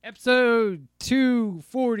Episode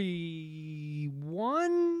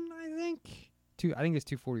 241, I think. I think it's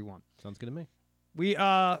 241. Sounds good to me. We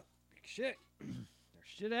shit. There's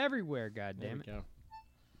shit everywhere. God damn it. There we go.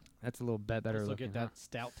 That's a little bit better. Let's looking. get that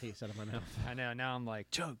stout taste out of my mouth. I know. Now I'm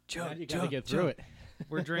like chug. You gotta get through it.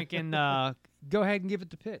 We're drinking. Go ahead and give it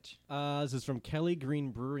the pitch. This is from Kelly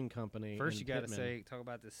Green Brewing Company. First, in you gotta Pittman. talk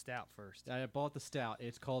about this stout first. I bought the stout.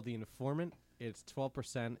 It's called the Informant. It's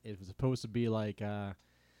 12%. It was supposed to be like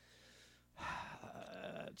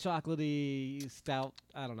chocolatey stout.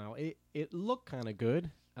 I don't know. It looked kind of good,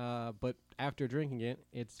 but after drinking it,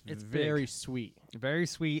 it's very sweet. Very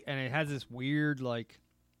sweet, and it has this weird, like,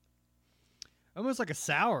 almost like a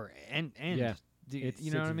sour end. Yeah.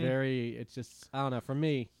 You know what I mean? It's just, I don't know. For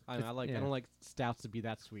me, I don't like stouts to be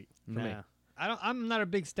that sweet. For me. I'm not a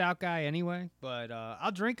big stout guy anyway, but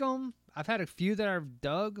I'll drink them. I've had a few that I've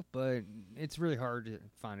dug, but it's really hard to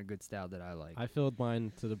find a good stout that I like. I filled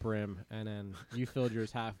mine to the brim, and then you filled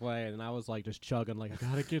yours halfway, and I was like just chugging, like, I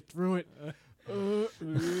gotta get through it. All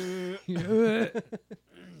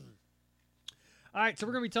right, so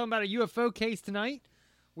we're going to be talking about a UFO case tonight.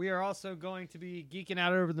 We are also going to be geeking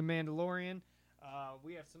out over The Mandalorian.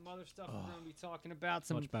 We have some other stuff we're going to be talking about.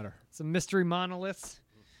 Much better. Some mystery monoliths.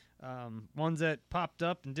 Ones that popped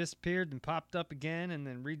up and disappeared and popped up again and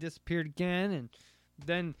then redisappeared again. And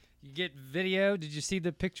then you get video. Did you see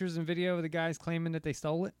the pictures and video of the guys claiming that they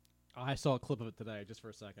stole it? I saw a clip of it today, just for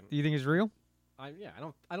a second. Do you think it's real? I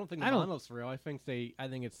don't think the monolith's real. I think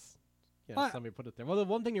it's somebody put it there. Well, the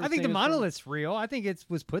one thing I think the monolith's real. I think it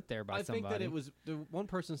was put there by somebody. I think that it was the one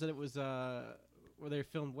person said it was where they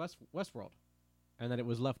filmed Westworld, and that it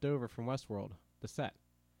was left over from Westworld, the set.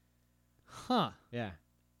 Huh? Yeah.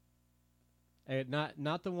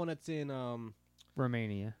 Not the one that's in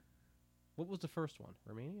Romania. What was the first one?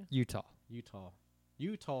 Romania? Utah.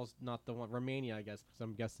 Utah's not the one. Romania, I guess, because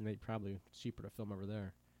I'm guessing they probably cheaper to film over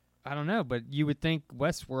there. I don't know, but you would think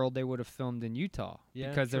Westworld they would have filmed in Utah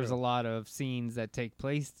because true. there's a lot of scenes that take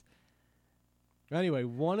place. Anyway,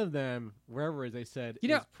 one of them, wherever they said,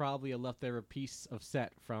 is probably a leftover piece of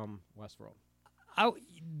set from Westworld.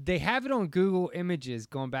 They have it on Google Images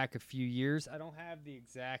going back a few years. I don't have the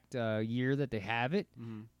exact year that they have it,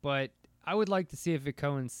 but I would like to see if it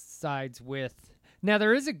coincides with... Now,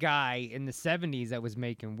 there is a guy in the 70s that was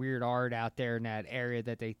making weird art out there in that area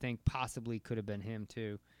that they think possibly could have been him,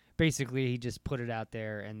 too. Basically, he just put it out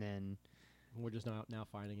there, and then... We're just now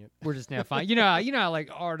finding it. We're just now finding... you know how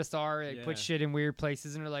like artists are. They put shit in weird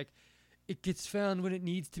places, and they're like, it gets found when it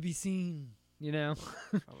needs to be seen. You know?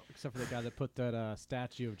 Except for the guy that put that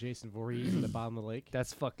statue of Jason Voorhees in the bottom of the lake.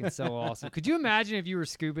 That's fucking so awesome. Could you imagine if you were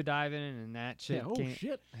scuba diving and that shit came?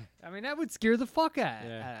 Shit. I mean, that would scare the fuck out.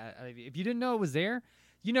 If you didn't know it was there.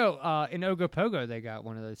 You know, in Ogopogo, they got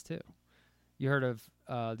one of those, too. You heard of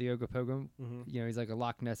the Ogopogo? Mm-hmm. You know, he's like a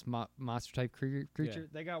Loch Ness monster-type creature. Yeah.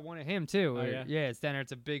 They got one of him, too. Oh, yeah? Yeah, it's down there.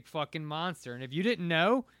 It's a big fucking monster. And if you didn't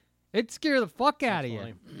know, it'd scare the fuck out of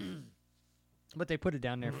you. But they put it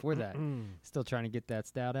down there for that. Still trying to get that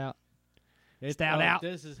stout out. Out.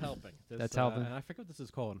 This is helping. That's helping. And I forget what this is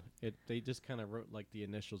called. They just kind of wrote like the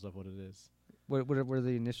initials of what it is. What are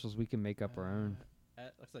the initials? We can make up our own.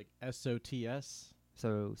 Looks like SOTS.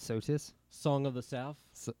 So SOTIS? Song of the South.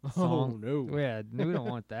 Song? No. Yeah, we don't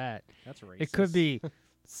want that. That's racist. It could be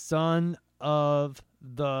Son of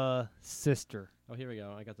the Sister. Oh, here we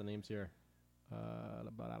go. I got the names here.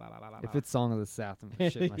 If it's Song of the South, I'm going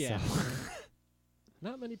to shit myself.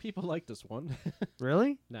 Not many people like this one.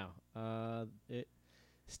 Really? No.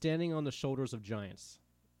 Standing on the Shoulders of Giants.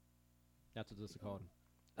 That's what this is called.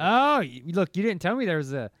 Oh, look, you didn't tell me there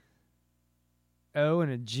was a O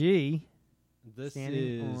and a G. This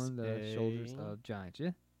Standing is on the Shoulders of Giants,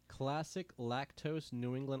 yeah? Classic Lactose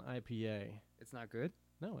New England IPA. It's not good?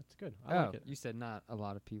 No, it's good. I like it. You said not a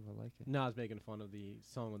lot of people like it. No, I was making fun of the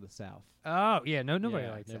Song of the South. Oh, yeah, nobody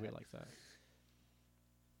likes that. Nobody likes that.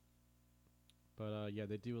 But they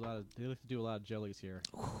like to do a lot of jellies here.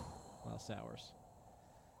 A lot of sours.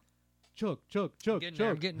 Chug.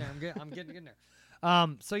 I'm getting there.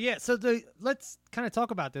 Let's kind of talk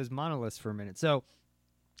about those monoliths for a minute. So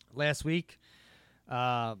last week,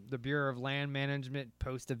 the Bureau of Land Management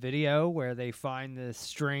posted a video where they find this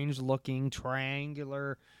strange-looking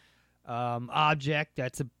triangular object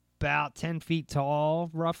that's about 10 feet tall,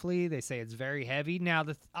 roughly. They say it's very heavy. Now,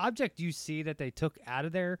 the object you see that they took out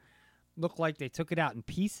of there looked like they took it out in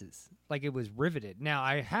pieces, like it was riveted. Now,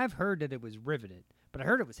 I have heard that it was riveted, but I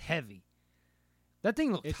heard it was heavy. That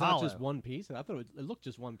thing looked hollow. It's not just one piece? I thought it looked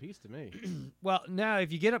just one piece to me. Well, no,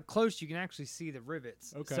 if you get up close, you can actually see the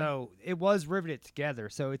rivets. Okay. So it was riveted together.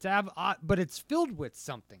 So it's but it's filled with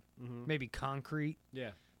something. Mm-hmm. Maybe concrete.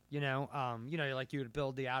 Yeah. Like you would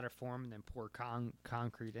build the outer form and then pour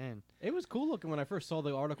concrete in. It was cool looking when I first saw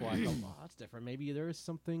the article. I thought, "Oh, that's different. Maybe there is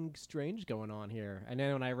something strange going on here." And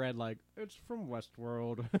then when I read, like, it's from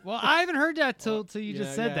Westworld. Well, I haven't heard that till you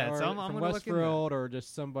just said that, so I'm from going to look into it. Westworld, or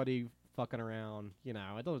just somebody fucking around. It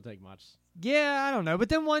doesn't take much. Yeah, I don't know. But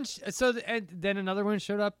then then another one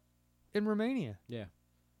showed up in Romania. Yeah.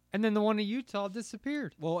 And then the one in Utah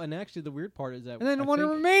disappeared. Well, and actually the weird part is that... And then the one in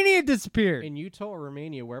Romania disappeared. In Utah or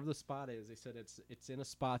Romania, wherever the spot is, they said it's in a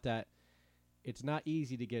spot that it's not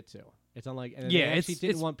easy to get to. It's unlike... And they actually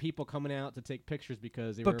didn't want people coming out to take pictures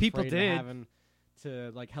because they were afraid of having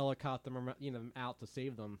to, like, helicopter them, out to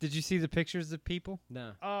save them. Did you see the pictures of people?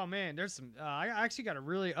 No. Oh, man, there's some... I actually got a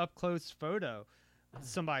really up-close photo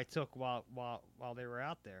somebody took while they were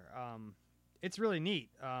out there. It's really neat.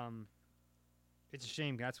 It's a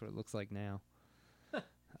shame that's what it looks like now.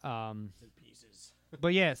 In pieces.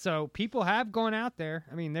 But yeah, so people have gone out there.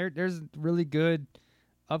 I mean, there's a really good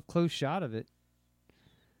up close shot of it.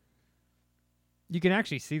 You can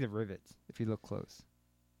actually see the rivets if you look close.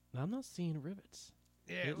 I'm not seeing rivets.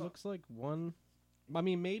 Yeah, it looks like one. I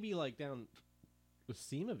mean, maybe like down the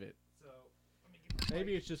seam of it. So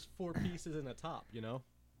maybe it's just 4 pieces in the top.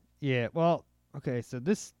 Yeah. Well, okay. So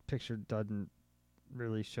this picture doesn't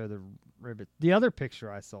really show the rivet. The other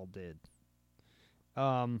picture I saw did.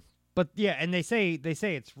 But yeah, and they say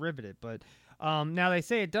it's riveted, but now they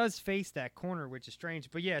say it does face that corner, which is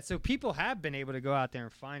strange. But yeah, so people have been able to go out there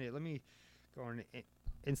and find it. Let me go on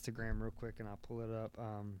Instagram real quick and I'll pull it up.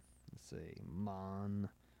 Let's see, monolith.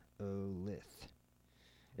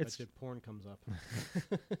 It's porn comes up.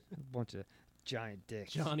 A bunch of giant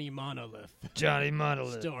dicks. Johnny Monolith. Johnny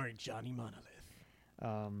Monolith. Starring Johnny Monolith.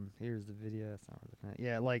 Here's the video. That's not what we're looking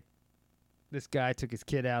at. Yeah, like this guy took his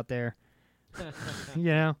kid out there.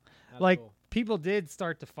 That's like cool. People did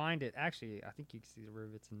start to find it. Actually, I think you can see the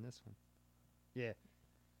rivets in this one. Yeah.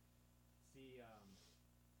 See, there.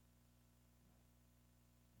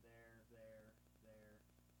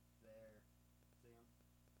 See 'em?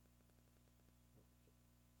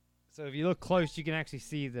 So if you look close, you can actually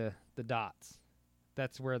see the dots.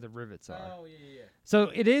 That's where the rivets are. Oh yeah. So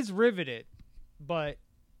it is riveted, but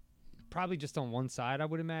probably just on one side, I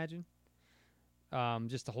would imagine,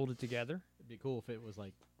 just to hold it together. It'd be cool if it was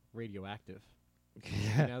like radioactive.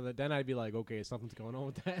 Yeah. Then I'd be like, okay, something's going on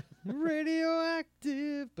with that.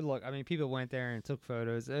 Radioactive. But look, I mean, people went there and took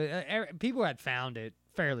photos. People had found it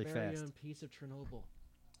fairly fast. Piece of Chernobyl.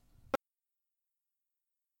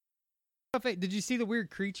 Did you see the weird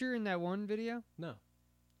creature in that one video? No.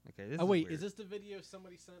 Okay. Is this the video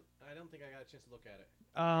somebody sent? I don't think I got a chance to look at it.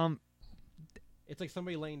 It's like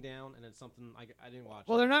somebody laying down and then something. I didn't watch.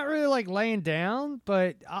 Well, they're not really like laying down,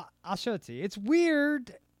 but I'll show it to you. It's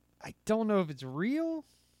weird. I don't know if it's real,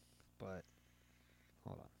 but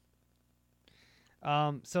hold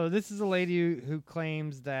on. So this is a lady who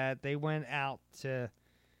claims that they went out to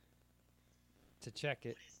check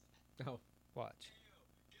it. Oh, watch.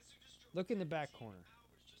 Look in the back corner.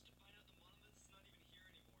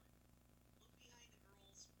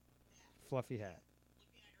 Fluffy hat.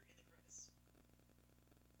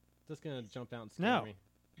 Just gonna jump out and scare me.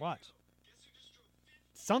 Watch.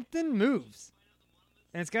 Something moves.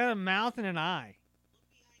 And it's got a mouth and an eye.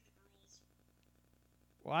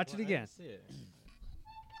 Watch it again. I didn't see it.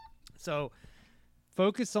 So,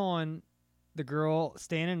 focus on the girl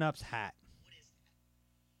standing up's hat.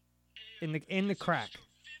 In the crack.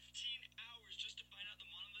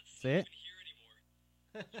 See it?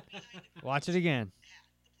 Watch it again.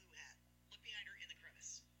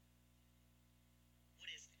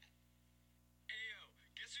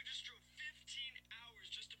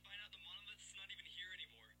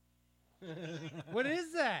 What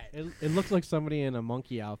is that? It looks like somebody in a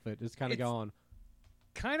monkey outfit just kind of going.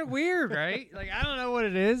 Kind of weird, right? Like, I don't know what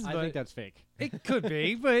it is, but I think that's fake. It could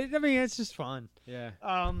be, but I mean, it's just fun. Yeah.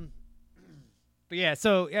 But yeah,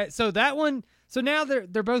 so that one. So now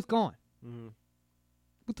they're both gone. Mm-hmm.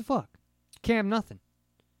 What the fuck? Cam, nothing.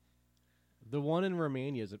 The one in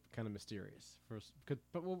Romania is kind of mysterious.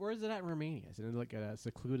 But where is it at in Romania? Is it like a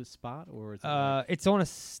secluded spot, or is it? It's on a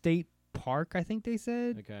state park, I think they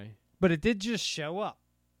said. Okay. But it did just show up.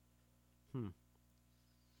 You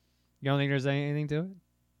don't think there's anything to it?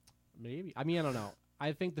 Maybe. I mean, I don't know.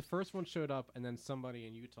 I think the first one showed up, and then somebody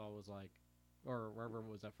in Utah was like, or wherever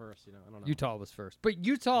was at first. I don't know. Utah was first, but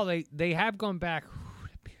Utah they have gone back.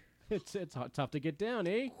 It's tough to get down,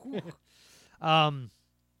 eh? The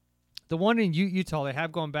one in Utah, they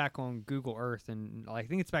have gone back on Google Earth, and I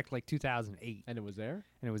think it's back to like 2008. And it was there?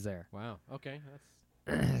 And it was there. Wow. Okay.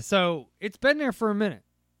 So it's been there for a minute.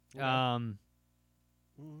 Yeah.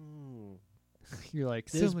 You're like,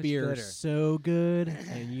 this so much beer better. is so good,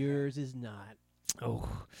 and yours is not. Oh.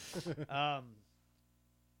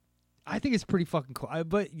 I think it's pretty fucking cool.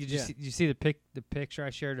 But you see the picture I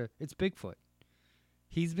shared? It's Bigfoot.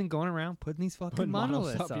 He's been going around putting these fucking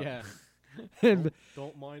monoliths up. Yeah.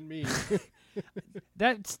 don't mind me.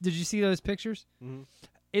 Did you see those pictures? Mm-hmm.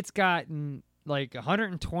 It's gotten like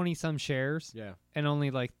 120 some shares. Yeah. And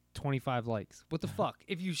only like 25 likes. What the fuck?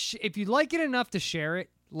 If you like it enough to share it,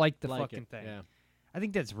 like the fucking thing. Yeah. I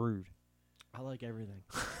think that's rude. I like everything.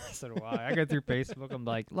 So do I. I go through Facebook. I'm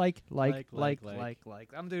like.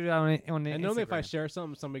 I'm doing it on and Instagram. normally if I share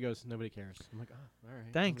something, somebody goes, nobody cares. I'm like, oh, all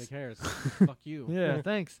right. Thanks. Nobody cares. Fuck you. Yeah,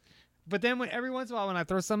 thanks. But then every once in a while when I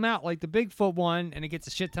throw something out, like the Bigfoot one, and it gets a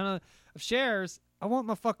shit ton of shares, I want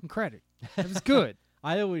my fucking credit. It was good.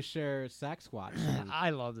 I always share Sasquatch. I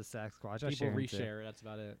love the Sasquatch. People reshare it. That's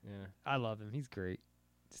about it. Yeah. I love him. He's great.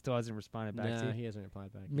 Still hasn't responded back to you. He hasn't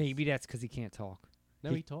replied back. Maybe that's because he can't talk.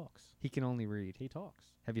 No, he talks. He can only read. He talks.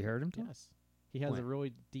 Have you heard him talk? Yes. He has a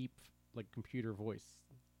really deep, like, computer voice.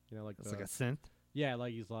 You know, like it's like a synth. Yeah,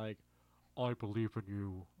 like he's like, I believe in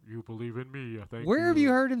you. You believe in me. I think. Where have you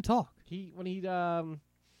heard him talk?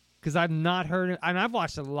 Because I've not heard it, and I've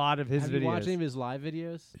watched a lot of his videos. Have you watched any of his live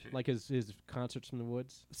videos, like his concerts from the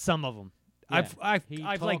woods? Some of them. Yeah.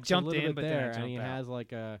 I've like jumped in, but there, then and he has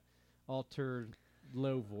like a altered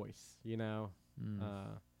low voice. You know.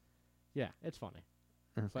 Yeah, it's funny.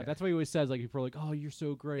 Okay. But that's what he always says. Like people are like, "Oh, you're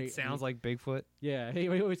so great." It sounds like Bigfoot. Yeah, he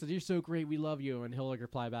always says, "You're so great. We love you," and he'll like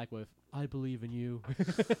reply back with, "I believe in you."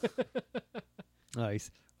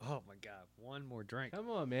 Nice. Oh my God! One more drink. Come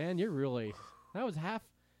on, man. You're really. That was half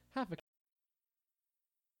a.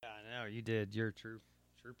 Yeah, I know you did. You're a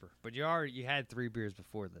trooper. But you had 3 beers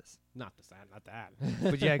before this. Not that.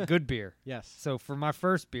 But you had good beer. Yes. So for my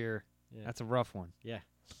first beer, that's a rough one. Yeah.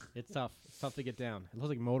 It's tough. It's tough to get down. It looks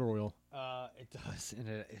like motor oil. It does.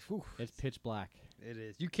 And it's pitch black. It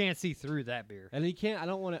is. You can't see through that beer. And you can't. I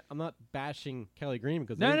don't want to. I'm not bashing Kelly Green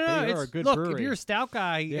because they are a good look, brewery. If you're a stout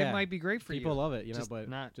guy, it might be great for People love it, you know. Just but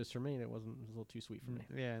not just for me, it was a little too sweet for me.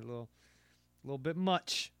 Yeah, a little bit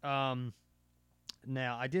much.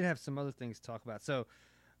 Now I did have some other things to talk about. So,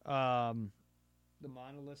 the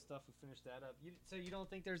monolith stuff. We finished that up. So you don't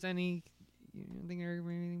think there's any? You don't think there's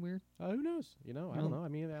anything weird? Who knows? You know, I don't know. I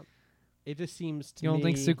mean, it just seems to me. You don't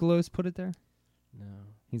think Tsoukalos put it there? No.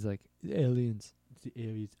 He's like, the aliens. It's the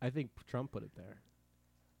aliens. I think Trump put it there.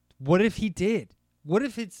 What if he did? What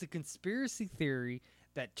if it's a conspiracy theory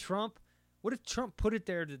that Trump... What if Trump put it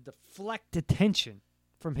there to deflect attention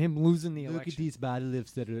from him losing the election? Look at these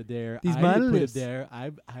monoliths that are there. These monoliths. Put it there.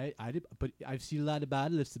 I did, but I've seen a lot of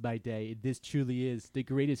monoliths in my day. This truly is the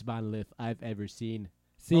greatest monolith I've ever seen.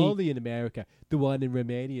 See? Only in America. The one in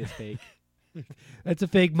Romania is fake. That's a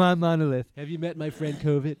fake monolith. Have you met my friend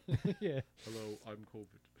COVID? Yeah. Hello, I'm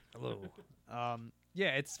COVID. Hello.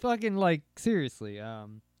 Yeah, it's fucking like seriously.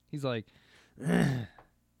 He's like, I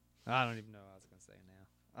don't even know what I was gonna say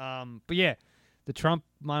now. But yeah, the Trump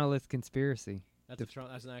monolith conspiracy. That's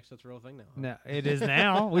a real thing now. Huh? No, it is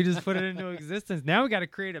now. We just put it into existence. Now we got to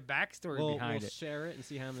create a backstory behind it. We'll share it and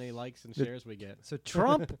see how many likes and shares we get. So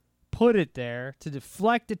Trump put it there to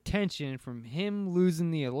deflect attention from him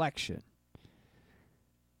losing the election.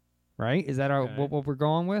 Right? Is that what we're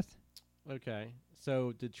going with? Okay.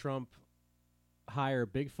 So did Trump hire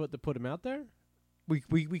Bigfoot to put him out there?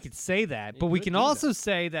 We could say that, but we can also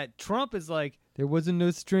say that Trump is like, there wasn't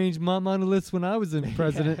no strange monoliths when I was in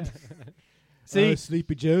president. See,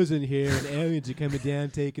 Sleepy Joe's in here, and aliens are coming down,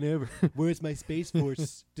 taking over. Where's my Space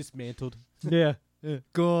Force? Dismantled. Yeah,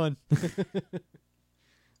 gone.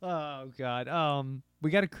 Oh God. We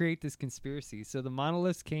got to create this conspiracy. So the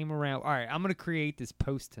monoliths came around. All right, I'm gonna create this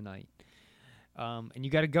post tonight. And you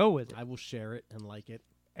got to go with it. I will share it and like it.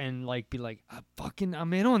 And like be like,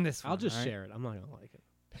 I'm in on this one. I'll just share it. I'm not gonna like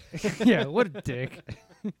it. Yeah, what a dick.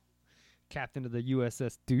 Captain of the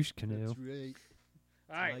USS Douche Canoe. That's right.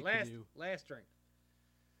 All right, last drink.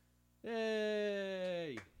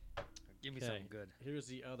 Yay! Give me something good. Here's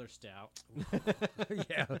the other stout.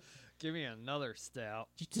 Yeah, give me another stout.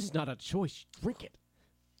 This is not a choice. Drink it.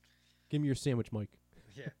 Give me your sandwich, Mike.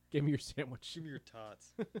 Yeah. Give me your sandwich. Give me your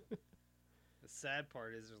tots. The sad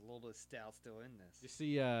part is there's a little bit of stout still in this. You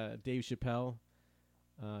see Dave Chappelle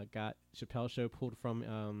got Chappelle Show pulled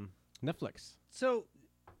from Netflix. So,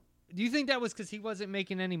 do you think that was because he wasn't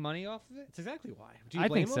making any money off of it? That's exactly why. I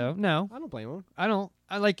think so. No. I don't blame him. I don't.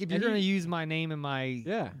 I like if you're going to use my name and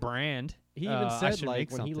my brand. He even said like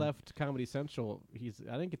when he left Comedy Central,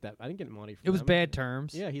 I didn't get money from it. Was bad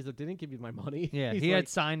terms. Yeah, they didn't give you my money. Yeah, he had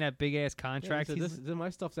signed that big ass contract. Yeah, he said, my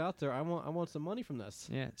stuff's out there. I want some money from this.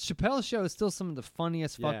 Yeah, Chappelle's Show is still some of the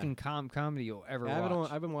funniest fucking comedy you'll ever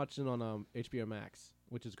watch. I've been watching on HBO Max,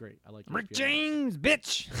 which is great. I like Rick James,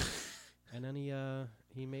 bitch. And then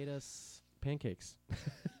he made us pancakes.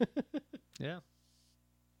 Yeah.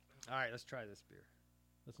 All right, let's try this beer.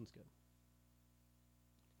 This one's good.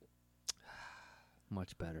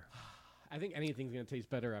 Much better. I think anything's gonna taste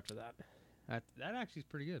better after that. That actually is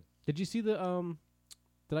pretty good. Did you see the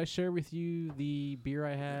Did I share with you the beer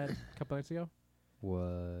I had a couple nights ago?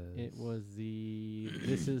 It was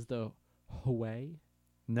this is the Huey.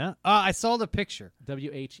 No. I saw the picture.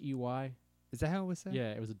 WHEY. Is that how it was said?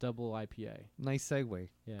 Yeah, it was a double IPA. Nice segue.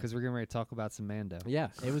 Yeah. Because we're getting ready to talk about some Mando. Yeah,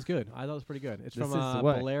 it was good. I thought it was pretty good. It's from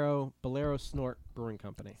Bolero Snort Brewing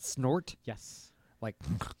Company. Snort? Yes. Like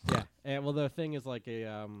yeah. And well, the thing is like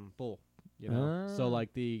a bull, you know. So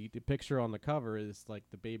like the picture on the cover is like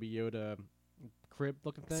the Baby Yoda crib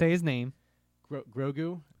looking thing. Say his name.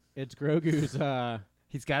 Grogu. It's Grogu's.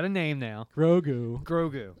 He's got a name now. Grogu.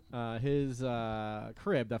 His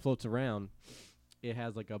crib that floats around. It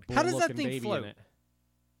has like a bull How does that thing baby float? in it.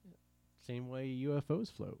 Same way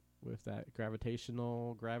UFOs float with that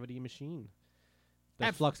gravity machine.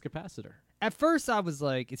 That flux capacitor. At first, I was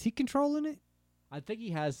like, "Is he controlling it?" I think he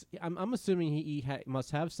has. I'm assuming he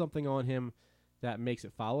must have something on him that makes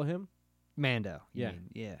it follow him. Mando. Yeah.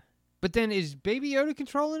 Yeah. But then is Baby Yoda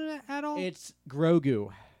controlling it at all? It's Grogu.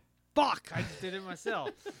 Fuck! I just did it myself.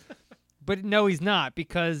 But no, he's not,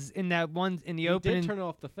 because in the opening... He did turn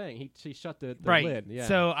off the thing. He shut the right. lid. Yeah.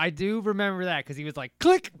 So I do remember that, because he was like,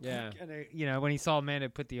 click! Yeah. And when he saw Mando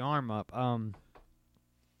put the arm up. Or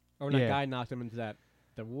when that guy knocked him into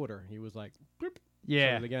the water, he was like, bloop.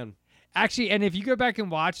 Yeah. Shut it again. Actually, and if you go back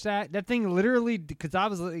and watch that thing literally, because I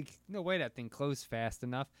was like, no way that thing closed fast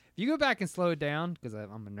enough. If you go back and slow it down, because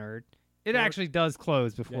I'm a nerd, it actually does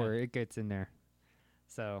close before it gets in there.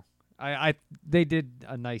 So they did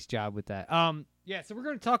a nice job with that. So we're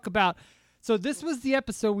going to talk about, so this was the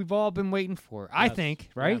episode we've all been waiting for, I think,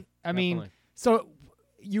 right? Yeah, I mean, so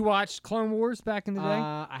you watched Clone Wars back in the day?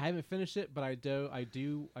 I haven't finished it, but I do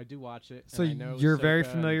watch it. So you're very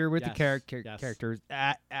familiar with the characters,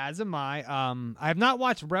 as am I. I have not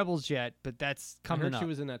watched Rebels yet, but that's coming up. I heard she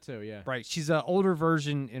was in that too, yeah. Right, she's an older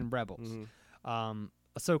version in Rebels. Mm-hmm.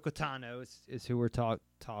 Ahsoka Tano is who we're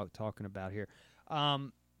talking about here.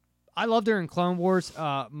 I loved her in Clone Wars.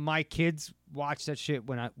 My kids watched that shit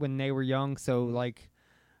when they were young, so like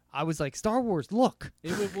I was like, Star Wars, look.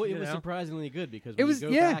 It was surprisingly good, because when you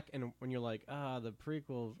go back and when you're like, the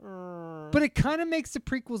prequels. But it kind of makes the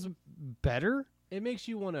prequels better. It makes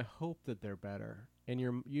you want to hope that they're better. And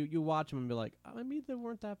you watch them and be like, maybe they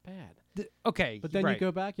weren't that bad. Okay. But then you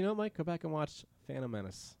go back, you know what, Mike? Go back and watch Phantom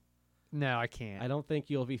Menace. No, I can't. I don't think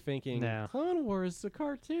you'll be thinking, Clone Wars, a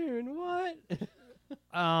cartoon, what?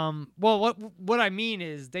 Well, what I mean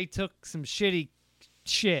is they took some shitty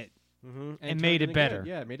shit. Mm-hmm. And made it better.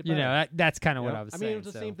 Yeah, made it better. You know, that's kind of what I was saying. I mean, it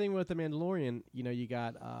was the same thing with The Mandalorian. You know, you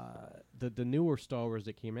got the newer Star Wars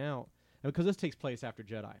that came out, because this takes place after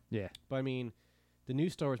Jedi. Yeah. But I mean, the new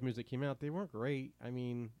Star Wars movies that came out, they weren't great. I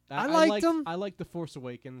mean, I liked them. I liked The Force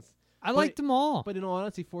Awakens. I liked them all. But in all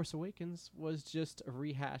honesty, Force Awakens was just a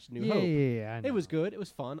rehashed New Hope. Yeah, I know. It was good. It was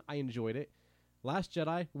fun. I enjoyed it. Last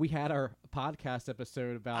Jedi, we had our podcast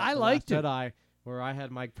episode about Last Jedi, where I had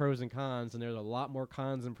my pros and cons, and there's a lot more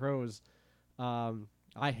cons than pros.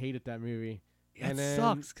 I hated that movie. It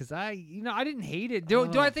sucks, because I didn't hate it.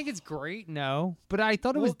 Do I think it's great? No, but I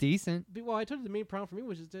thought it was decent. Well, I told you the main problem for me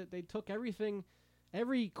was just that they took everything,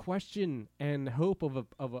 every question and hope of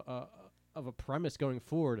a premise going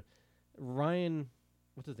forward. Ryan,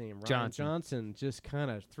 what's his name? Ryan Johnson just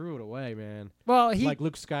kind of threw it away, man. Well, like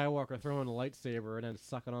Luke Skywalker throwing a lightsaber and then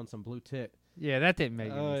sucking on some blue tit. Yeah, that didn't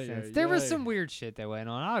make any sense. There was some weird shit that went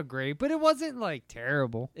on. I agree, but it wasn't like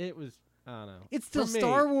terrible. It was. I don't know. It's still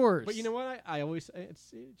Star Wars. But you know what? I always say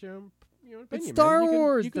it's your own opinion. It's Star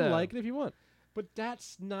Wars. You can like it if you want, but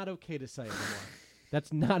that's not okay to say anymore.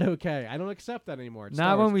 That's not okay. I don't accept that anymore. It's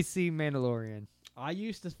not when we see Mandalorian. I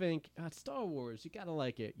used to think, it's Star Wars, you gotta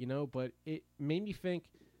like it, but it made me think,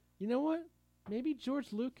 you know what? Maybe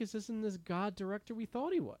George Lucas isn't this god director we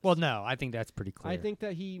thought he was. Well, no, I think that's pretty clear. I think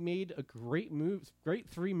that he made a great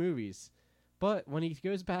 3 movies, but when he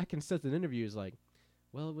goes back and says in interviews like,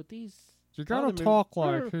 well, with these... You gotta talk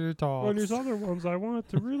like he talks. On these other ones, I wanted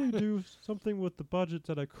to really do something with the budget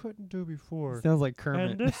that I couldn't do before. Sounds like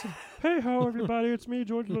Kermit. And this, hey ho, everybody, it's me,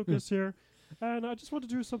 George Lucas here. And I just want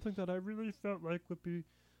to do something that I really felt like would be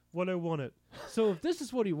what I wanted. So if this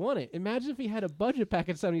is what he wanted, imagine if he had a budget back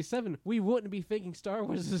in 77, we wouldn't be thinking Star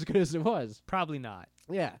Wars is as good as it was. Probably not.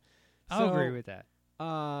 Yeah. I'll agree with that.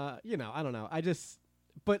 You know, I don't know.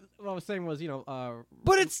 But what I was saying was,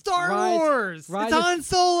 but it's Star Wars. It's Han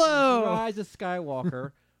Solo. Rise of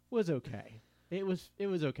Skywalker was okay. It was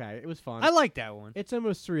okay. It was fun. I like that one. It's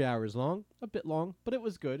almost 3 hours long, a bit long, but it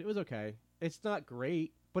was good. It was okay. It's not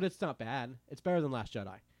great, but it's not bad. It's better than Last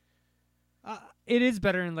Jedi. It is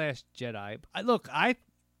better than Last Jedi.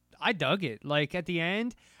 I dug it. Like at the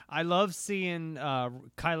end, I love seeing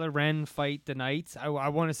Kylo Ren fight the Knights. I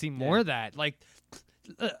want to see more of that. Like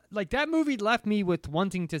that movie left me with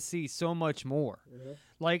wanting to see so much more. Mm-hmm.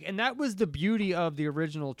 Like, and that was the beauty of the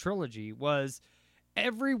original trilogy, was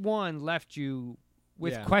everyone left you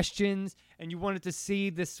with questions, and you wanted to see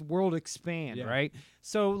this world expand, right?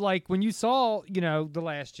 So, like, when you saw, The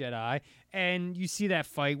Last Jedi, and you see that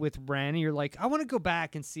fight with Ren, and you're like, I want to go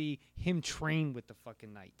back and see him train with the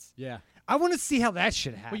fucking Knights. Yeah. I want to see how that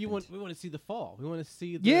should happen. Well, we want to see the fall. We want to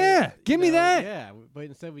see the... Yeah, give me that. Yeah, but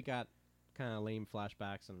instead we got kind of lame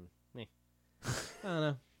flashbacks and... I don't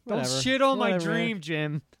know. Whatever. Don't shit on my dream,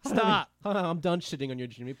 Jim. Stop. Hold on, I'm done shitting on your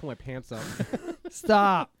dream. Let me pull my pants up.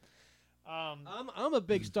 Stop. I'm a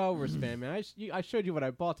big Star Wars fan, man. I showed you what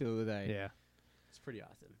I bought the other day. Yeah. It's pretty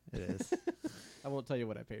awesome. It is. I won't tell you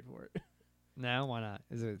what I paid for it. No, why not?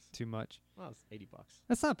 Is it too much? Well, it's $80.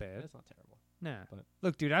 That's not bad. That's not terrible. Nah. But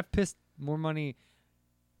look, dude, I've pissed more money.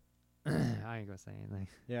 I ain't gonna say anything.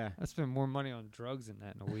 Yeah. I spent more money on drugs than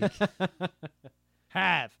that in a week.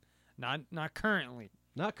 Have. Not currently.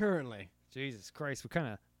 Not currently. Jesus Christ, what kind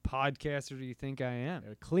of podcaster do you think I am?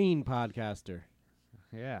 A clean podcaster.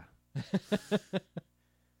 Yeah.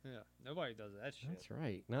 Yeah. Nobody does that shit. That's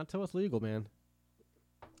right. Not till it's legal, man.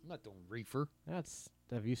 I'm not doing reefer.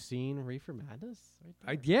 Have you seen Reefer Madness?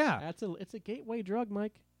 Right yeah. It's a gateway drug,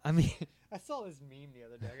 Mike. I mean, I saw this meme the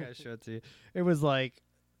other day. I gotta show it to you. It was like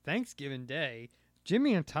Thanksgiving Day.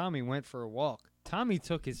 Jimmy and Tommy went for a walk. Tommy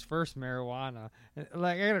took his first marijuana. And,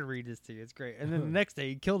 I gotta read this to you. It's great. And then the next day,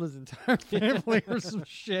 he killed his entire family or some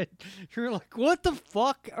shit. You're like, what the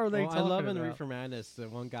fuck are they talking about? I love in Reefer Madness the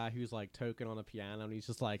one guy who's like token on a piano and he's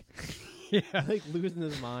just like, like losing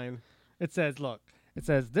his mind. It says,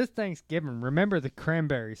 this Thanksgiving, remember the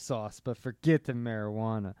cranberry sauce, but forget the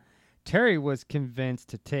marijuana. Terry was convinced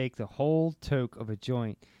to take the whole toke of a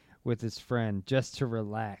joint with his friend just to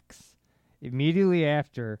relax. Immediately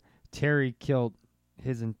after, Terry killed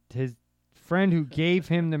his friend who gave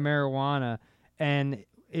him the marijuana, and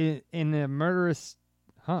in a murderous...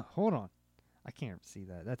 Hold on. I can't see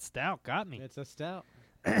that. That stout got me. It's a stout.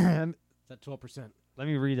 It's at 12%. Let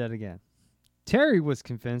me read that again. Terry was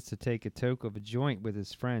convinced to take a toke of a joint with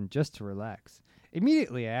his friend just to relax.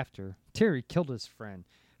 Immediately after, Terry killed his friend,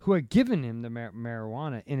 who had given him the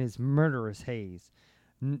marijuana in his murderous haze.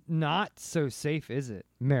 Not so safe, is it?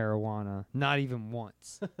 Marijuana. Not even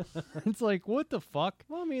once. It's like, what the fuck?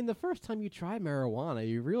 Well, I mean, the first time you try marijuana,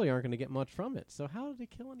 you really aren't going to get much from it. So how did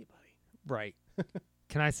it kill anybody? Right.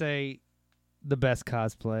 Can I say the best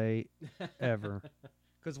cosplay ever?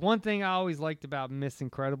 Because one thing I always liked about Miss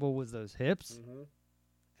Incredible was those hips. Mm-hmm.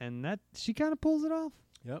 And that she kind of pulls it off.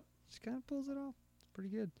 Yep. She kind of pulls it off. It's pretty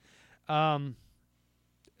good. And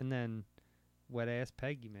then Wet Ass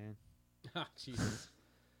Peggy, man. Oh, Jesus.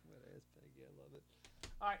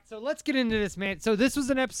 All right, so let's get into this, man. So this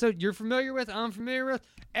was an episode you're familiar with, I'm familiar with.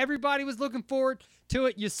 Everybody was looking forward to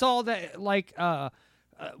it. You saw that,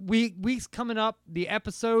 weeks coming up, the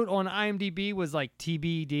episode on IMDb was like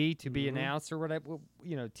TBD, to be announced or whatever,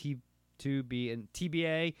 to be in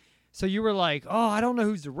TBA. So you were like, oh, I don't know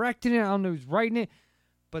who's directing it. I don't know who's writing it.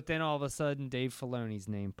 But then all of a sudden, Dave Filoni's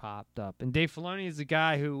name popped up. And Dave Filoni is the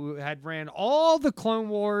guy who had ran all the Clone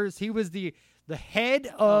Wars. He was the head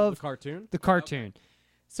of the cartoon. The cartoon. Okay.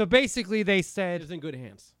 So basically, they said... It's in good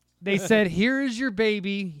hands. They said, here is your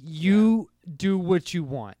baby. You do what you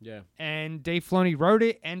want. Yeah. And Dave Filoni wrote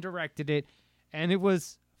it and directed it. And it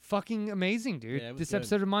was fucking amazing, dude. Yeah, this good.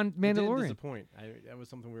 Episode of Mandalorian. It didn't disappoint. That was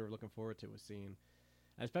something we were looking forward to, was seeing.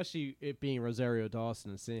 Especially it being Rosario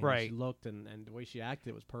Dawson and seeing how she looked and the way she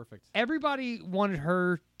acted was perfect. Everybody wanted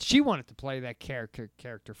her. She wanted to play that character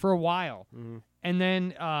for a while. Mm-hmm. And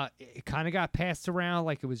then it kind of got passed around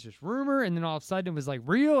like it was just rumor. And then all of a sudden it was like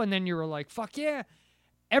real. And then you were like, fuck yeah.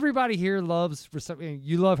 Everybody here loves...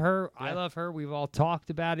 You love her. Yeah. I love her. We've all talked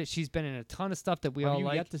about it. She's been in a ton of stuff that we all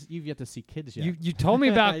like. You've yet to see kids yet. You told me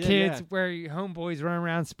about kids where your homeboys run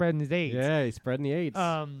around spreading his AIDS. Yeah, he's spreading the AIDS.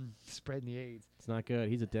 Spreading the AIDS. It's not good.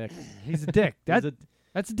 He's a dick. He's a dick.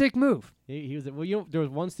 That's a dick move. He was. There was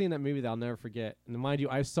one scene in that movie that I'll never forget. And mind you,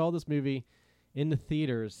 I saw this movie in the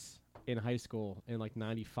theaters in high school in like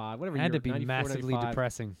 95, whatever. It had to be massively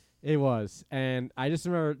depressing. It was. And I just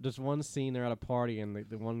remember this one scene, they're at a party, and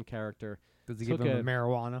the one character... Does he give him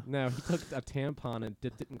marijuana? No, he took a tampon and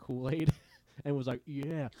dipped it in Kool-Aid and was like,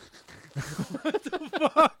 yeah. What the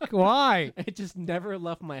fuck? Why? It just never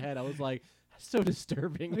left my head. I was like, so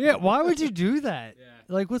disturbing. Yeah, why would you do that? Yeah.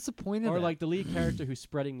 Like, what's the point of that? Or like the lead character who's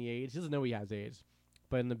spreading the AIDS. He doesn't know he has AIDS.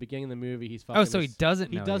 But in the beginning of the movie, he's fucking... Oh, so he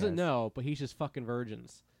doesn't know. He doesn't know, but he's just fucking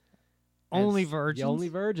virgins. Only virgins? Yeah, only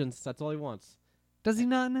virgins. That's all he wants. Does he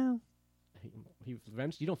not know? He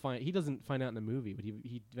eventually... He doesn't find out in the movie, but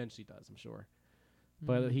he eventually does, I'm sure.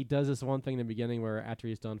 But he does this one thing in the beginning where after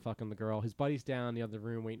he's done fucking the girl, his buddy's down in the other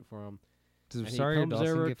room waiting for him. Does Rosario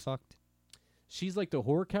Dawson get fucked? She's like the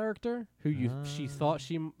horror character who she thought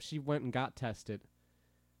she went and got tested.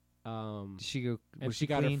 Did she go? And she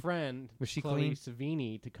got her friend Chloe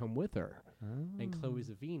Savini to come with her. Oh. And Chloe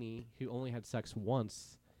Savini, who only had sex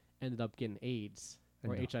once, ended up getting AIDS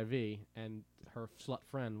or HIV, and her slut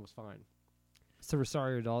friend was fine. So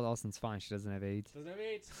Rosario Dawson's fine. She doesn't have AIDS. Doesn't have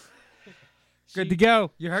AIDS. Good to go.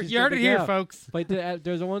 You heard it here, folks. But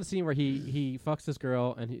there's one scene where he fucks this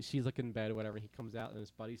girl, and she's like in bed or whatever. And he comes out, and his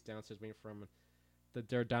buddy's downstairs waiting for him.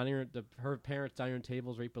 Their dining room, her parents' dining room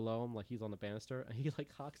table's right below him, like he's on the banister, and he like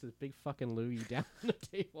cocks his big fucking Louis down on the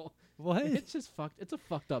table. What? It's just fucked. It's a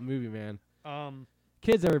fucked up movie, man.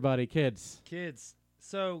 Kids, everybody, kids.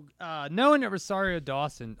 So knowing that Rosario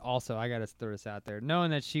Dawson, also I gotta throw this out there,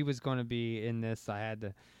 knowing that she was going to be in this, I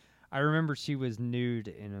remember she was nude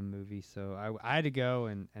in a movie, so I had to go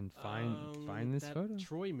and find this photo.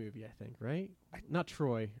 Troy movie, I think, right? Not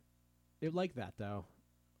Troy. It like that though.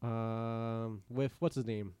 With what's his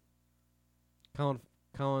name?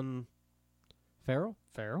 Colin Farrell?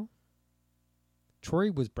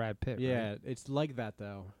 Troy was Brad Pitt. Yeah, right? It's like that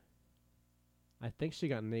though. I think she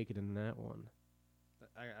got naked in that one.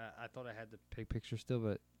 I thought I had the picture still,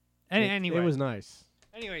 but anyway, it was nice.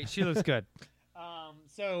 Anyway, she looks good.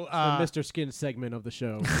 So the Mr. Skin segment of the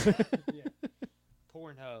show. Yeah.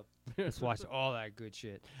 Pornhub. Let's watch all that good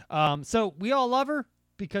shit. So we all love her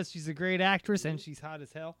because she's a great actress and she's hot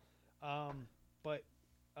as hell. But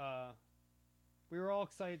we were all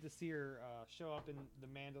excited to see her show up in The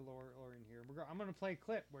Mandalorian here. I'm going to play a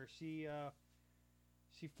clip where she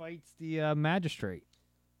fights the magistrate.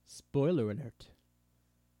 Spoiler alert.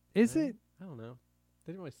 Is it? I don't know.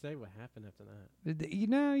 They didn't really say what happened after that.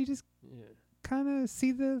 You just kind of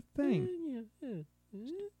see the thing.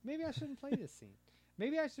 Maybe I shouldn't play this scene.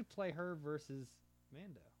 Maybe I should play her versus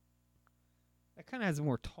Mando. That kind of has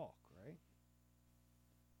more talk, right?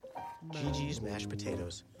 Gigi's mashed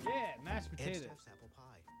potatoes. Yeah, mashed potatoes. And Steph's apple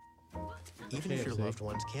pie. Even if your loved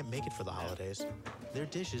ones can't make it for the holidays, their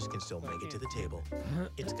dishes can still make it to the table.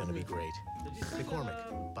 It's gonna be great.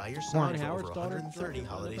 McCormick, buy your son for over 130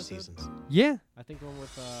 holiday seasons. Yeah. I think one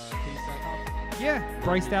with Katie Sackhoff. Yeah,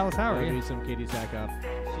 Bryce Dallas Howard. Yeah, some Katie Sackhoff.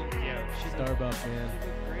 She's Starbucks, man.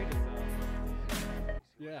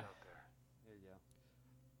 Yeah. There you go.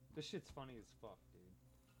 This shit's funny as fuck, dude.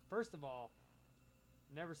 First of all,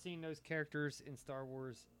 never seen those characters in Star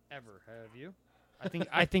Wars ever. Have you?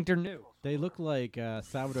 I think they're new. They look like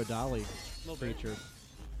Salvador Dali creatures.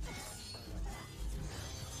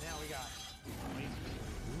 Now we got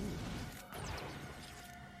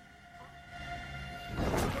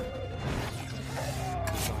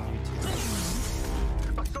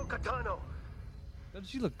Ahsoka Tano. Doesn't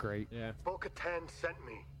she look great? Yeah. Bo-Katan sent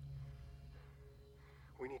me.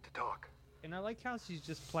 We need to talk. And I like how she's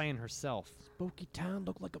just playing herself. Bo-Katan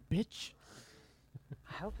look like a bitch.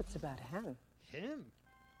 I hope it's about him. Him?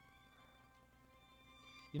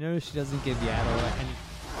 You know she doesn't give Yaddle any...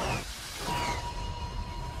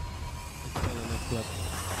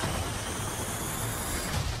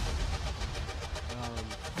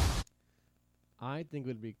 I think it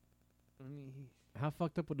would be... How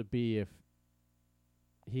fucked up would it be if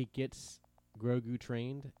he gets Grogu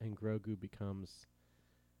trained and Grogu becomes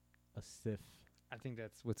a Sith? I think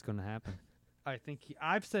that's what's going to happen. I think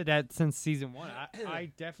I've said that since season 1.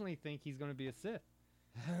 I definitely think he's going to be a Sith.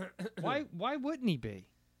 Why wouldn't he be?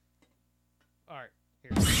 All right,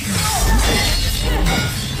 here. My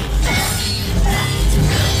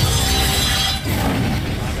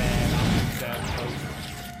bad.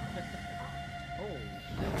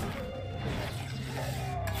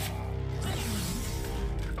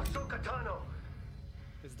 Ahsoka Tano.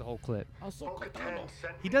 This is the whole clip. Bo-Katan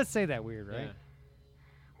sent He me. does say that weird, right? Yeah.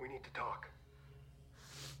 We need to talk.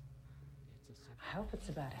 I hope it's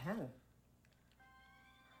about him.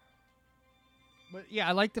 But yeah,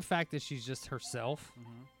 I like the fact that she's just herself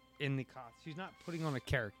in the costume. She's not putting on a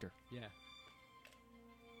character. Yeah.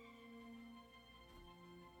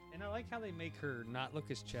 And I like how they make her not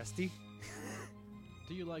look as chesty.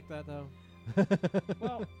 Do you like that, though?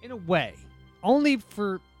 Well, in a way. Only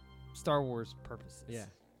for Star Wars purposes. Yeah.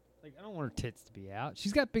 Like, I don't want her tits to be out.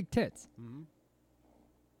 She's got big tits. Mm-hmm.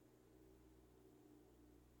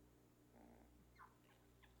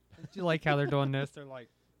 Do you like how they're doing this? They're like,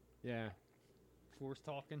 yeah, Force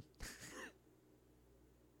talking.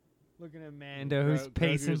 Looking at Mando, who's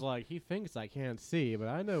pacing. Grogu's like, he thinks I can't see, but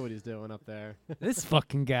I know what he's doing up there. This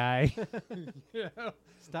fucking guy.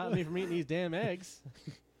 Stop me from eating these damn eggs.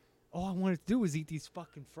 All I wanted to do was eat these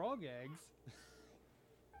fucking frog eggs.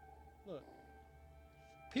 Look.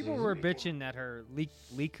 People were bitching that her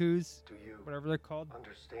likus, whatever they're called,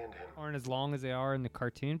 Understand him. aren't as long as they are in the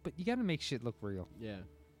cartoon, but you gotta make shit look real. Yeah.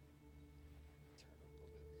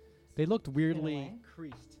 They looked weirdly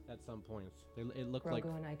creased at some points. It looked Grogu like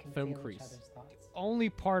and I can film feel each crease. other's thoughts. Only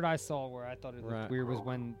part I saw where I thought it looked Right. weird was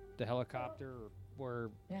when the helicopter,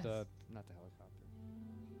 or Yes. not the helicopter,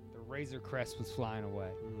 the Razor Crest was flying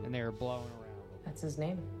away, and they were blowing around. That's his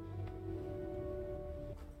name.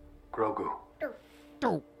 Grogu.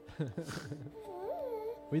 What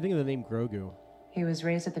do you think of the name Grogu? He was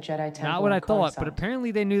raised at the Jedi Temple. Not what in I thought, but Coruscant.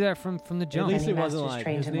 apparently they knew that from the At jump. least Many it wasn't masters like,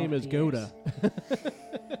 trained his him name over is the Goda.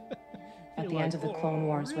 At the end of the Clone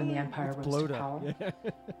Wars, when the Empire rose Bloda. to power,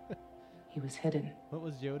 he was hidden. What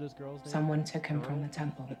was Yoda's girl's name? Someone took him from the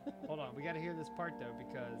temple. Hold on, we got to hear this part though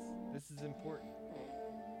because this is important.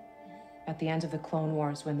 At the end of the Clone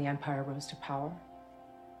Wars, when the Empire rose to power,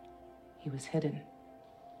 he was hidden.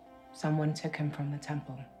 Someone took him from the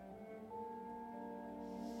temple.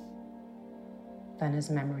 Then his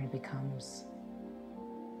memory becomes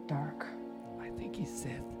dark. I think he's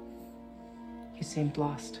Sith. He seemed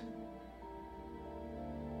lost.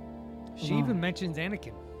 She Alone. even mentions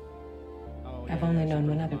Anakin. Oh, I've yeah, only she known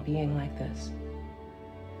brought one him other up. being like this.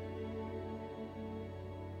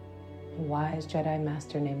 A wise Jedi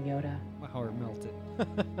master named Yoda. My heart melted.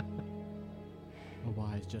 A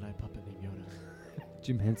wise Jedi puppet named Yoda.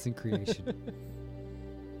 Jim Henson creation.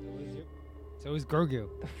 So is Grogu.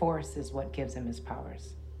 The Force is what gives him his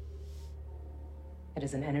powers. It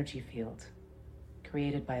is an energy field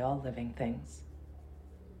created by all living things.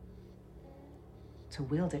 To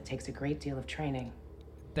wield it takes a great deal of training.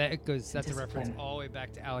 That's a reference Discipline. all the way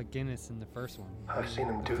back to Alec Guinness in the first one. I've seen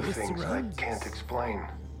him do This things I surrounds can't us. explain.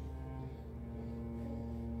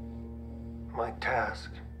 My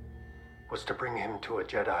task was to bring him to a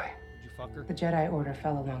Jedi. Did you fuck her? The Jedi Order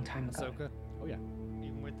fell a long time ago. Ahsoka? Oh, yeah.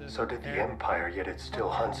 Even with the So did the hair? Empire, yet it still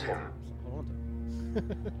hunts him. Hold on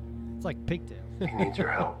to. It's like pigtails. He needs your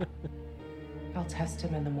help. I'll test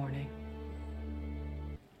him in the morning.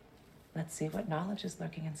 Let's see what knowledge is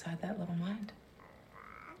lurking inside that little mind.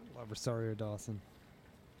 Love Rosario Dawson.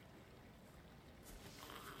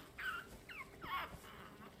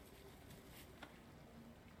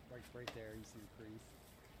 Right there, you see the crease.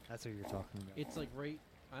 That's what you're talking about. It's like right.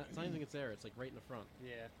 It's not even it's there. It's like right in the front.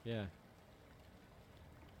 Yeah. Yeah.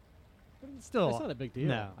 But it's still, It's not a big deal.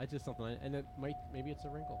 No. I just something, and it might maybe it's a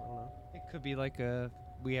wrinkle. I don't know. it could be like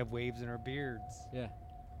we have waves in our beards. Yeah.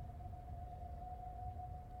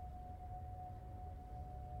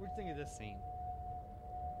 What do you think of this scene?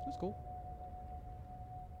 That's cool.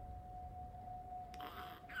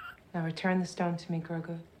 Now return the stone to me,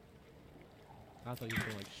 Grogu. I thought you were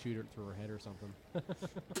gonna like shoot her through her head or something.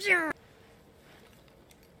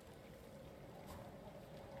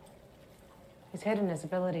 He's hidden his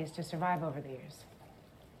abilities to survive over the years.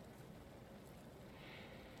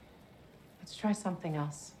 Let's try something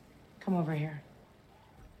else. Come over here.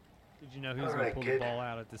 Did you know he was All going right, to pull kid. the ball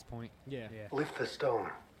out at this point? Yeah. Yeah. Lift the stone.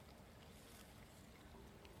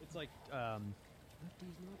 It's like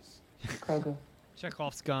Grogu.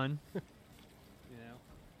 Chekhov's gun. You know,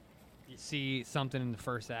 you see something in the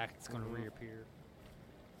first act, it's going to reappear.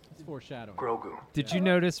 It's foreshadowing. Grogu, Did you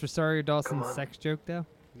notice Rosario Dawson's on. sex joke though?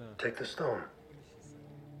 No. take the stone.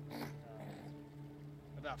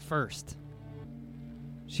 About first.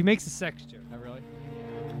 She makes a sex joke. Oh, really?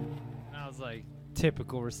 And I was like,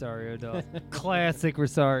 typical Rosario Dawson. Classic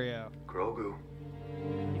Rosario. Grogu,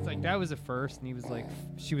 He's like, that was a first, and he was like,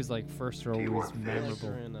 she was like, first role Do you was want this? memorable.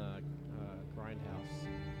 They're in Grindhouse.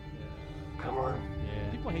 Yeah. come on. Yeah.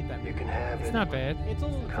 People hate that You movie. can have It's it. not bad. It's a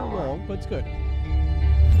little too Come on. long, but it's good.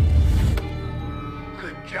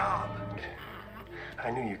 Good job. I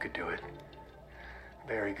knew you could do it.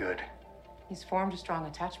 Very good. He's formed a strong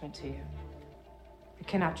attachment to you. You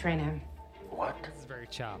cannot train him. What? This is very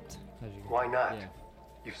chopped. As you Why not? Yeah.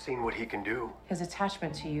 You've seen what he can do. His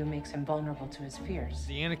attachment to you makes him vulnerable to his fears.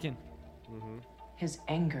 The Anakin. His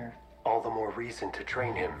anger. All the more reason to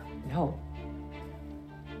train him. No.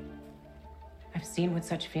 I I've seen what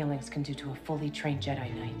such feelings can do to a fully trained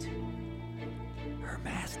Jedi Knight. Her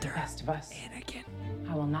master. The best of us. Anakin.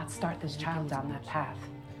 I will not start this child down that path.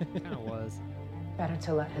 Kind of was. Better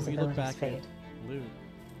to let his abilities fade. Luke.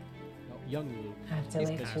 Young Luke. I've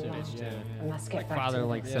delayed too long. I must get like back father, to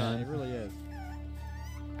like it. son. Yeah, it really is.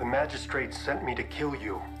 The magistrate sent me to kill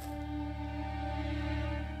you.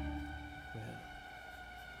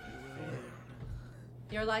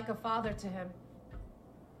 You're like a father to him.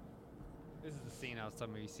 This is the scene I was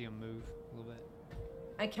talking about. You see him move a little bit.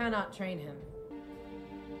 I cannot train him.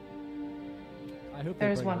 I hope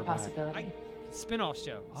There's one possibility. Spin-off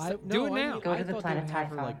show. Do it now. Go to the planet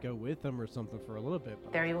Typhon. Like go with them or something for a little bit.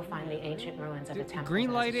 There you will find the ancient ruins of the temple.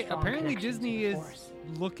 Greenlight it. Apparently Disney is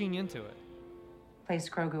looking into it. Place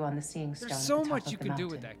Grogu on the Seeing Stone. There's so much you can do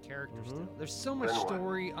with that character still. There's so much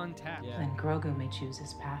story untapped. Then Grogu may choose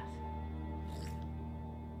his path.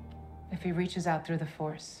 If he reaches out through the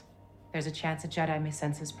Force, there's a chance a Jedi may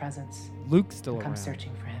sense his presence. Luke's still and come around.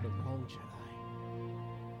 searching for him. The wrong Jedi.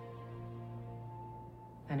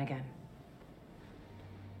 And again,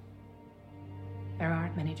 there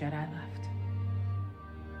aren't many Jedi left.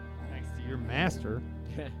 Thanks to your master.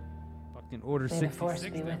 Yeah. Fucking Order May the Force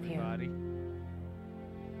 66 be with everybody.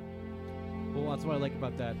 Well, that's what I like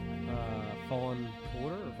about that Fallen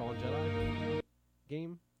Order or Fallen Jedi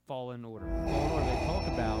game. Fallen Order. Fallen Order. They talk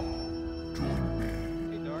about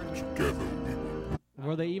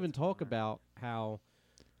where they even talk about how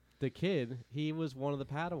the kid, he was one of the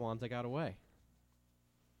Padawans that got away.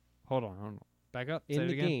 Hold on. Back up. In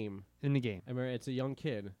the game. In the game. I mean, it's a young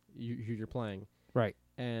kid who you're playing. Right.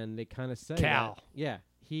 And they kind of say Cal. that, yeah,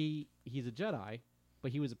 he's a Jedi,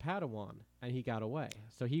 but he was a Padawan, and he got away.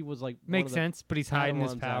 So he was like makes sense, but he's hiding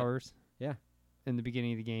his Padawans powers. Yeah. In the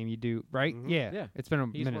beginning of the game, you do right. Mm-hmm. Yeah. Yeah. It's been a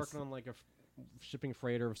He's minute. working on like a shipping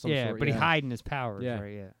freighter of some yeah, sort. but he's hiding his powers. Yeah.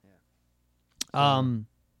 Right. Yeah.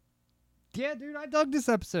 Yeah, dude, I dug this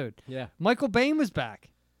episode. Yeah. Michael Bain was back.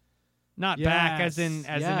 Not back as in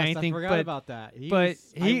anything, I forgot but about that.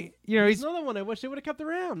 He's he's another one I wish they would have kept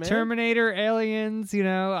around, man. Terminator, Aliens,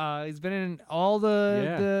 he's been in all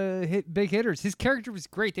the big hitters. His character was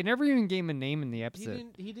great. They never even gave him a name in the episode.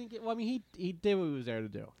 He didn't get. Well, I mean, he did what he was there to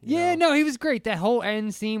do. No, he was great. That whole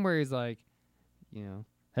end scene where he's like,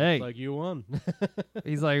 hey, like you won.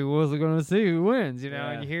 He's like, what's it gonna see who wins?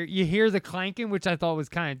 Yeah. And you hear the clanking, which I thought was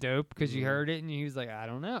kind of dope because you heard it, and he was like, I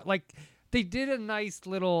don't know, like. They did a nice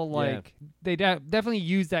little, they definitely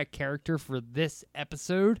used that character for this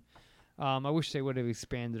episode. I wish they would have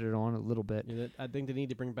expanded it on a little bit. Yeah, I think they need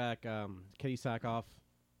to bring back Katie Sackhoff.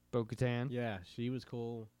 Bo-Katan. Yeah, she was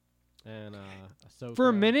cool. And Ahsoka. For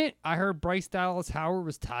a minute, I heard Bryce Dallas Howard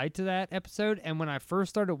was tied to that episode, and when I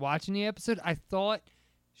first started watching the episode, I thought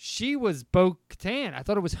she was Bo-Katan. I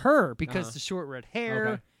thought it was her because the short red hair.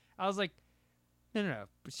 Okay. I was like, no.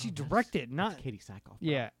 But she directed, not Katie Sackhoff.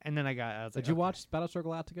 Yeah, and then I was like, did you watch Battlestar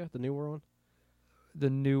Galactica, the newer one? The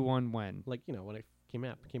new one when? Like, when it came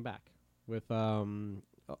back with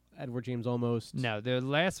Edward James Olmos. No, the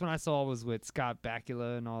last one I saw was with Scott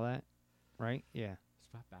Bakula and all that, right? Yeah.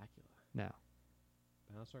 Scott Bakula. No.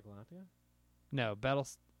 Battlestar Galactica? No,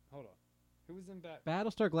 Hold on. Who was in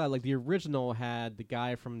Battlestar Galactica? Like the original had the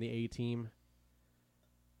guy from the A-Team.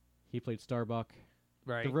 He played Starbuck.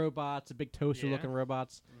 Right. The robots, the big toaster-looking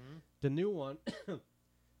robots. Mm-hmm. The new one,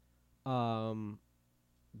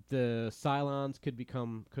 the Cylons could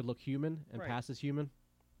look human and pass as human.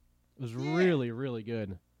 It was really, really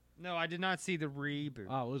good. No, I did not see the reboot.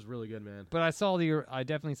 Oh, it was really good, man. But I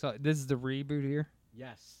definitely saw. This is the reboot here.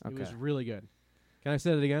 Yes, okay. It was really good. Can I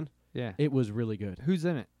say it again? Yeah, it was really good. Who's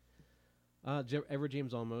in it? Edward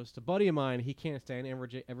James Olmos. A buddy of mine, he can't stand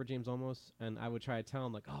Edward James Olmos, and I would try to tell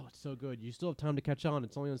him like, "Oh, it's so good. You still have time to catch on.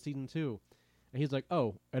 It's only on season 2." And he's like,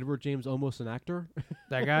 "Oh, Edward James Olmos, an actor?"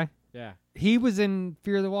 That guy? Yeah. He was in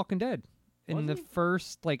Fear the Walking Dead. In Was the he?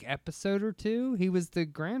 first episode or two, he was the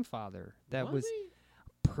grandfather. That was he?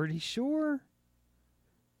 Pretty sure.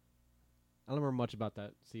 I don't remember much about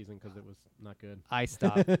that season because it was not good. I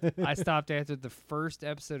stopped. I stopped after the first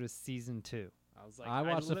episode of season 2. I was like, I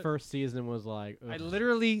watched the first season and was like, ugh. I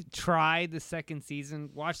literally tried the second season,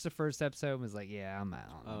 watched the first episode, and was like, yeah, I'm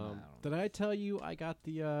out. Did I tell you I got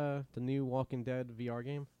the new Walking Dead VR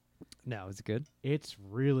game? No, is it good? It's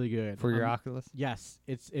really good. For your Oculus? Yes.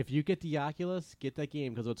 If you get the Oculus, get that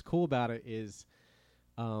game because what's cool about it is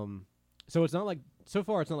so it's not like so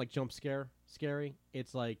far it's not like jump scary.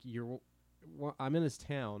 It's like I'm in this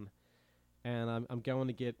town and I'm going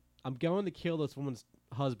to kill this woman's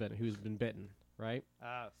husband who's been bitten, right?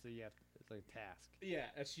 So it's like a task. Yeah,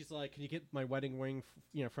 and she's like, "Can you get my wedding ring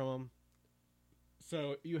from him?"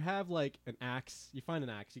 So you have like an axe. You find an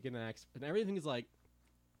axe. You get an axe, and everything is like.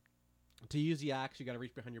 To use the axe, you got to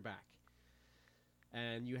reach behind your back,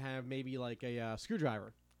 and you have maybe like a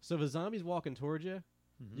screwdriver. So if a zombie's walking towards you,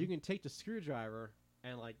 you can take the screwdriver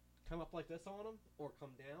and like come up like this on them, or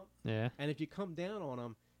come down. Yeah. And if you come down on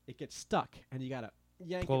them, it gets stuck, and you gotta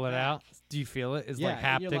yank pull it back. out. Do you feel it? It's yeah, like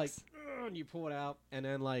haptics. And you're like, and you pull it out, and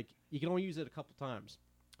then like you can only use it a couple times.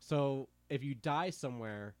 So if you die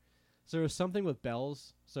somewhere, so there's something with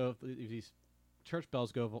bells. So if these church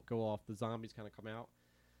bells go off, the zombies kind of come out.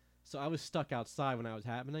 So I was stuck outside when that was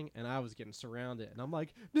happening, and I was getting surrounded. And I'm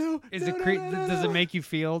like, no, Is no, it no, cre- no, no, Does no. it make you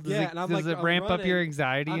feel? Does Yeah, it, and I'm does like, it I'm ramp up running. your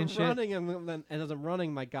anxiety I'm and shit? running, and as I'm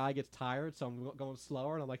running, my guy gets tired, so I'm going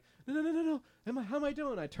slower, and I'm like, no. How am I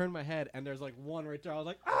doing? I turn my head, and there's like one right there. I was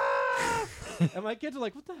like, ah! And my kids are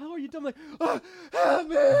like, what the hell are you doing? I'm like, oh, help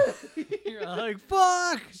me! You're like,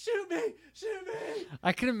 fuck! Shoot me!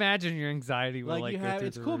 I can imagine your anxiety will Like you go have, through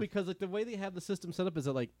it's the cool roof. because like the way they have the system set up is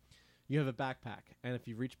that like you have a backpack, and if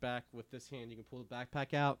you reach back with this hand, you can pull the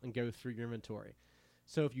backpack out and go through your inventory.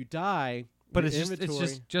 So if you die, But your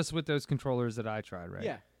it's just with those controllers that I tried, right?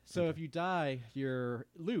 Yeah. So if you die, your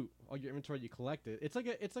loot or your inventory you collected, it's like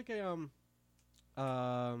a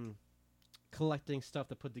collecting stuff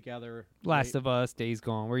to put together. Last of Us, Days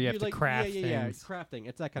Gone, where you have to like, craft yeah, things. Crafting.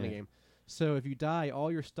 It's that kind of game. So if you die,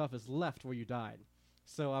 all your stuff is left where you died.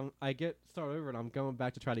 So I get started over, and I'm going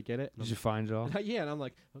back to try to get it. Did you find it all? Yeah, and I'm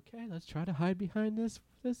like, okay, let's try to hide behind this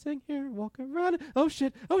thing here. Walk around. Oh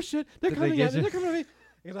shit! They're coming at me. They're coming at me.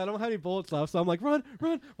 Because I don't have any bullets left, so I'm like, run!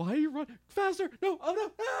 Why are you run faster? No! Oh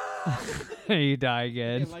no! Ah! You die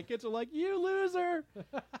again. And my kids are like, you loser!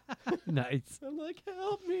 Nice. I'm like,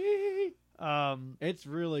 help me! It's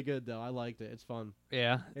really good though. I liked it. It's fun.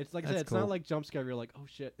 Yeah. It's like I said, it's not like jump scare. You're like, oh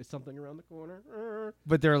shit, is something around the corner?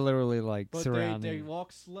 But they're literally like But surrounding. they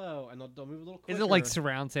walk slow and they'll move a little quicker. Is it like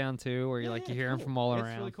surround sound too, where you you hear them from all around?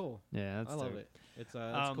 It's really cool. Yeah, that's I love dope. it. It's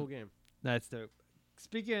a cool game. That's dope.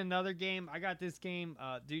 Speaking of another game, I got this game.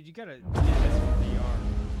 Dude, you gotta get this for VR.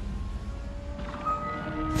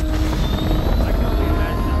 I can only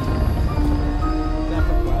imagine how Is that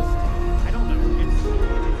for Quest? I don't know.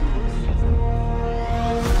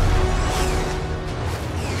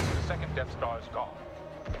 The second Death Star is gone.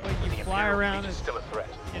 Like you fly around is still a threat.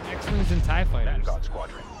 in X-Wings and TIE Fighters. Vanguard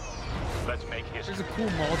Squadron. Let's make history. There's a cool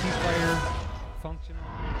multiplayer function.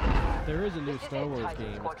 There is a new Star Wars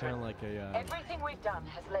game. It's kind of like a. Everything we've done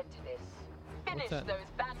has led to this. Finish that? those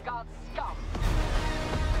Vanguard scum.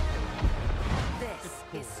 This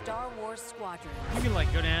is Star Wars Squadron. You can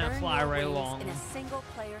like go down and Earn fly your right wings along. in a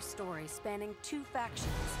single-player story spanning 2 factions.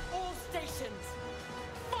 All stations,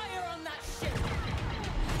 fire on that ship.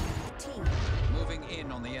 Team. Moving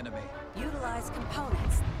in on the enemy. Utilize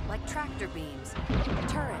components like tractor beams,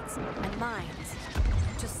 turrets, and mines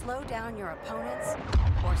to slow down your opponents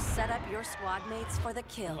or set up your squad mates for the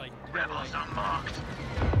kill. Rebels unmarked.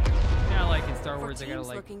 Yeah, like in Star For Wars, they gotta teams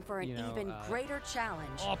like looking for an even greater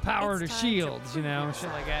challenge, all power to it's time shields, you prove know, shit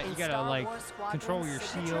yourself like that. You in gotta Star like Wars Squadron's control your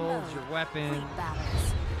signature shields, mode, your weapon. Fleet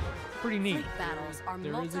battles. Pretty neat. Fleet battles are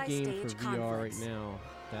There is a game for multi-stage VR conflicts. right now.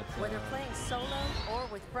 That's Whether playing solo or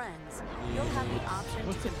with friends, Yeah. you'll have the option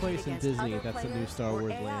What's to the compete place in against Disney other that's the new players Star or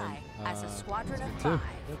Wars AI land? as a squadron of Two. 5.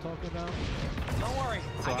 They're talking about. Don't worry,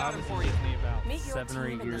 So I got him obviously for you. Disney about Meet your 7 or 8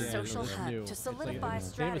 team in the years Yeah, social it's hub new. to It's like solidify they have a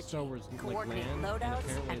strategy, Star Wars coordinate land, and loadouts,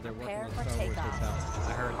 apparently and they're working prepare on for Star Wars takeoff. Hotel.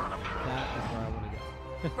 I heard. That is where I want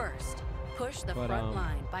to go. First, push the But, front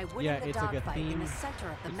line by winning yeah, the it's like a dogfight in theme. the center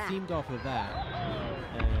of the It's map. themed off of that.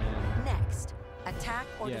 And Next, attack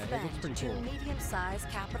or Yeah, it looks defend pretty 2 cool. medium-sized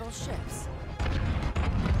capital ships.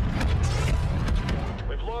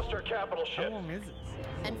 We've lost our capital How ship. long is it?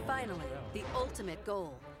 And finally, the ultimate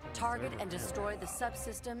goal. Target and destroy the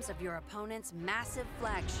subsystems of your opponent's massive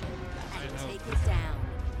flagship and take it down.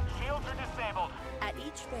 Shields are disabled. At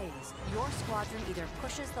each phase, your squadron either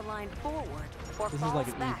pushes the line forward or This is falls like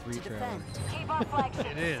an back E3 to trailer. defend. Keep our flagship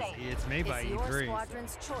It is. safe. It's made by It's your E3.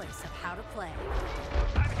 squadron's choice of how to play.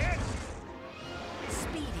 I'm hit.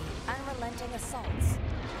 Speedy, unrelenting assaults,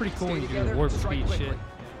 Pretty cool when you do together, the warp strike speed quickly. shit.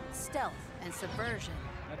 stealth and subversion,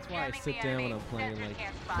 that's why I Jamming sit the down when enemy. I'm playing Sentry like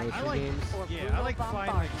can't spot. motion I like- games. or Yeah, I brutal like flying like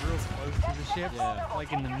bombardment. real close to the ship, Yeah.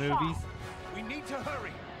 like in the movies. We need to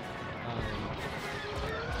hurry.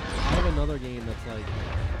 I have another game that's like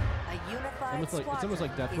A unified Almost like- it's squadron almost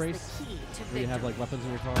like Death is Race, the key to where you have victory. like weapons in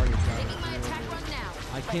your car. And you're driving Taking my through attack and run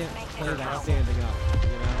now. I can't play that standing up. You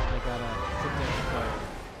know, I gotta sit down and play.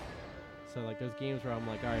 So like those games where I'm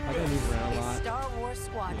like, all right, if I gotta move around a Is lot. Star Wars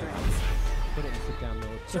Squadrons. put it in sit-down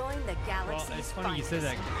mode. Join the galaxy's Well, it's funny you said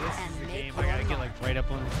that. 'Cause this is and the make game I gotta get like right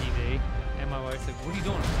up on the TV, and my wife's like, "What are you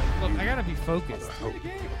doing?" I'm like, "Look, I gotta be focused."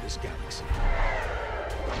 This galaxy.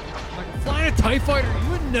 I'm like, I'm flying a TIE fighter. You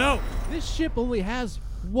wouldn't know. This ship only has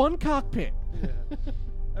one cockpit. Yeah.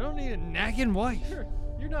 I don't need a nagging wife.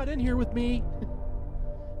 You're not in here with me.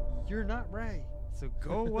 You're not Ray, so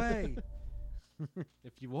go away.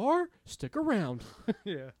 If you are, stick around.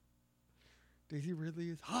 Yeah. Daisy Ridley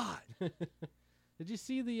is hot. Did you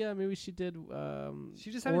see the movie she did?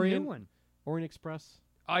 She just had a new one. Orient Express.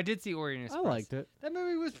 Oh, I did see Orient Express. I liked it. That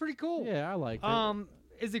movie was pretty cool. Yeah, I liked it.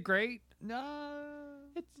 Is it great? No.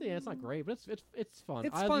 It's not great, but it's fun.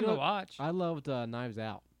 It's fun to watch. I loved Knives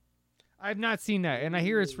Out. I've not seen that, and I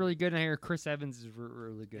hear it's really good. And I hear Chris Evans is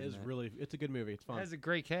really good. It's a good movie. It's fun. It has a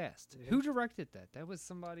great cast. Who directed that? That was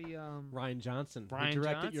somebody. Ryan Johnson. Ryan who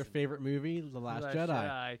directed Johnson. your favorite movie, The Last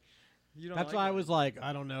Jedi. You don't That's like why that? I was like,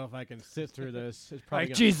 I don't know if I can sit through this. It's probably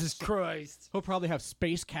Like Jesus Christ. He'll probably have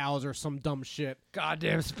space cows or some dumb shit.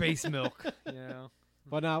 Goddamn space milk. You know.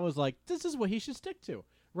 But I was like, this is what he should stick to.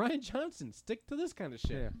 Ryan Johnson, stick to this kind of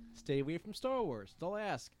shit. Yeah. Stay away from Star Wars. Don't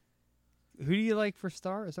ask. Who do you like for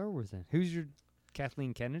Star Wars then? Who's your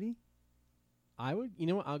Kathleen Kennedy? I would,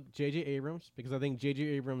 J.J. Abrams, because I think J.J.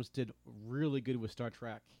 Abrams did really good with Star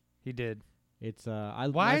Trek. He did. It's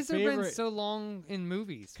Why has there been so long in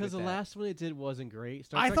movies? Because the last one it did wasn't great.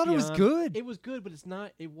 I thought it was good. It was good, but it's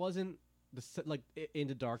not. It wasn't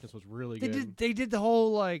Into Darkness was really good. They did the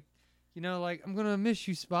whole like I'm gonna miss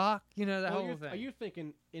you, Spock. You know that whole thing. Are you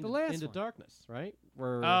thinking the last Into one. Darkness, right?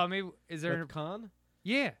 Where maybe is there Khan?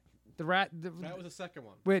 Yeah, the rat. That was the second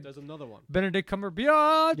one. Wait, there's another one. Benedict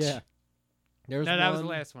Cumberbatch. Yeah. That was the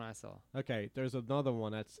last one I saw. Okay, there's another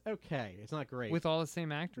one that's okay. It's not great. With all the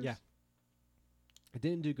same actors? Yeah. It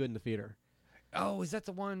didn't do good in the theater. Oh, is that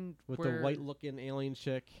the one with where... the white-looking alien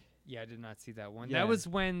chick? Yeah, I did not see that one. Yeah. That was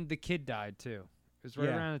when the kid died too. It was right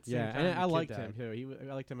around the same time. Yeah, and I liked him too.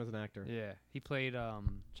 I liked him as an actor. Yeah, he played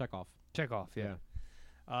Chekhov. Yeah.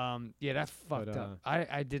 That fucked up.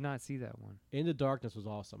 I did not see that one. Into Darkness was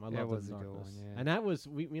awesome. I loved it. Was Into a Darkness. good one, yeah. And that was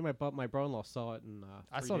me and my brother-in-law saw it in 3D.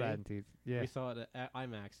 I saw that in theater. Yeah. We saw it at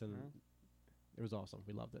IMAX and it was awesome.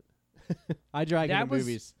 We loved it. I dragged him to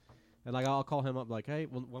movies. And I'll call him up hey,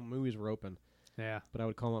 when movies were open. Yeah. But I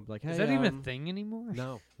would call him up hey, is that even a thing anymore?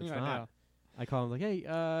 No, it's not. I call him hey,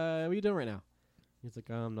 what are you doing right now? He's like,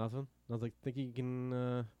 nothing. I was like, think you can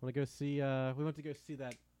want to go see we went to go see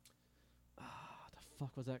that what the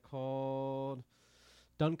fuck was that called?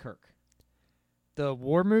 Dunkirk. The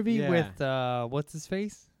war movie with what's his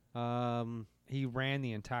face? He ran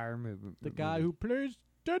the entire movie. The guy who plays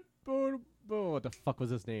Deadpool. Oh, what the fuck was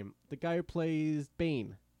his name? The guy who plays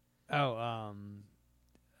Bane. Oh, I'm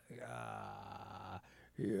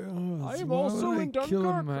also in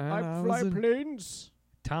Dunkirk. I fly planes.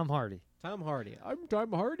 Tom Hardy. I'm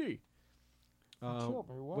Tom Hardy.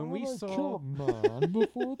 When we saw kill a man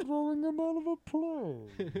before throwing him out of a plane.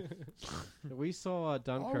 We saw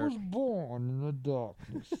Dunkirk. I was born in the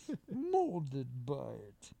darkness, molded by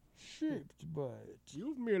it, shaped by it.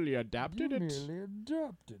 You've merely adapted it.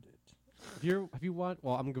 Have you watched?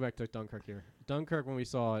 Well, I'm gonna go back to Dunkirk here. Dunkirk, when we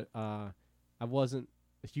saw it, I wasn't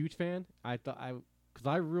a huge fan. Because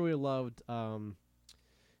I really loved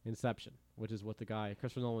Inception, which is what the guy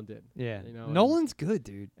Christopher Nolan did. Yeah, Nolan's good,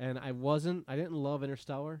 dude. And I didn't love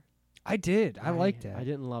Interstellar. I did. I liked it. I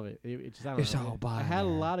didn't love it. It just, I it's don't know. all by I had a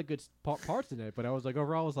lot of good parts in it, but I was like,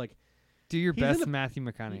 overall, I was like, do your best Matthew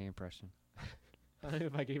McConaughey impression. I don't know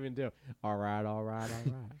if I can even do. All right.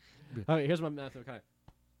 Okay, here's my Matthew McConaughey.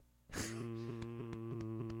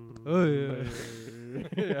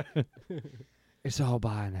 It's all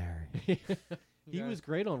binary. He was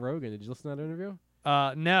great on Rogan. Did you listen to that interview?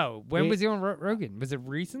 No. When was he on Rogan? Was it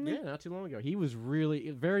recently? Yeah, not too long ago. He was really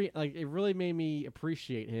it really made me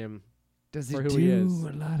appreciate him. Does he for who do he is.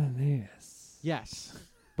 a lot of this? Yes,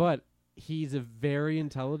 but he's a very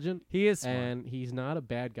intelligent. He is smart. And he's not a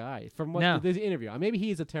bad guy. From what this interview, maybe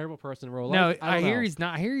he's a terrible person in real life. No, I hear he's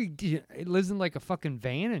not. I hear he lives in like a fucking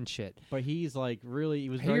van and shit. But he's like really. He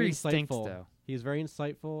was very very insightful. Stinks, though. He's very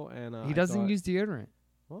insightful, and he doesn't use deodorant.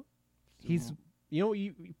 Well, he's.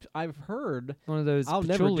 I've heard one of those. I'll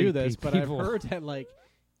never do this, people. But I've heard that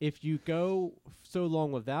if you go so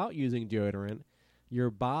long without using deodorant, your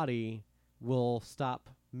body will stop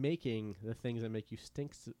making the things that make you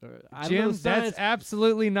stink. Jim, that's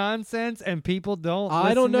absolutely nonsense, and people don't.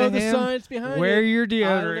 I don't know the science behind it. Wear your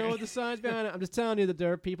deodorant. I don't know the science behind it. I'm just telling you that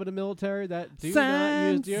there are people in the military that do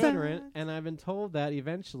not use deodorant, and I've been told that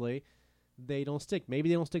eventually they don't stick. Maybe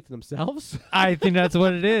they don't stick to themselves. I think that's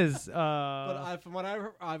what it is. But from what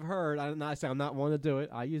I've heard, I'm not one to do it.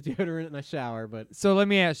 I use deodorant in the shower, but so let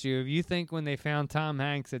me ask you: if you think when they found Tom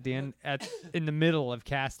Hanks at the end, in the middle of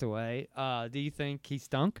Castaway, do you think he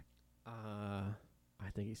stunk? I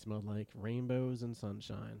think he smelled like rainbows and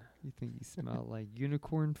sunshine. You think he smelled like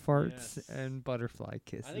unicorn farts and butterfly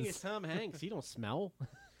kisses? I think it's Tom Hanks. He don't smell.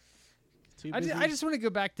 I just want to go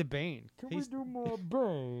back to Bane. Can we do more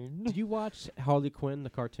Bane? Did you watch Harley Quinn, the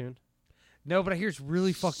cartoon? No, but I hear it's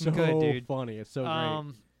really fucking good, dude. Funny. It's so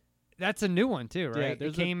great. That's a new one too, right? Yeah,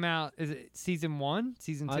 it came out. Is it season 1,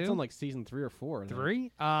 season 2? It's on like season 3 or 4.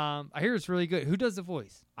 3. I hear it's really good. Who does the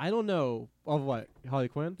voice? I don't know of what Harley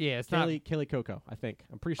Quinn. Yeah, it's Kelly Coco. I think.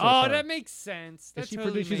 I'm pretty sure. Oh, that makes sense. That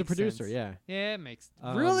totally she's a producer. Sense. Yeah. Yeah, it makes.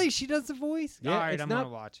 Really, she does the voice. Yeah, all right, I'm gonna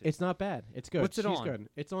watch it. It's not bad. It's good. What's it She's on? Good.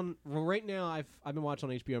 It's on right now. I've been watching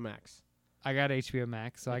on HBO Max. I got HBO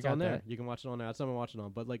Max, so it's I got on there. that. You can watch it on there. That's what I'm watching on.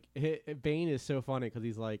 But like, Bane is so funny because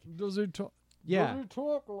he's like, does he talk? Yeah. Does he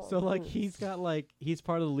talk like so like this? he's got like he's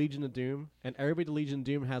part of the Legion of Doom, and everybody at the Legion of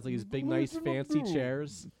Doom has like these big, nice, fancy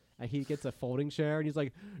chairs. And he gets a folding chair, and he's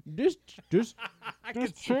like, this chair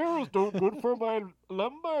is no good for my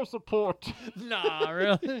lumbar support. Nah,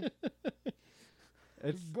 really.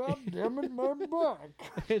 God damn it, my back.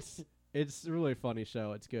 It's a really funny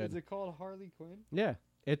show. It's good. Is it called Harley Quinn? Yeah,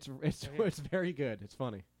 it's very good. It's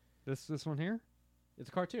funny. This one here? It's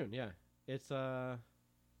a cartoon. Yeah, it's on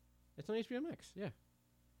HBO Max. Yeah.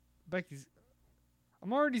 Becky's.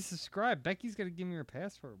 I'm already subscribed. Becky's got to give me her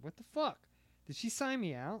password. What the fuck? Did she sign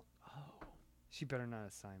me out? Oh, she better not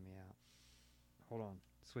have signed me out. Hold on.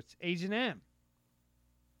 Switch Agent M.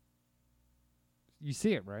 You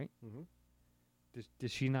see it, right? Mm-hmm.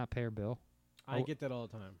 Does she not pay her bill? I get that all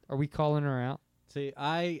the time. Are we calling her out? See,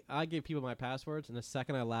 I give people my passwords, and the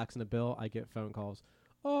second I lax in a bill, I get phone calls.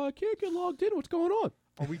 Oh, I can't get logged in. What's going on?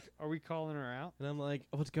 Are we calling her out? And I'm like,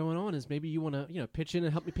 what's going on is maybe you want to pitch in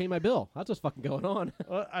and help me pay my bill. That's what's fucking going on.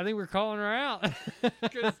 Well, I think we're calling her out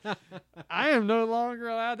because I am no longer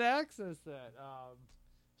allowed to access that.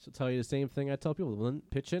 She'll tell you the same thing I tell people: then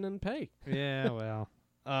pitch in and pay. Yeah, well,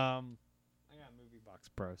 I got Movie Box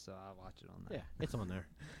Pro, so I'll watch it on there. Yeah, it's on there.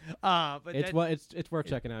 But it's worth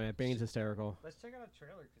checking out, man. Bane's hysterical. Let's check out a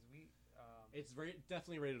trailer because we. It's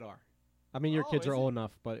definitely rated R. I mean, your kids are old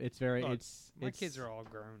enough, but it's very. Look, it's my kids are all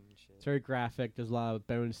grown and shit. It's very graphic. There's a lot of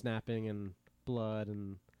bone snapping and blood,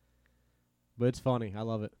 but it's funny. I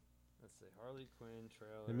love it. Let's see, Harley Quinn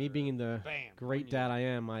trailer. And me being the great dad I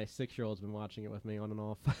am, my 6-year-old's been watching it with me on and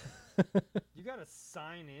off. You gotta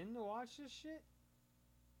sign in to watch this shit?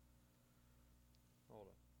 Hold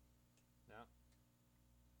on. No.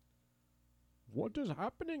 What is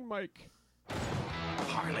happening, Mike?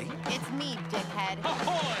 Harley? It's me, dickhead.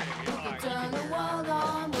 Ahoy! Turn the world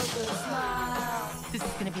on with a smile. This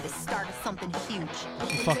is gonna be the start of something huge.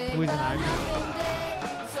 Fuck Poison Ivy.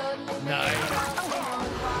 Nice.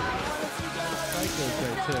 Psycho's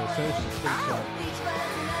there too. So is Big Shot.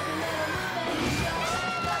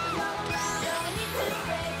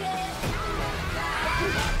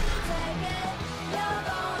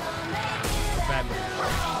 Batman.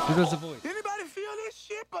 Who does the voice? Anybody feel this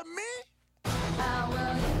shit but me? I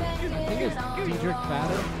think it's Diedrich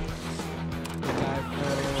Bader. The guy from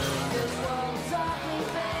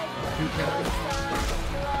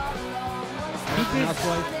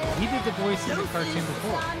He did the voice in the cartoon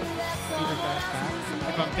before.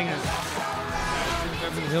 If I'm thinking of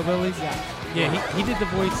Beverly Hillbillies? Yeah, he did the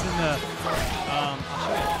voice in the I'll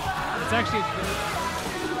show you. It's actually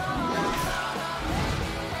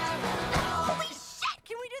Holy shit!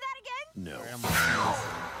 Can we do that again? No.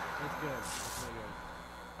 It's good. It's really good.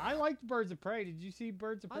 I liked Birds of Prey. Did you see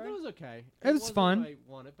Birds of I Prey? thought it was okay. It was wasn't fun. what I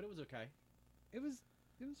wanted, but it was okay. It was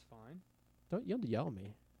fine. You have to yell at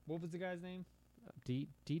me. What was the guy's name?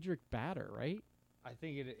 Diedrich Bader, right? I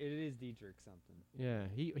think it is Diedrich something. Yeah,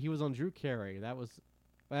 he was on Drew Carey.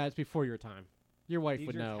 That's before your time. Your wife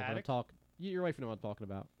would Diedrich know. Haddock? Your wife would know what I'm talking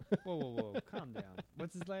about. Whoa! Calm down.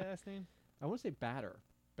 What's his last name? I want to say Bader.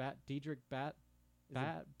 Diedrich Bader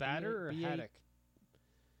Batter or B-A- Haddock?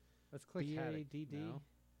 Let's click Haddock. B-A-D-D? No.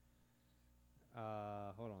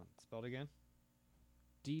 Hold on. Spelled again.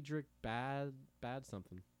 Diedrich Bad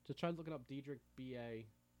something. Just try looking up Diedrich B-A.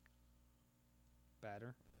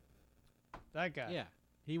 Batter. That guy. Yeah.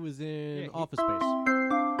 He was in Yeah, Office Space.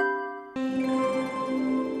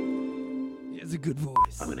 He has a good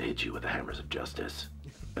voice. I'm gonna hit you with the hammers of justice.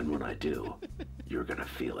 And when I do, you're gonna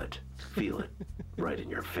feel it. Feel it. Right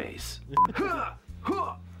in your face.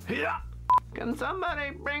 Can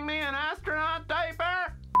somebody bring me an astronaut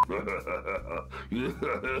diaper?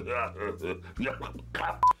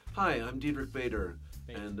 Hi, I'm Diedrich Bader,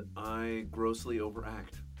 and I grossly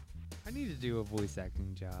overact. I need to do a voice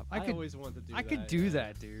acting job. I always wanted to do that. I could do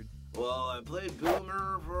that, dude. Well, I played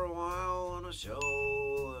Boomer for a while on a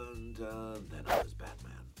show, and then I was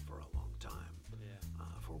Batman for a long time.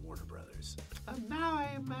 For Warner Brothers. Now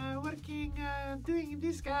I'm working, doing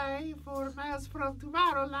this guy for Miles from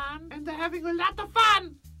Tomorrowland, and having a lot of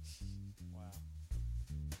fun!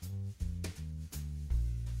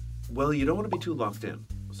 Well, you don't want to be too locked in.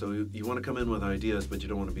 So you want to come in with ideas, but you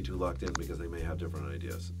don't want to be too locked in because they may have different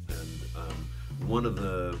ideas. And one of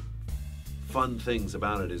the fun things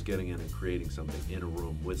about it is getting in and creating something in a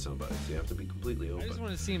room with somebody. So you have to be completely open. I just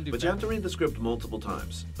want to see him do. But you have to read the script multiple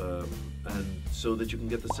times, and so that you can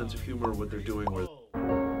get the sense of humor of what they're doing.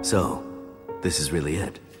 So, this is really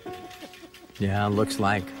it. Yeah, looks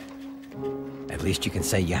like. At least you can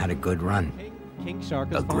say you had a good run. King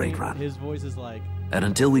Shark is a great run. His voice is like. And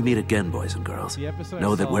until we meet again, boys and girls,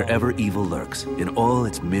 know that wherever evil lurks, in all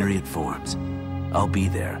its myriad forms, I'll be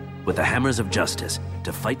there with the hammers of justice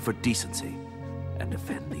to fight for decency and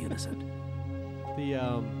defend the innocent.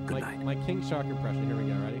 My King Shark impression. Here we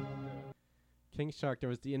go. Ready? King Shark. There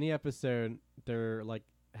was in the episode. They're like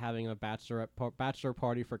having a bachelor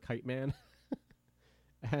party for Kite Man,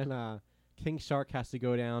 and King Shark has to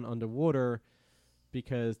go down underwater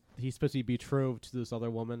because he's supposed to be betrothed to this other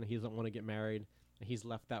woman. He doesn't want to get married. He's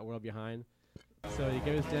left that world behind. So he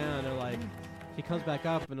goes down, and they're like, he comes back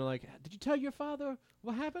up, and they're like, did you tell your father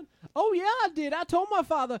what happened? Oh, yeah, I did. I told my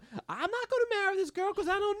father, I'm not going to marry this girl because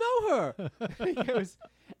I don't know her. He goes,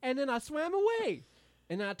 and then I swam away,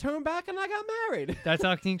 and I turned back, and I got married. That's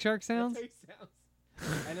how King Shark sounds? That's how he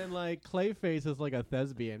sounds. And then, like, Clayface is like a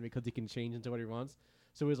thespian because he can change into what he wants.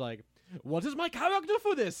 So he's like, what is my character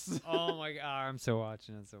for this? Oh, my God. I'm so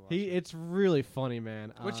watching. It's really funny,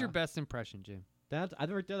 man. What's your best impression, Jim? That's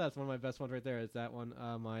one of my best ones right there. Is that one?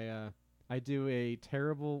 I do a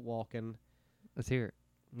terrible walk-in. Let's hear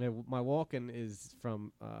it. My walk-in is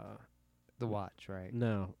from The Watch, right?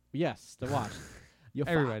 No. Yes, The Watch.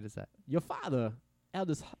 Everybody does that. Your father had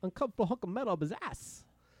this uncomfortable hunk of metal up his ass.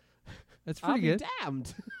 That's pretty good.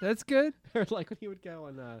 Damned. That's good. Or like when he would go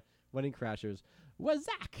on Wedding Crashers. Where's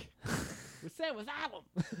Zach? We said with Adam.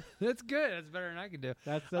 That's good. That's better than I could do.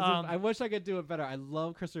 I wish I could do it better. I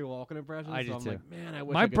love Christopher Walken impressions. I do I'm too. Like, man, I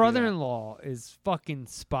wish my I could brother-in-law is fucking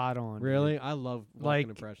spot on. Really? Dude. I love Walken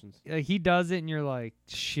impressions. Like he does it, and you're like,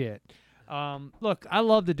 shit. Look, I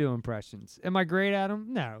love to do impressions. Am I great at them?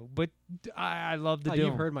 No, but I love to do.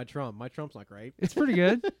 You've heard my Trump. My Trump's not great. It's pretty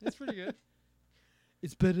good. It's pretty good.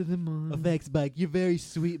 It's better than mine. Oh, thanks, Mike. You're very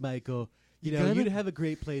sweet, Michael. You know, you'd have a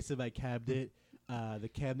great place in my cabinet. The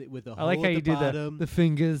cabinet with the hole I like how at you the do bottom. the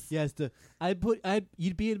fingers. Yes,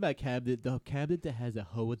 you'd be in my cabinet, the cabinet that has a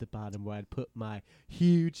hole at the bottom where I'd put my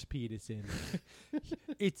huge penis in.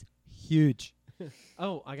 It's huge.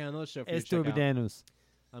 Oh, I got another show for you to check out.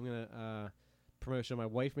 I'm gonna promote a show. My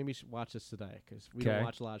wife made me watch this today because we don't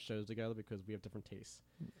watch a lot of shows together because we have different tastes.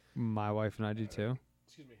 My wife and I do too.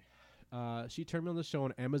 Excuse me. She turned me on the show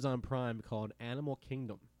on Amazon Prime called Animal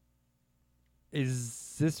Kingdom.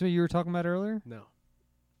 Is this what you were talking about earlier? No.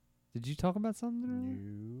 Did you talk about something earlier?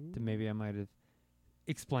 No. Then maybe I might have.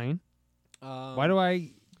 Explain. Why do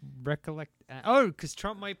I recollect? Because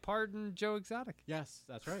Trump might pardon Joe Exotic. Yes,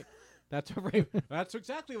 that's right. That's right. That's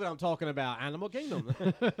exactly what I'm talking about. Animal Kingdom.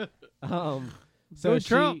 So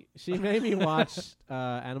she made me watch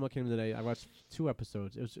Animal Kingdom today. I watched 2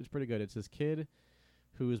 episodes. It was pretty good. It's this kid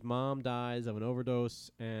whose mom dies of an overdose,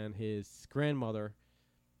 and his grandmother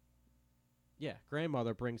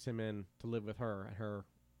brings him in to live with her and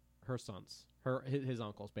her sons, his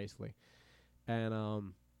uncles basically,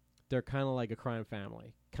 and they're kind of like a crime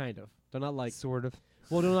family, kind of. They're not like sort of.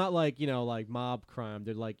 Well, they're not like like mob crime.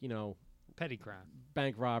 They're like petty crime,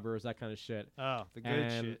 bank robbers, that kind of shit. Oh, the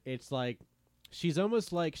good shit. It's like she's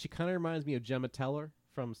almost like she kind of reminds me of Gemma Teller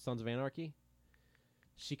from Sons of Anarchy.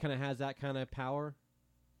 She kind of has that kind of power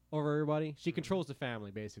over everybody. She controls the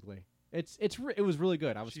family basically. It was really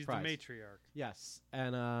good. I was surprised. She's the matriarch. Yes,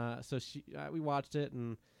 and so we watched it,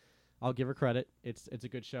 and I'll give her credit. It's a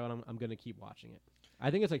good show, and I'm gonna keep watching it.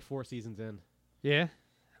 I think it's like 4 seasons in. Yeah,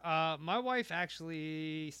 my wife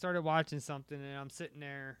actually started watching something, and I'm sitting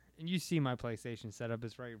there, and you see my PlayStation setup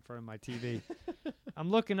is right in front of my TV. I'm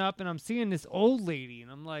looking up, and I'm seeing this old lady,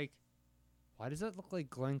 and I'm like, why does that look like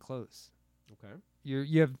Glenn Close? Okay,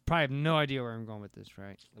 you probably have no idea where I'm going with this,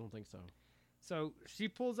 right? I don't think so. So she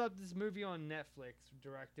pulls up this movie on Netflix,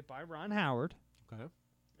 directed by Ron Howard. Okay.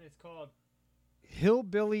 It's called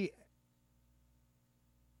Hillbilly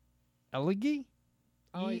Elegy.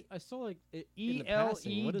 Oh, I saw like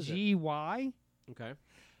ELEGY. Okay.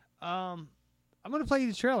 I'm going to play you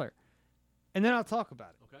the trailer, and then I'll talk about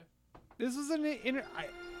it. Okay. This was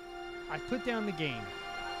I put down the game,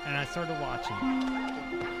 and I started watching.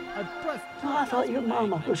 I thought your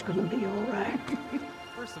mama was going to be all right.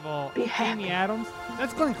 First of all, Be happy. Amy Adams,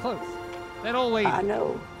 that's Glenn Close. That old lady. I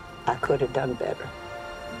know I could have done better.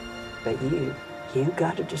 But you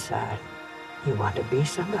got to decide. You want to be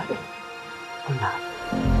somebody or not.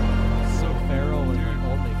 So feral and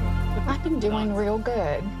old makeup. I've been doing real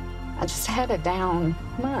good. I just had a down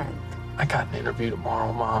month. I got an interview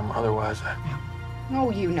tomorrow, Mom. Otherwise,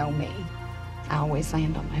 Oh, you know me. I always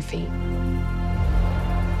land on my feet.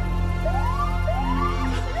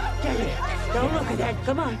 Don't look at that.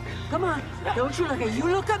 Come on. Don't you look at you.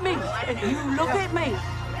 Look at me. You look at me.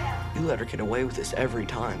 you let her get away with this every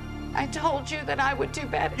time. I told you that I would do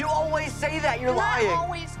better. You always say that. You're lying. I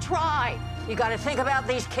always try. You got to think about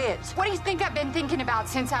these kids. What do you think I've been thinking about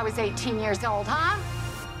since I was 18 years old, huh?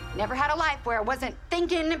 Never had a life where I wasn't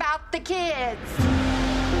thinking about the kids.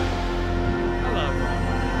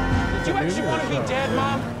 Did you actually want to be dead,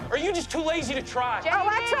 Mom? Or are you just too lazy to try? Oh,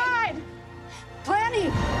 I tried.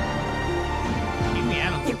 Plenty.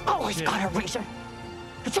 You always got a reason.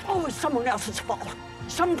 It's always someone else's fault.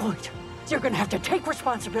 At some point, you're going to have to take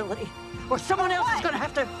responsibility, or someone else is going to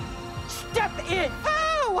have to step in.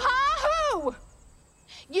 Who? Huh? Who?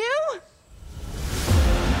 You?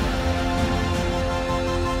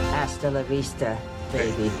 Hasta la vista,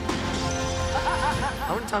 baby.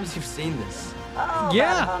 How many times have you seen this? Oh,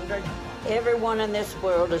 Yeah. about 100. Everyone in this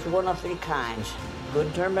world is one of three kinds.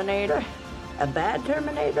 Good Terminator, a bad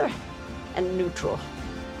Terminator, and neutral.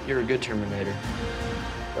 You're a good Terminator.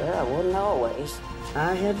 Well, I wasn't always.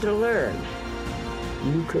 I had to learn.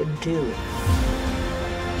 You could too.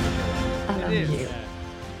 I love is. you.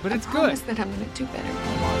 But it's I good. promise that I'm going to do better.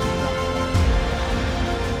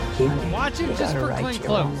 Watch it You just gotta for write Glenn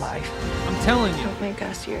your own Close. life. I'm telling you. Don't make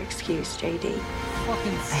us your excuse, JD.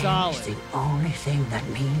 Fucking And solid. it's the only thing that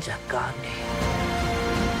means a goddamn.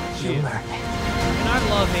 You Yeah. learn it. And I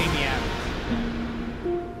love Amy Adams.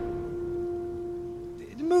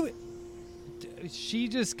 The movie, she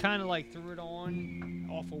just kind of like threw it on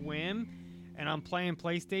off a whim, and I'm playing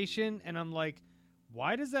PlayStation, and I'm like,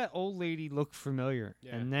 why does that old lady look familiar?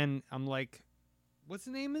 Yeah. And then I'm like, what's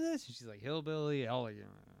the name of this? And she's like, Hillbilly Ellie. I'm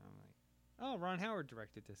like, oh, Ron Howard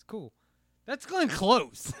directed this. Cool. That's Glenn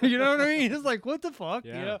Close. You know what I mean? It's like, what the fuck?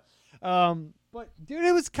 Yeah. You know? But dude,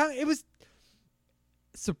 it was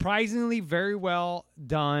surprisingly very well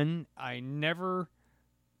done. It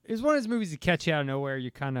was one of those movies that catch you out of nowhere. You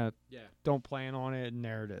kind of don't plan on it, and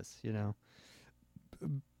there it is, you know.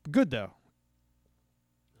 Good, though.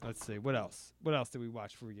 Let's see. What else? What else did we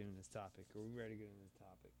watch before we get into this topic? Are we ready to get into this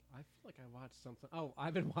topic? I feel like I watched something. Oh,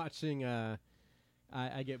 I've been watching.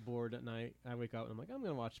 I get bored at night. I wake up and I'm like, I'm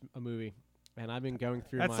gonna watch a movie, and I've been going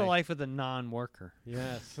through. That's the life of the non-worker.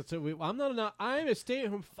 Yes. I'm not. I'm a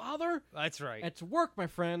stay-at-home father. That's right. It's work, my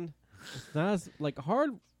friend. It's not as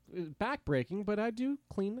hard, back-breaking, but I do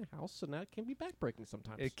clean the house, and that can be back-breaking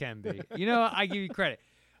sometimes. It can be. You know, I give you credit.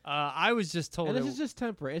 I was just told. And this is just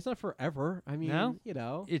temporary. It's not forever. I mean, no? you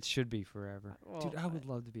know. It should be forever. Well, Dude, I would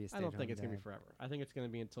love to be a stay-at-home I don't think it's going to dad. be forever. I think it's going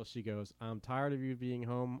to be until she goes, I'm tired of you being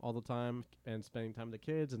home all the time and spending time with the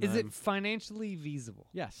kids. And Is it financially feasible?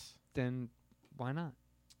 Yes. Then why not?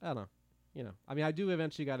 I don't know. You know, I mean, I do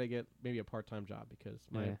eventually got to get maybe a part-time job because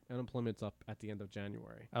my unemployment's up at the end of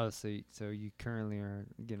January. Oh, so you currently are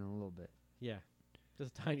getting a little bit. Yeah.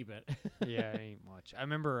 Just a tiny bit. Yeah, it ain't much. I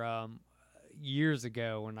remember years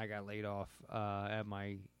ago when I got laid off I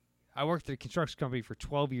worked at a construction company for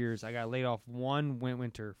 12 years. I got laid off one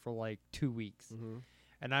winter for like 2 weeks. Mm-hmm.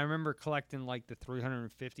 And I remember collecting like the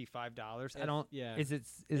 $355. I don't. Yeah. Is it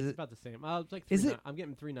about the same? It's like is it? I'm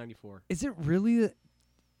getting $394. Is it really?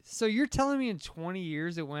 So you're telling me in 20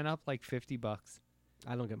 years it went up like $50?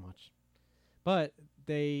 I don't get much, but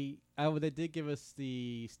they did give us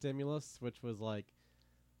the stimulus, which was like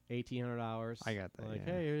 $1,800. I got that. Like,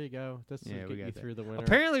 yeah. hey, here you go. This will get you through the winter.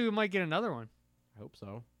 Apparently, we might get another one. I hope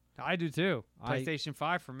so. I do too. PlayStation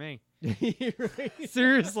 5 for me. Right.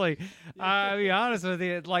 Seriously, I'll be honest with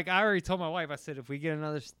you. Like I already told my wife, I said if we get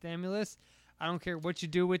another stimulus, I don't care what you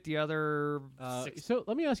do with the other. So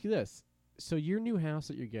let me ask you this: so your new house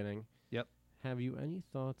that you're getting, yep. Have you any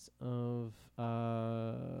thoughts of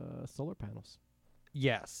solar panels?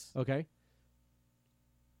 Yes. Okay.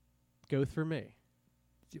 Go through me.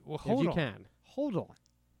 Well, hold on. If you can. Hold on.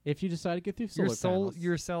 If you decide to get through solar panels.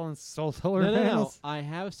 You're selling solar No. panels? I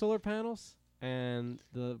have solar panels, and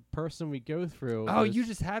the person we go through. Oh, you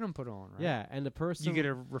just had them put on, right? Yeah, and the person. You get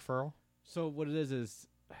a referral? So what it is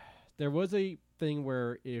there was a thing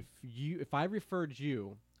where if I referred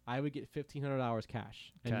you, I would get $1,500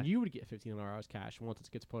 cash, and you would get $1,500 cash once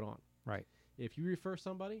it gets put on. Right. If you refer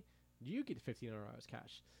somebody, you get $1,500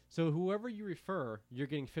 cash. So whoever you refer, you're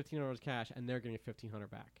getting $1,500 cash, and they're getting $1,500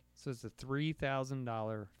 back. So it's a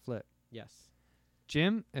 $3,000 flip. Yes.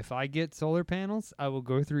 Jim, if I get solar panels, I will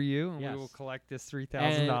go through you, and we will collect this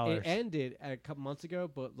 $3,000. It ended a couple months ago,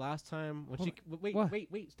 but last time when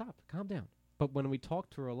wait, stop, calm down. But when we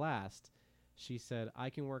talked to her last, she said, I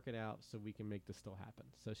can work it out so we can make this still happen.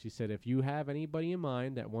 So she said, if you have anybody in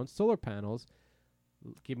mind that wants solar panels,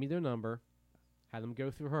 give me their number, have them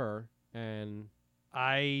go through her, and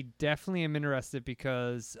I definitely am interested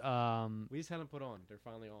because we just had them put on. They're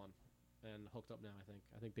finally on and hooked up now.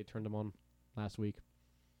 I think they turned them on last week.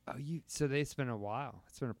 Oh, so it's been a while.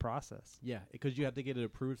 It's been a process. Yeah, because you have to get it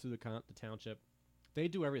approved through the township. They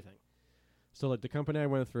do everything. So like the company I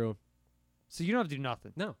went through. So you don't have to do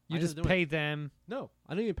nothing. No, you just pay them. No,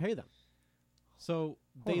 I didn't even pay them. So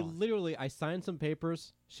literally, I signed some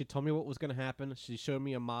papers. She told me what was going to happen. She showed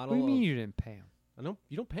me a model. What do you mean you didn't pay them? I know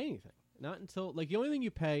you don't pay anything. Not until the only thing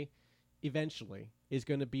you pay, eventually, is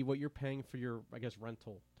going to be what you're paying for your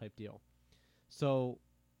rental type deal. So,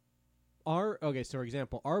 for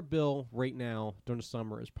example, our bill right now during the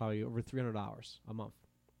summer is probably over $300 a month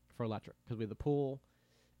for electric because we have the pool,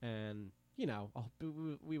 and we have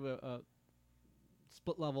a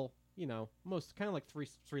split level. Most kind of like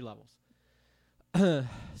three levels.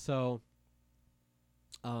 So,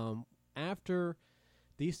 after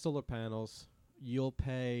these solar panels, you'll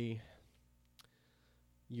pay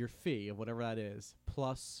your fee of whatever that is,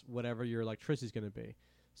 plus whatever your electricity is going to be.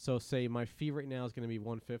 So say my fee right now is going to be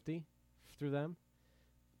 $150 through them,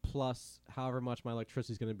 plus however much my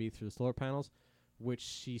electricity is going to be through the solar panels, which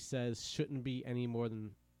she says shouldn't be any more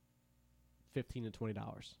than $15 to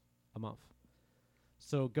 $20 a month.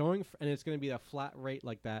 So and it's going to be a flat rate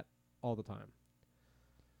like that all the time.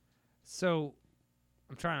 So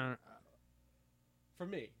I'm trying to... For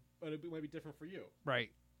me, but it might be different for you.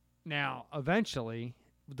 Right. Now, eventually,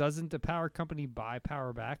 doesn't the power company buy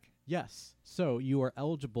power back? Yes. So you are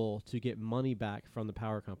eligible to get money back from the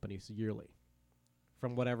power companies yearly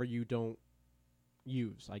from whatever you don't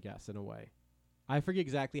use, I guess, in a way. I forget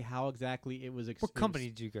exactly how exactly it was. What company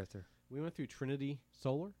did you go through? We went through Trinity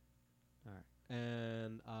Solar. All right.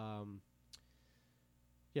 And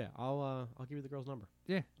yeah, I'll give you the girl's number.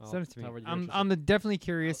 Yeah, send it to me. I'm definitely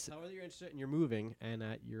curious. Tell her that you're interested and you're moving and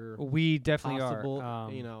that you're we definitely possible,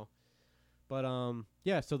 are. But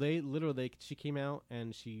yeah, so she came out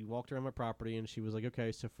and she walked around my property and she was like,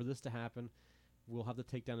 okay, so for this to happen, we'll have to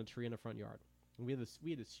take down a tree in the front yard. And we had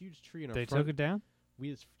this huge tree in our front. They took it down? We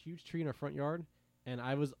had this huge tree in our front yard, and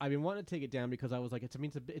I've been wanting to take it down because I was like,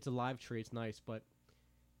 it's a live tree, it's nice, but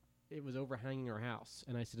it was overhanging our house.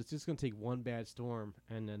 And I said, it's just going to take one bad storm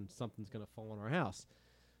and then something's going to fall on our house.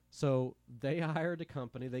 So they hired a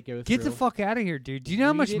company. They go Get the fuck out of here, dude. Do you know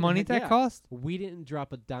how much money that cost? We didn't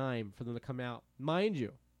drop a dime for them to come out. Mind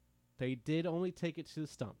you, they did only take it to the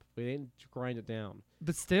stump. We didn't grind it down.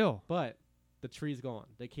 But still. But the tree's gone.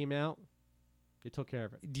 They came out. They took care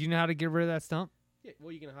of it. Do you know how to get rid of that stump? Yeah,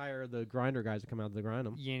 well, you can hire the grinder guys to come out to grind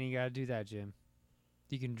them. You ain't got to do that, Jim.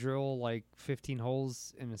 You can drill like 15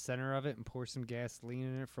 holes in the center of it and pour some gasoline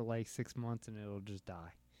in it for like 6 months and it'll just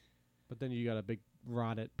die. But then you got a big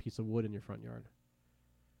rotted piece of wood in your front yard.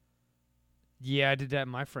 Yeah, I did that in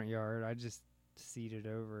my front yard. I just seeded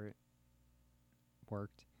over it.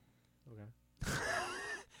 Worked. Okay.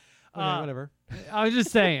 Okay, whatever. I was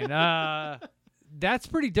just saying. That's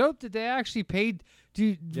pretty dope that they actually paid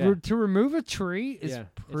to remove a tree is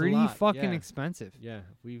pretty fucking expensive. Yeah,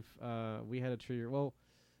 we had a tree. Well,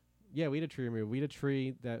 yeah, we had a tree removed. We had a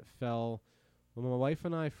tree that fell when my wife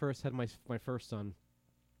and I first had my first son.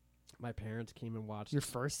 My parents came and watched. Your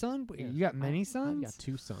first son? Yeah. You got many sons? I got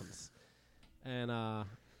 2 sons. And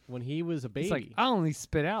when he was a baby, it's like I only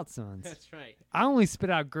spit out sons. That's right. I only spit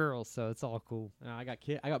out girls, so it's all cool. I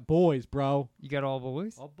got boys, bro. You got all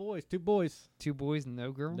boys? All boys. 2 boys. 2 boys and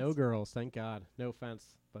no girls? No girls, thank God. No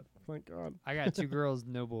offense, but thank God. I got 2 girls,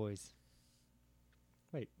 no boys.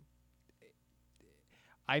 Wait.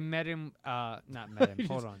 I met him, not met him,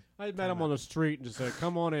 hold on. I met him on the street and just said,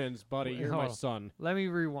 come on in, buddy, you're my son. Let me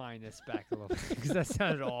rewind this back a little bit, because that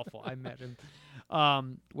sounded awful. I met him.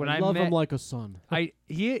 When I love him like a son.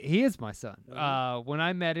 He is my son. When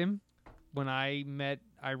I met him, when I met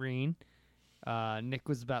Irene, Nick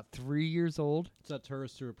was about 3 years old. So that's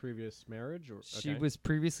hers through a previous marriage? Or She was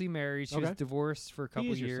previously married. She was divorced for a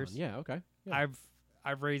couple years. Yeah, okay. Yeah.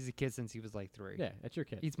 I've raised a kid since he was like 3. Yeah, that's your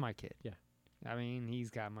kid. He's my kid. Yeah. I mean,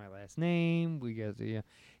 he's got my last name. We got he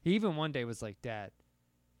even one day was like, Dad,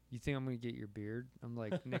 you think I'm going to get your beard? I'm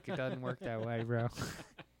like, Nick, it doesn't work that way, bro.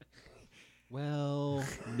 Well,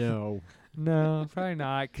 no. No, probably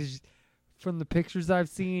not. Because from the pictures I've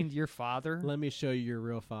seen, your father. Let me show you your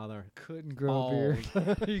real father. Couldn't grow a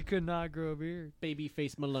beard. He could not grow a beard.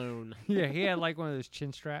 Babyface Malone. Yeah, he had like one of those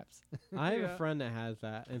chin straps. I have a friend that has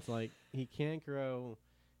that. It's like he can't grow.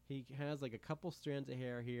 He has like a couple strands of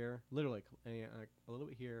hair here, literally a little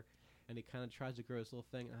bit here, and he kind of tries to grow his little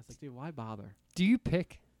thing. And I was like, dude, why bother? Do you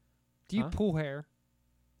pick? Do you pull hair?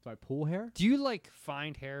 Do I pull hair? Do you like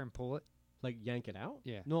find hair and pull it? Like yank it out?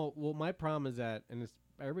 Yeah. No, well, my problem is that, and it's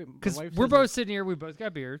everybody. Because we're both sitting here, we both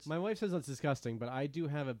got beards. My wife says that's disgusting, but I do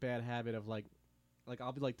have a bad habit of like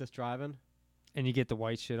I'll be like this driving. And you get the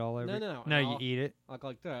white shit all over. No. No, you eat it.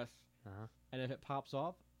 Like this. And if it pops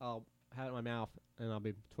off, I'll have it in my mouth, and I'll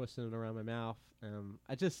be twisting it around my mouth. I'm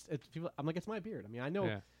like, it's my beard. I mean, I know.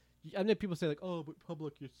 Yeah. I know people say like, oh, but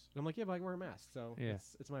public. And I'm like, yeah, but I wear a mask, so yeah,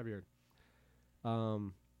 it's my beard.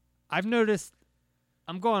 I've noticed.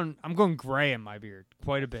 I'm going gray in my beard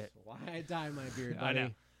quite a bit. Why I dye my beard, buddy?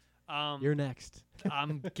 I know. You're next.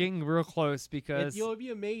 I'm getting real close because you'll be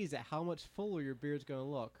amazed at how much fuller your beard's gonna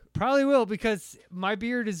look. Probably will, because my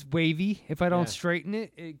beard is wavy. If I don't straighten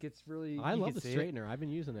it, it gets really. I love the straightener. I've been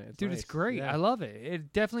using it. Dude, nice. It's great. Yeah. I love it.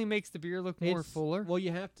 It definitely makes the beard look more fuller. Well,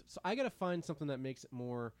 you have to. So I gotta find something that makes it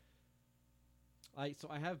more. So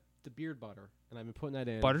I have the beard butter, and I've been putting that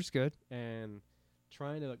in. Butter's good. And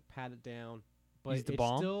trying to pat it down. But use the it's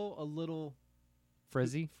balm? still a little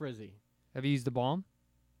frizzy. Have you used the balm?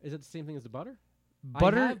 Is it the same thing as the butter?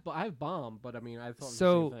 Butter. I have balm, but I mean, I thought it was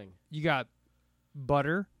so the same thing. You got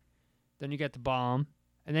butter, then you got the balm,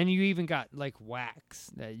 and then you even got like wax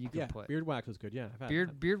that you can put. Beard wax was good. Yeah,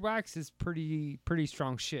 beard wax is pretty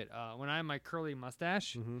strong shit. When I have my curly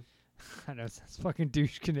mustache, I know it's fucking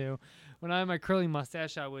douche canoe. When I have my curly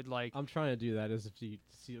mustache, I would like. I'm trying to do that as if you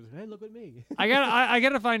see. Hey, look at me. I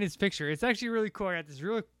gotta find his picture. It's actually really cool. I got this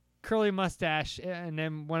really curly mustache, and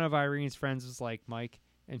then one of Irene's friends was like, Mike,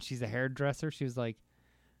 and she's a hairdresser. She was like,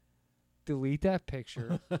 delete that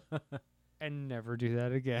picture and never do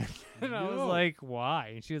that again. And I was like,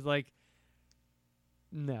 why? And she was like,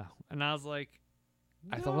 no. And I was like,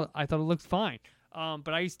 I thought it looked fine.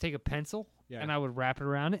 But I used to take a pencil and I would wrap it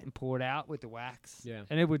around it and pull it out with the wax. Yeah.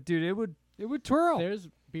 And it would twirl. There's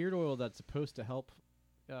beard oil that's supposed to help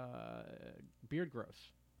beard growth.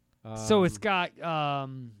 So it's got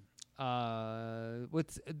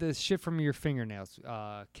what's the shit from your fingernails?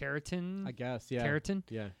 Keratin, I guess. Yeah. Keratin.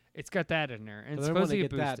 Yeah. It's got that in there, and it's I supposed to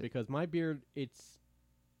get get that boosted. because my beard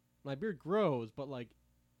grows, but like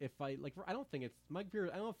if I like, I don't think it's my beard.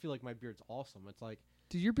 I don't feel like my beard's awesome. It's like,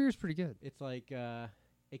 dude, your beard's pretty good. It's like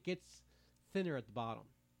it gets thinner at the bottom,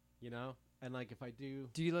 you know. And like if I do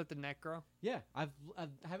you let the neck grow? Yeah, I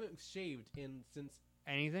haven't shaved since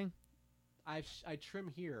anything. I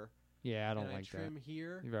trim here. Yeah, I don't like that. I trim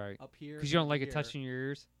here, right up here, because you don't like it touching your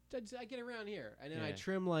ears. I get around here, and then I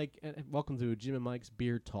trim like. Welcome to Jim and Mike's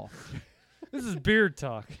Beard Talk. This is Beard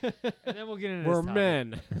Talk, and then we'll get into. We're this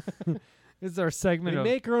men. This is our segment. We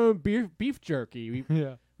make our own beef jerky.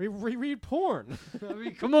 We read porn. I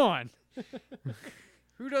mean, come on.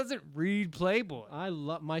 Who doesn't read Playboy? I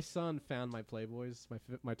love. My son found my Playboys.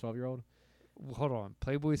 My 12-year-old. Hold on,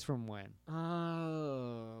 Playboys from when?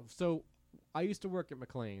 So I used to work at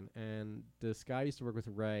McLean, and this guy used to work with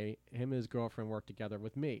Ray. Him and his girlfriend worked together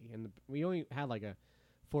with me, and we only had like a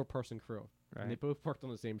 4-person crew. Right. And they both worked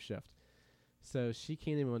on the same shift. So she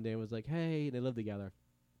came in one day and was like, "Hey," they live together.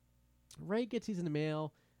 Ray gets these in the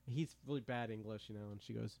mail. He's really bad English, you know, and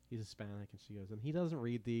she goes, he's Hispanic, and she goes, and he doesn't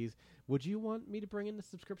read these. Would you want me to bring in the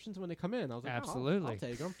subscriptions when they come in? I was like, absolutely. I'll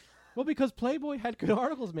take them. Well, because Playboy had good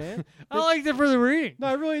articles, man. I liked it for the reading. No,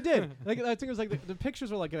 I really did. Like I think it was like the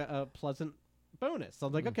pictures were like a pleasant bonus. So I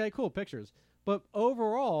was like, okay, cool pictures. But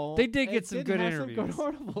overall, they did get some good interviews. Some good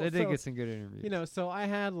articles. They did get some good interviews. You know, so I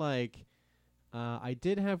had like, I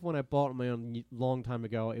did have one I bought on my own long time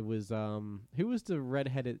ago. It was who was the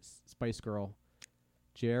redheaded Spice Girl?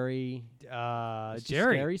 Jerry.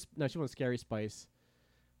 Jerry. No, she wasn't Scary Spice.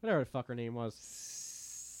 Whatever the fuck her name was.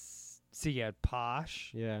 So you had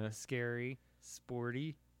Posh. Yeah. Scary.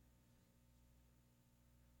 Sporty.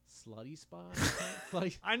 Slutty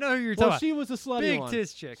Spice. I know who you're talking about. She was a slutty one. Big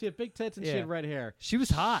tits chick. She had big tits and she had red hair. She was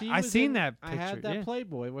hot. I seen that picture. I had that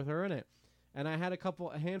Playboy with her in it. And I had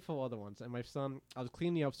a handful of other ones. And my son, I was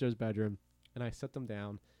cleaning the upstairs bedroom, and I set them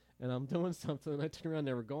down. And I'm doing something, and I turned around,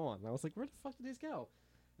 they were gone. And I was like, where the fuck did these go?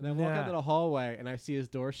 And I walk out to the hallway, and I see his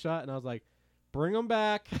door shut, and I was like, bring him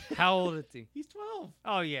back. How old is he? He's 12.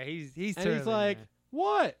 Oh, yeah, he's and he's like,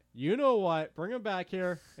 what? You know what? Bring him back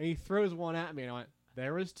here. And he throws one at me, and I went,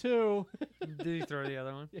 there was 2. Did he throw the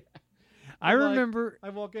other one? Yeah. I remember. I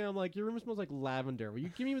walk in. I'm like, your room smells like lavender. Will you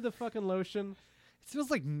give me the fucking lotion? It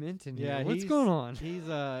smells like mint in here. Yeah, what's going on? He's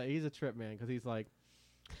a trip man because he's like.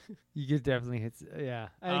 You could definitely hit. Yeah.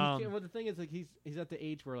 Well, the thing is, like, he's at the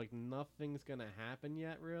age where like nothing's gonna happen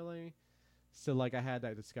yet, really. So like, I had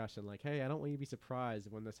that discussion, like, hey, I don't want you to be surprised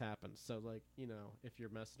when this happens. So like, if you're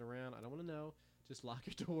messing around, I don't want to know. Just lock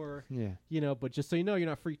your door. Yeah. But just so you know, you're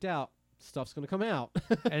not freaked out. Stuff's gonna come out.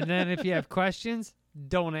 And then if you have questions,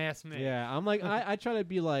 don't ask me. Yeah, I'm like, I try to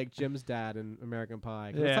be like Jim's dad in American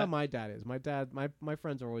Pie. 'Cause that's how my dad is. My dad, my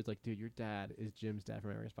friends are always like, dude, your dad is Jim's dad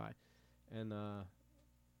from American Pie, and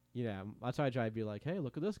yeah, that's why I try to be like, hey,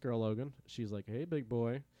 look at this girl, Logan. She's like, hey, big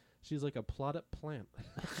boy. She's like a plot-up plant.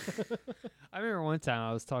 I remember one time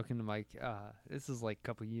I was talking to Mike. This was like a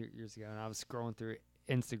couple years ago, and I was scrolling through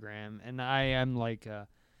Instagram, and I am like,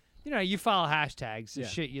 you follow hashtags and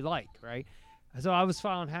shit you like, right? So I was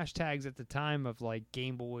following hashtags at the time of like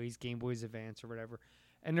Game Boys Advance or whatever,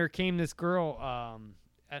 and there came this girl,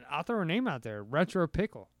 and I'll throw her name out there, Retro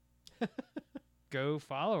Pickle. Go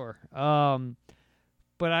follow her.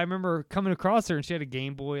 But I remember coming across her, and she had a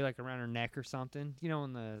Game Boy like around her neck or something,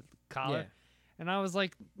 in the collar. Yeah. And I was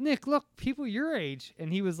like, Nick, look, people your age.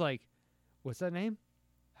 And he was like, what's that name?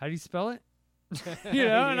 How do you spell it?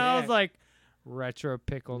 And I was like, Retro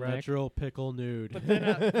Pickle Nick. Retro Pickle Nude. But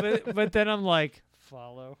then, but then I'm like,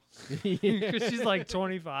 follow. Because she's like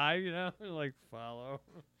 25, like, follow.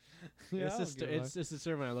 It's just a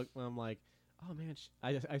servant. I'm like, oh, man.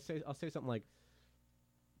 I'll say something like,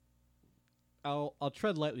 I'll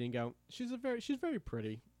tread lightly and go, she's very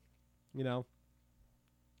pretty, How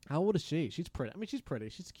old is she? She's pretty. I mean, she's pretty.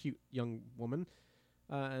 She's a cute young woman.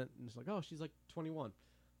 And it's like, oh, she's like 21.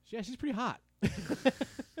 Yeah, she's pretty hot.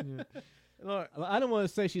 I don't want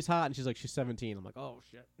to say she's hot, and she's like, she's 17. I'm like, oh,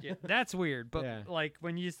 shit. Yeah, that's weird. But, like,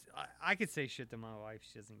 when I could say shit to my wife.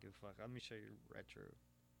 She doesn't give a fuck. Let me show you Retro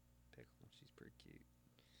Pickle. She's pretty cute.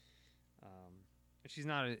 She's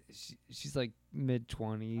not. She's like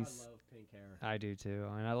mid-20s. I love pink hair. I do too,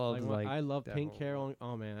 and I love I love pink hair.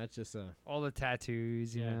 Oh man, that's just all the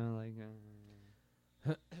tattoos. You know,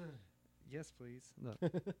 like. Yes, please. Look.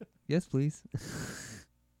 Yes, please.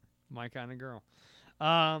 My kind of girl.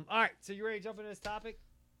 All right, so you ready to jump into this topic?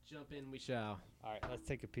 Jump in, we shall. All right, let's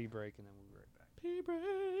take a pee break, and then we'll be right back. Pee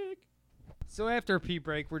break. So after a pee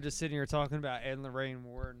break, we're just sitting here talking about Ed and Lorraine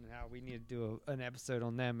Ward and how we need to do an episode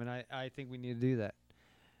on them, and I think we need to do that.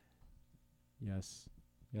 Yes.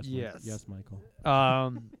 Yes, Michael.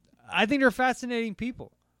 I think they're fascinating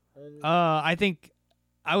people. I think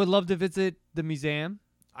I would love to visit the museum.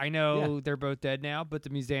 I know they're both dead now, but the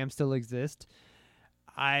museum still exists.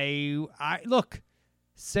 I look,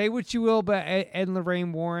 say what you will about Ed and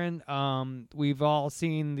Lorraine Warren. We've all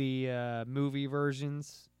seen the movie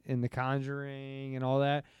versions in The Conjuring and all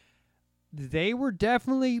that. They were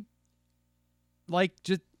definitely like,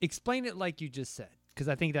 just explain it like you just said, because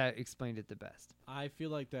I think that explained it the best. I feel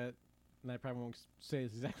like that, and I probably won't say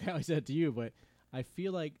this exactly how I said it to you, but I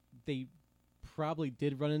feel like they probably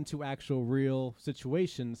did run into actual real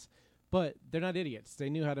situations, but they're not idiots. They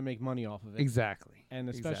knew how to make money off of it. Exactly. And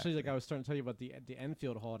especially like I was starting to tell you about the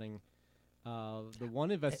Enfield haunting. The one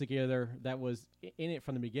investigator that was in it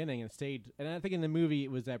from the beginning and stayed, and I think in the movie it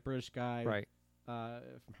was that British guy, right,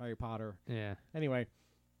 from Harry Potter. Yeah. Anyway,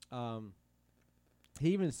 he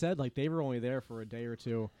even said like they were only there for a day or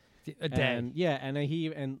two. A day. And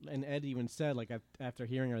and Ed even said like after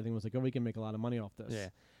hearing everything was like, oh, we can make a lot of money off this. Yeah.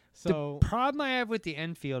 So the problem I have with the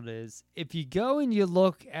Enfield is if you go and you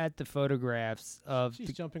look at the photographs of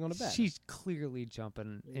she's jumping on a bed. She's clearly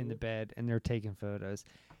jumping in the bed, and they're taking photos.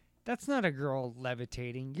 That's not a girl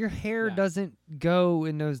levitating. Your hair doesn't go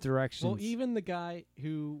in those directions. Well, even the guy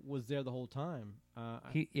who was there the whole time,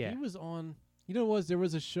 he was on. There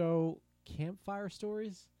was a show, Campfire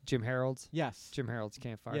Stories. Jim Harold's. Yes, Jim Harold's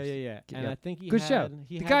Campfire. Yeah. And I think good show.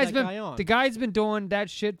 The guy's been on. The guy's been doing that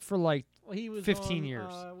shit for like he was 15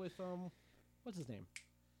 years. With what's his name?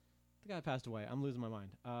 The guy passed away. I'm losing my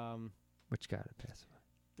mind. Which guy that passed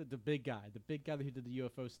away? The big guy who did the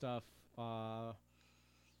UFO stuff.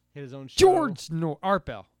 Hit his own show. George Art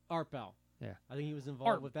Bell. Yeah, I think he was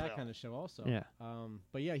involved with that kind of show also. Yeah.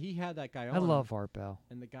 But yeah, he had that guy on. I love Art Bell.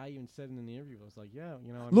 And the guy even said in the interview, was like, yeah,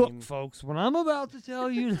 Look, folks, what I'm about to tell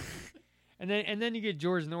you, and then you get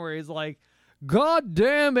George Norrie. He's like,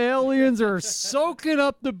 goddamn aliens are soaking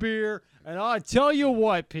up the beer, and I tell you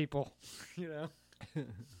what, people, Oh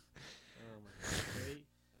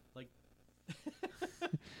my God.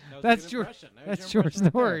 That's George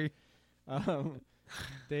Norrie.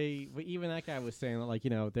 But even that guy was saying that, like,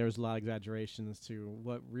 there was a lot of exaggerations to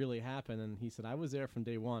what really happened, and he said I was there from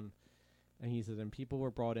day one, And he said, and people were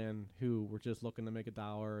brought in who were just looking to make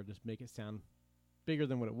 $1 or just make it sound bigger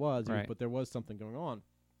than what it was. Right. But there was something going on.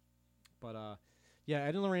 But yeah,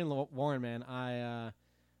 Ed and Lorraine Warren, man,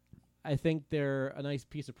 I think they're a nice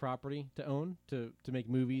piece of property to own to make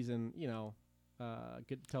movies and tell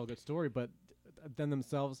a good story. But them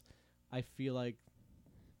themselves, I feel like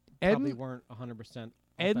probably weren't 100%.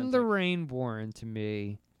 Ed and Lorraine Warren, to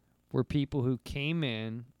me, were people who came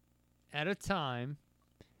in at a time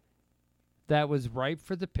that was ripe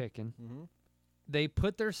for the picking. Mm-hmm. They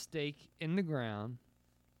put their stake in the ground,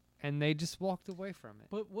 and they just walked away from it.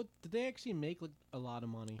 But what did they actually make a lot of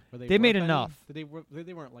money? They made enough. They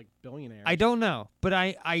weren't like billionaires. I don't know, but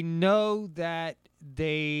I know that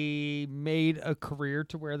they made a career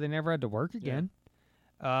to where they never had to work again.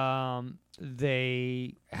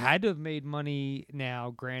 They had to have made money.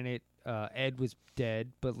 Now, granted, Ed was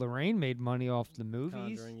dead, but Lorraine made money off the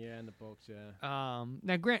movies. Conjuring, yeah, and the books, yeah. Now,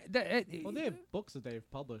 well, they have books that they've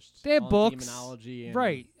published. They have books, demonology, and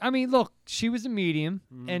right? I mean, look, she was a medium,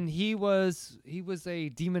 and he was a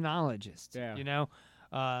demonologist. Yeah, you know,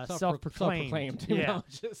 self-proclaimed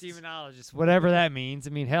demonologist. Demonologist, whatever that means.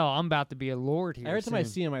 I mean, hell, I'm about to be a lord here. Every time I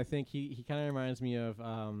see him, I think he kind of reminds me of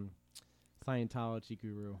Scientology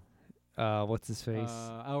guru. What's his face?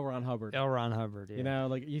 L. Ron Hubbard. L. Ron Hubbard, yeah. You know,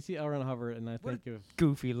 like you see L. Ron Hubbard, and I think of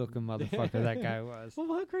goofy looking motherfucker that guy was. Well,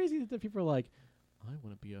 how crazy is it that people are like, I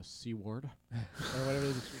want to be a C word or whatever it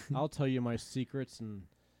is. I'll tell you my secrets, and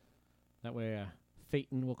that way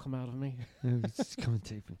Phaeton will come out of me. Just come and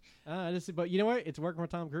take me. But you know what? It's working for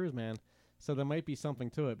Tom Cruise, man. So there might be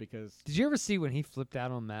something to it because. Did you ever see when he flipped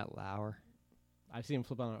out on Matt Lauer? I've seen him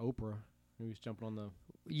flip out on Oprah. He was jumping on the.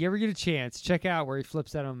 You ever get a chance, check out where he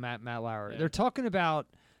flips out on Matt Lauer. Yeah. They're talking about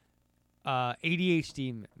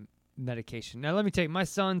ADHD medication. Now, let me tell you, my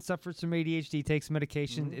son suffers from ADHD, takes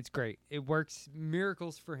medication. Mm-hmm. It's great. It works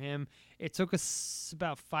miracles for him. It took us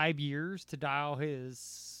about 5 years to dial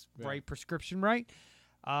his right prescription right.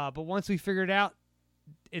 But once we figured it out,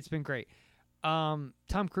 it's been great. Tom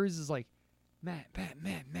Cruise is like, Matt,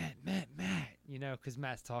 you know, because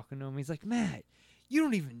Matt's talking to him. He's like, Matt, you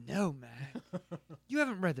don't even know, Matt. You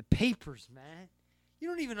haven't read the papers, Matt. You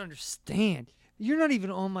don't even understand. You're not even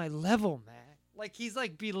on my level, Matt. Like, he's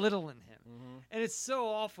like belittling him. Mm-hmm. And it's so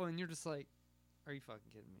awful, and you're just like, are you fucking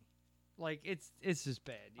kidding me? Like, it's just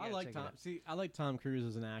bad. I like Tom Cruise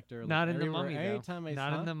as an actor. Not like in The Mummy, though.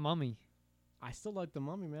 Not in The Mummy. I still like The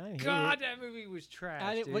Mummy, man. God, that movie was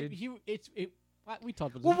trash, dude. We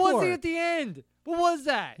talked about this What before. was he at the end? What was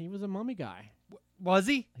that? He was a mummy guy. Was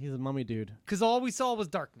he? He's a mummy dude. Because all we saw was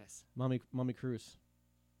darkness. Mummy Cruise.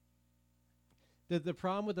 The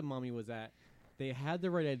problem with The Mummy was that they had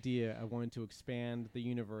the right idea of wanting to expand the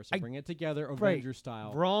universe and bring it together Avenger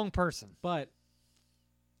style. Wrong person. But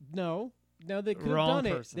no, they could have done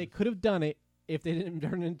it. They could have done it if they didn't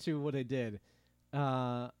turn into what they did.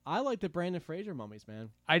 I like the Brandon Fraser mummies, man.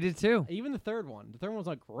 I did too. Even the third one. The third one's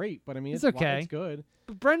not great, but I mean, it's okay. It's good.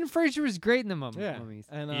 But Brandon Fraser was great in the mummies.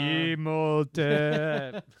 And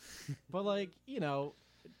Imhotep. But like, you know,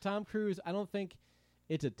 Tom Cruise, I don't think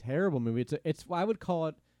it's a terrible movie. It's I would call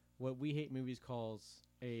it what We Hate Movies calls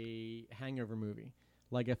a hangover movie.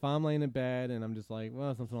 Like if I'm laying in bed and I'm just like,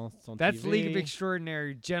 well, something else on That's TV. League of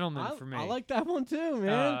Extraordinary Gentlemen for me. I like that one too,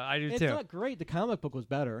 man. I do too. It's not great. The comic book was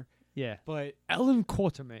better. Yeah, but Ellen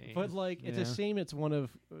Quatermain. But like, it's a shame it's one of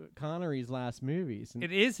Connery's last movies. And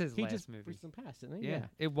it is his last just movie. Recently passed, didn't he? Yeah,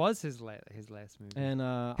 it was his last movie. And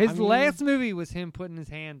his last movie was him putting his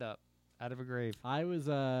hand up out of a grave. I was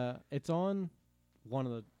it's on one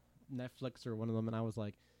of the Netflix or one of them, and I was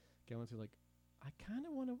like going through like, I kind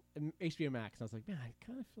of want to HBO Max. And I was like, man, I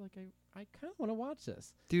kind of feel like I kind of want to watch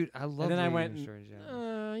this, dude. I love. And then I went,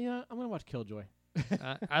 yeah, I'm gonna watch Killjoy.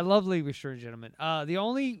 I love League of Extraordinary Gentlemen. The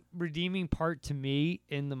only redeeming part to me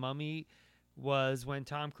in The Mummy was when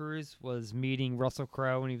Tom Cruise was meeting Russell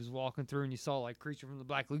Crowe and he was walking through and you saw like Creature from the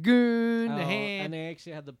Black Lagoon, the hand. And they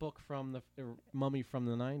actually had the book from the Mummy from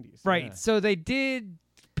the 90s. Right. Yeah. So they did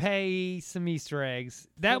pay some Easter eggs.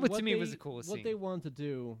 That to me was the coolest scene. What they wanted to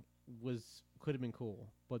do could have been cool,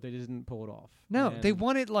 but they didn't pull it off. No, they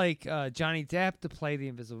wanted like Johnny Depp to play the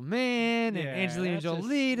Invisible Man and Angelina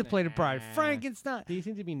Jolie to play the Bride of Frankenstein. These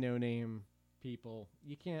seem to be no-name people.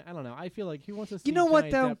 You can't. I don't know. I feel like who wants to see you know Johnny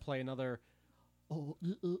what, though? Depp play another. While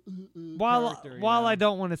I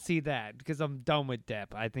don't want to see that because I'm done with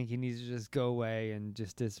Depp, I think he needs to just go away and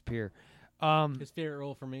just disappear. His favorite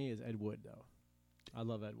role for me is Ed Wood, though. I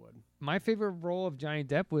love Ed Wood. My favorite role of Johnny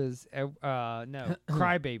Depp was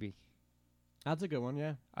Crybaby. That's a good one,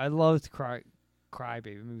 yeah. I loved Crybaby.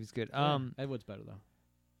 The movie's good. Ed Wood's better though.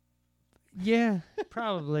 Yeah,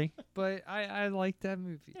 probably. But I like that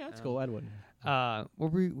movie. Yeah, that's cool. Edwin.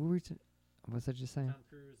 What was I just saying? Tom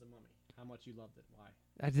Cruise, The Mummy. How much you loved it? Why?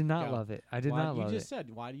 I did not love it. I did not love it. You just said,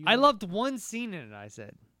 why do you? I loved one scene in it. I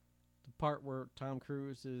said the part where Tom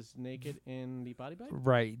Cruise is naked in the body bag.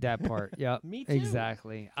 Right, that part. Yeah, me too.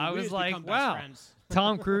 Exactly. So I was like, wow,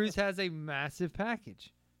 Tom Cruise has a massive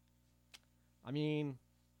package. I mean,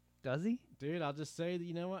 does he? Dude, I'll just say that,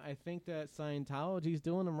 you know what? I think that Scientology's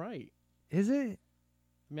doing them right. Is it?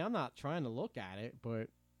 I mean, I'm not trying to look at it, but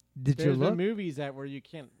did you look? There's been movies that where you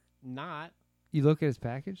can't not. You look at his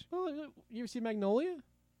package? Well, you ever see Magnolia?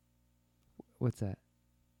 What's that?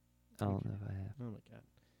 I don't know if I have. Oh my god.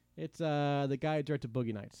 It's the guy who directed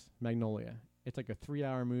Boogie Nights, Magnolia. It's like a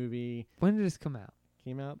 3-hour movie. When did this come out?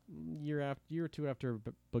 Came out year or two after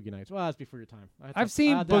Boogie Nights. Well, that's before your time. I've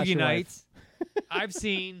seen Boogie Nights. I've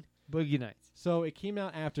seen Boogie Nights. So it came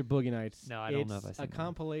out after Boogie Nights. No, I don't know if I've seen it. It's a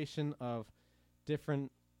compilation of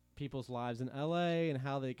different people's lives in L.A. and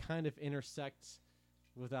how they kind of intersect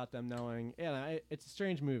without them knowing. Yeah, it's a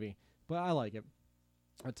strange movie, but I like it.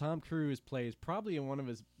 Tom Cruise plays probably in one of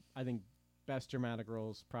his, I think, best dramatic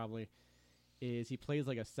roles probably is he plays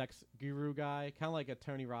like a sex guru guy, kind of like a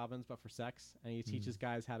Tony Robbins, but for sex, and he teaches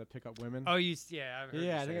guys how to pick up women. Oh, yeah, I've heard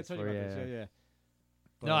I think I told you about this. Yeah.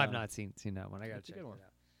 But, no, I've not seen that one. I gotta check it out.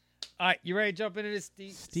 All right, you ready to jump into this?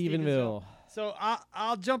 Stephenville. So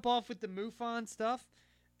I'll jump off with the MUFON stuff,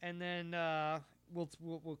 and then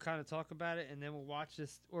we'll kind of talk about it, and then we'll watch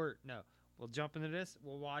this. Or no, we'll jump into this.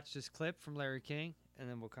 We'll watch this clip from Larry King, and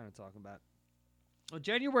then we'll kind of talk about it. Well,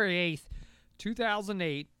 January 8th,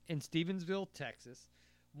 2008, in Stephenville, Texas,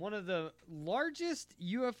 one of the largest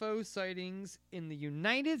UFO sightings in the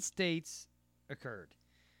United States occurred.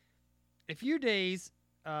 A few days,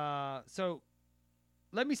 so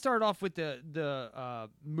let me start off with the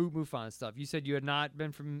MUFON stuff. You said you had not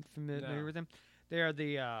been familiar with them. They are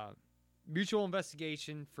the Mutual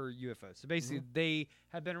Investigation for UFOs. So basically, they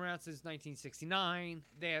have been around since 1969.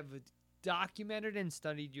 They have documented and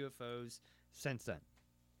studied UFOs since then.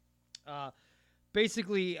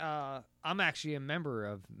 Basically, I'm actually a member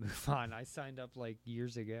of MUFON. I signed up like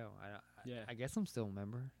years ago. I guess I'm still a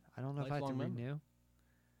member. I don't know if I have to renew.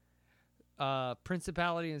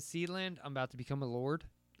 Principality and Sealand, I'm about to become a lord.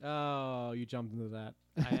 Oh, you jumped into that.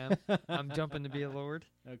 I am. I'm jumping to be a lord.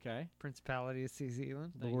 Okay. Principality of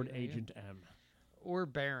Sealand. Lord Agent M. Or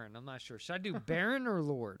Baron. I'm not sure. Should I do Baron or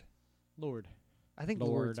Lord? Lord. I think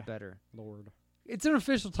Lord's better. Lord. It's an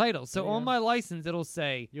official title. So on my license, it'll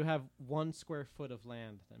say... You have 1 square foot of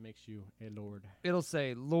land that makes you a lord. It'll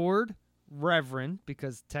say Lord, Reverend,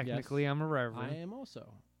 because technically I'm a Reverend. I am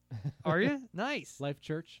also. Are you? Nice. Life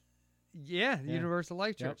Church. Yeah, Universal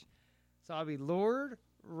Life Church. So I'll be Lord,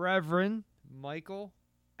 Reverend, Michael,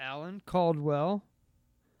 Allen Caldwell.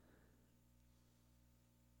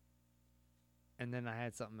 And then I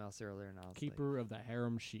had something else earlier. And I was Keeper of the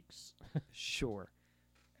Harem Sheiks. Sure.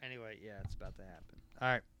 Anyway, yeah, it's about to happen. All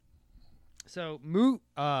right. So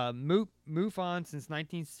MUFON since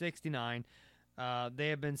 1969, they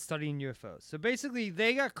have been studying UFOs. So basically,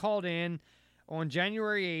 they got called in on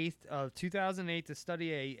January 8th of 2008 to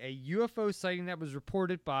study a UFO sighting that was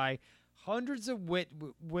reported by hundreds of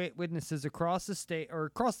witnesses across the state or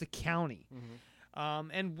across the county.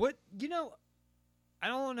 And what, I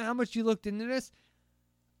don't know how much you looked into this,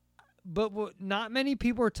 but what not many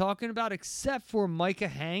people are talking about except for Micah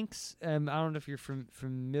Hanks. I don't know if you're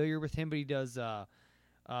familiar with him, but he does the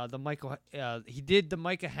he did the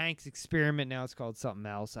Micah Hanks experiment. Now it's called something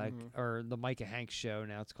else. Or the Micah Hanks show.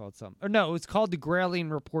 Now it's called something. Or no, it's called the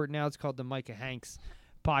Gralien Report. Now it's called the Micah Hanks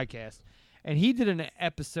podcast. And he did an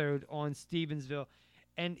episode on Stephenville,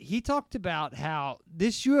 and he talked about how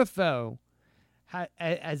this UFO,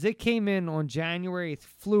 as it came in on January 8th,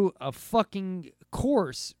 flew a fucking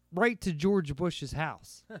course right to George Bush's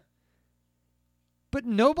house. But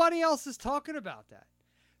nobody else is talking about that.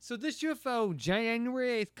 So this UFO,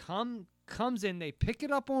 January 8th, comes in. They pick it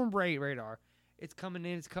up on radar. It's coming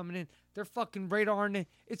in. They're fucking radaring it.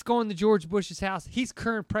 It's going to George Bush's house. He's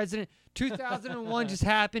current president. 2001 just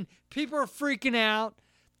happened. People are freaking out.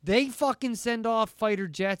 They fucking send off fighter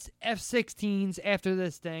jets, F-16s after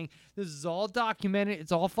this thing. This is all documented.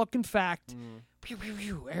 It's all fucking fact. Pew, pew,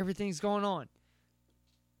 pew. Everything's going on.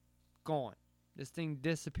 Gone. This thing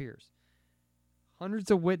disappears. Hundreds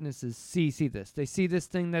of witnesses see this. They see this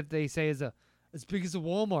thing that they say is as big as a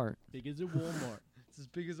Walmart. Big as a Walmart. It's as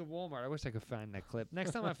big as a Walmart. I wish I could find that clip.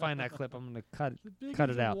 Next time I find that clip, I'm going to cut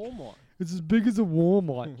it out. Walmart. It's as big as a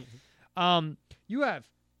Walmart. You have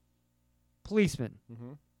policemen.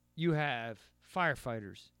 You have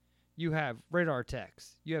firefighters. You have radar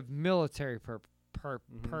techs. You have military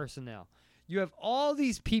personnel. You have all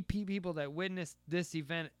these people that witnessed this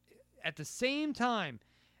event at the same time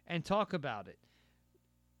and talk about it.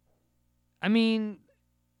 I mean,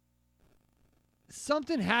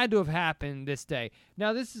 something had to have happened this day.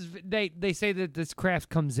 Now, this is they say that this craft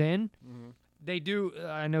comes in. They do.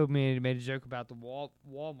 I know made a joke about the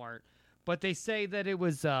Walmart, but they say that it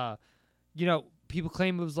was. People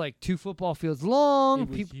claim it was like 2 football fields long. It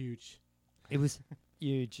was huge. It was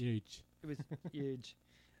huge. It was huge.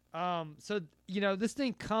 So this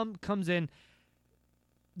thing comes in.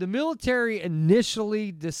 The military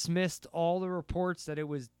initially dismissed all the reports that it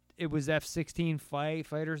was F-16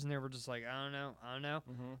 fighters, and they were just like, I don't know.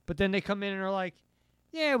 But then they come in and are like,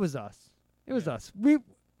 yeah, it was us. It was us. We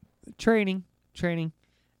training,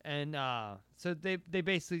 and so they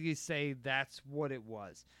basically say that's what it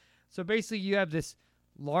was. So basically, you have this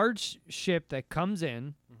large ship that comes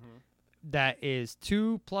in that is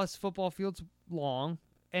 2+ football fields long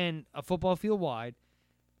and a football field wide,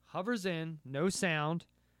 hovers in, no sound.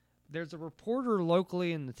 There's a reporter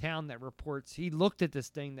locally in the town that reports he looked at this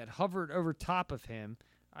thing that hovered over top of him.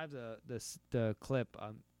 I have the clip.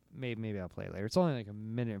 Maybe I'll play it later. It's only like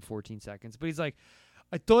 1 minute and 14 seconds. But he's like,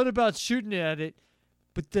 I thought about shooting at it,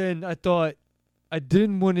 but then I thought I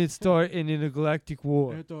didn't want to start an intergalactic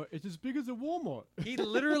war. I thought it's as big as a Walmart. He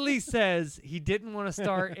literally says he didn't want to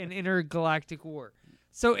start an intergalactic war.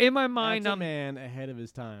 So in my mind, I'm a man ahead of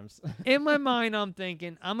his times. In my mind, I'm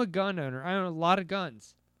thinking, I'm a gun owner. I own a lot of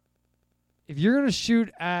guns. If you're going to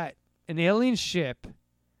shoot at an alien ship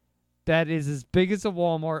that is as big as a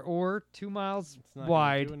Walmart or 2 miles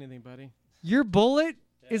wide, do anything, buddy. Your bullet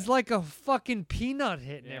is like a fucking peanut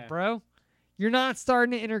hitting it, bro. You're not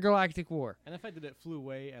starting an intergalactic war. And the fact that it flew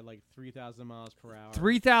away at like 3,000 miles per hour.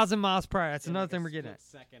 3,000 miles per hour. That's another thing we're getting at.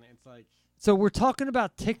 Second, it's like. So we're talking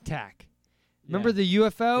about Tic Tac. Remember the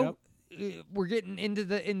UFO? Yep. We're getting into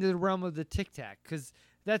the realm of the Tic Tac because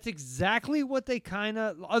that's exactly what they kind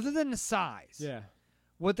of, other than the size,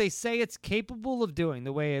 what they say it's capable of doing,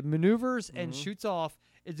 the way it maneuvers and shoots off,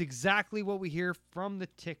 is exactly what we hear from the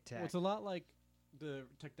Tic Tac. Well, it's a lot like the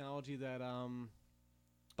technology that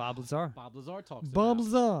Bob Lazar talks about.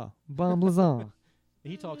 Bob Lazar.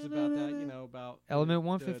 He talks about that, about Element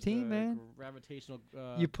 115, man. Gravitational.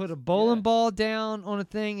 You put a bowling ball down on a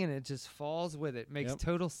thing and it just falls with it. Makes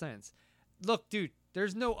total sense. Look, dude,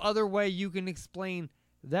 there's no other way you can explain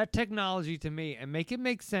that technology to me and make it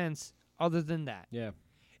make sense other than that. Yeah.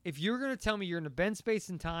 If you're going to tell me you're in a bend, space,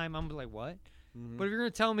 and time, I'm like, what? But if you're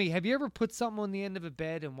going to tell me, have you ever put something on the end of a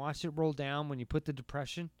bed and watched it roll down when you put the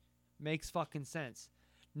depression? Makes fucking sense.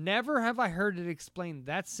 Never have I heard it explained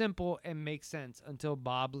that simple and make sense until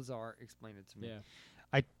Bob Lazar explained it to me. Yeah.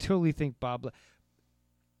 I totally think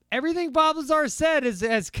everything Bob Lazar said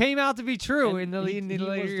has came out to be true in the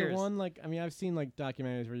later years. The one, I've seen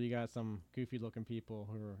documentaries where you got some goofy looking people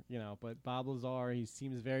who are, but Bob Lazar, he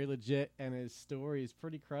seems very legit and his story is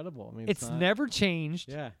pretty credible. I mean, it's never changed.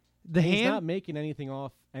 Yeah. He's not making anything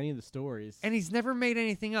off any of the stories. And he's never made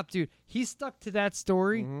anything up, dude. He's stuck to that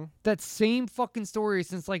story, that same fucking story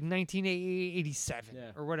since 1987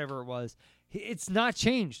 or whatever it was. It's not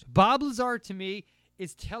changed. Bob Lazar, to me,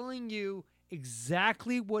 is telling you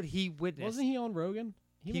exactly what he witnessed. Wasn't he on Rogan?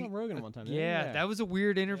 He was on Rogan one time. Yeah, that was a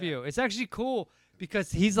weird interview. It's actually cool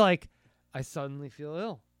because he's like, I suddenly feel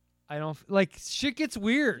ill. I don't, shit gets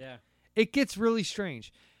weird. Yeah. It gets really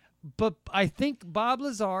strange. But I think Bob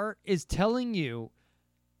Lazar is telling you,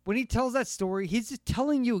 when he tells that story, he's just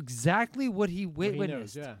telling you exactly what he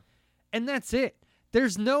witnessed. Knows, yeah. And that's it.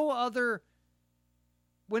 There's no other,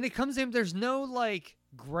 when it comes to him, there's no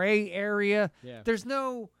gray area. Yeah. There's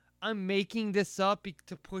no, I'm making this up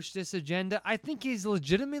to push this agenda. I think he's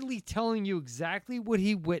legitimately telling you exactly what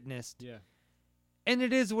he witnessed. Yeah. And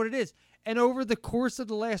it is what it is. And over the course of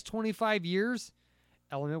the last 25 years,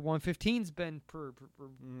 Element 115's been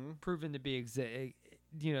proven to be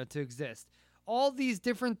to exist. All these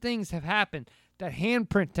different things have happened. That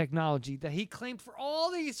handprint technology that he claimed for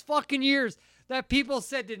all these fucking years that people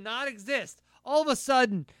said did not exist. All of a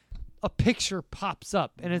sudden, a picture pops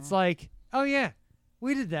up and it's like, oh yeah,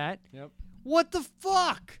 we did that. Yep. What the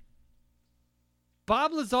fuck?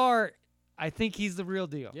 Bob Lazar, I think he's the real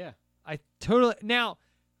deal. Yeah. Now,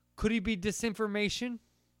 could he be disinformation?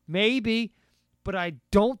 Maybe. But I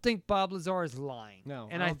don't think Bob Lazar is lying. No,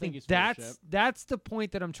 and I don't think he's that's the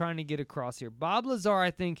point that I'm trying to get across here. Bob Lazar, I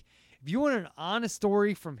think, if you want an honest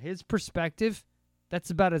story from his perspective, that's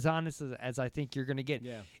about as honest as I think you're going to get.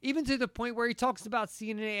 Yeah. Even to the point where he talks about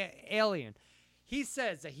seeing an alien. He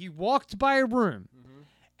says that he walked by a room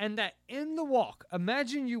and that in the walk,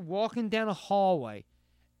 imagine you walking down a hallway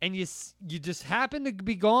and you just happen to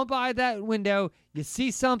be going by that window, you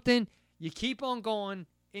see something, you keep on going.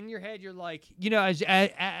 In your head, you're like,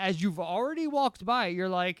 as you've already walked by, you're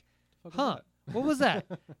like, huh, what was that?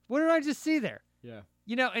 What did I just see there? Yeah.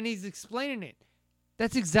 And he's explaining it.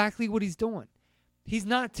 That's exactly what he's doing. He's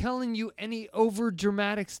not telling you any over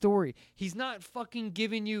dramatic story. He's not fucking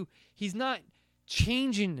giving you, he's not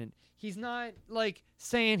changing it. He's not like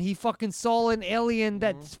saying he fucking saw an alien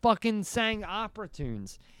that fucking sang opera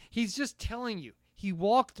tunes. He's just telling you. He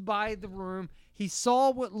walked by the room. He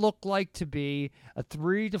saw what looked like to be a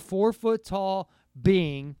 3 to 4 foot tall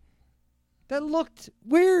being that looked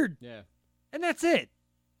weird. Yeah. And that's it.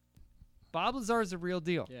 Bob Lazar is a real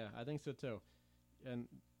deal. Yeah, I think so too. And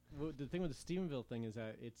the thing with the Stephenville thing is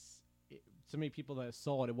that so many people that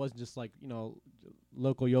saw it. It wasn't just like,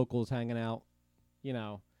 local yokels hanging out,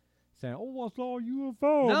 saying, "Oh, I saw a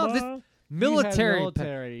UFO." No, this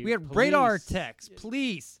military. We had police, radar techs,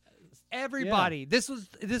 police. Everybody. Yeah.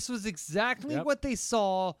 This was exactly what they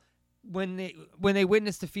saw when they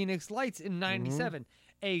witnessed the Phoenix Lights in '97.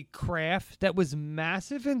 A craft that was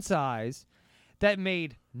massive in size, that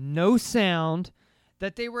made no sound,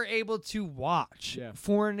 that they were able to watch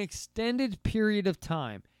for an extended period of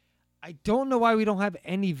time. I don't know why we don't have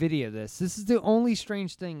any video of this. This is the only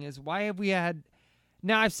strange thing is why have we had...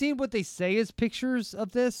 Now, I've seen what they say is pictures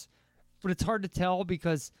of this, but it's hard to tell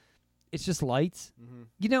because it's just lights.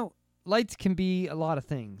 Lights can be a lot of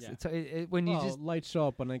things. Yeah. When you just lights show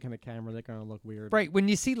up on any kind of camera, they kind of look weird. Right. When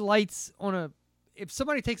you see lights on if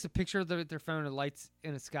somebody takes a picture of their phone of lights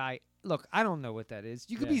in the sky, look, I don't know what that is.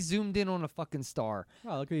 You could be zoomed in on a fucking star.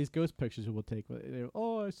 Oh, look at these ghost pictures we'll take.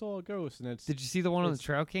 Oh, I saw a ghost, and it's. Did you see the one on the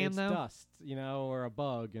trail cam though? It's dust, or a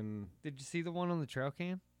bug, and. Did you see the one on the trail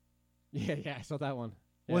cam? Yeah, I saw that one.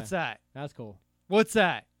 Yeah. What's that? That's cool. What's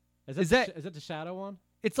that? Is that the shadow one?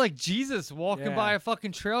 It's like Jesus walking by a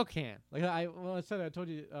fucking trail cam. Like I told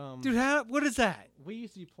you, dude. What is that? We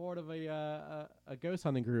used to be part of a ghost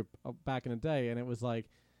hunting group back in the day, and it was like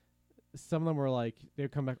some of them were like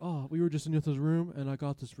they'd come back. Oh, we were just in this room, and I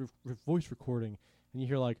got this voice recording, and you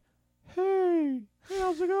hear like, "Hey,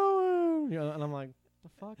 how's it going?" And I'm like, "The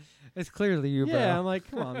fuck?" It's clearly you, bro. Yeah, I'm like,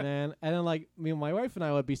 come on, man. And then like my wife and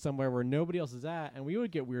I would be somewhere where nobody else is at, and we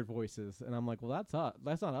would get weird voices, and I'm like, well, that's us.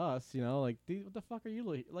 That's not us, Like, what the fuck are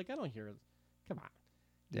you like? I don't hear it. Come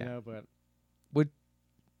on, But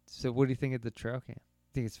so what do you think of the trail cam?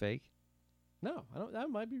 Think it's fake? No, I don't. That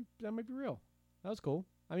might be real. That was cool.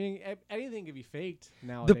 I mean, anything can be faked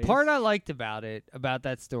nowadays. The part I liked about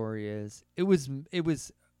that story is it was.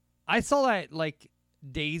 I saw that like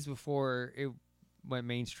days before it went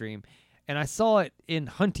mainstream, and I saw it in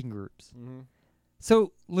hunting groups.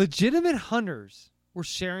 So legitimate hunters were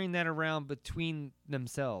sharing that around between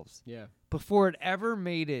themselves. Yeah. Before it ever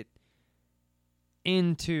made it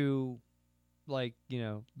into like,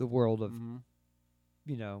 the world of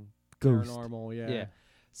ghost. Paranormal, yeah.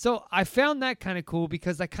 So I found that kind of cool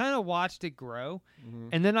because I kind of watched it grow.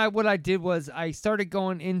 And then what I did was I started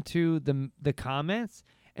going into the comments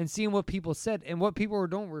and seeing what people said, and what people were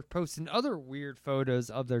doing were posting other weird photos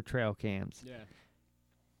of their trail cams. Yeah.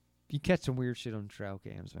 You catch some weird shit on trail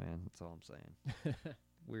cams, man. That's all I'm saying.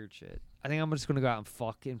 Weird shit. I think I'm just going to go out and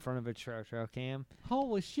fuck in front of a trail cam.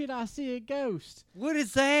 Holy shit, I see a ghost. What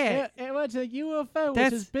is that? It was a UFO.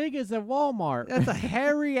 That's as big as a Walmart. That's a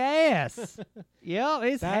hairy ass. Yeah,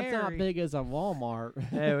 it's hairy. That's not big as a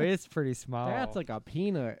Walmart. No, it's pretty small. That's like a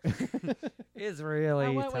peanut. It's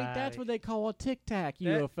really wait, that's what they call a Tic Tac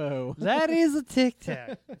UFO. That is a Tic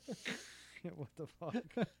Tac. What the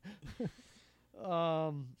fuck?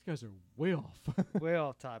 These guys are way off. Way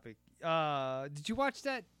off topic. Did you watch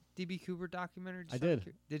that D.B. Cooper documentary? I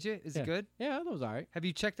did. Did you? Is it good? Yeah, that was all right. Have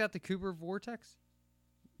you checked out the Cooper Vortex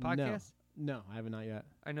podcast? No, I have not yet.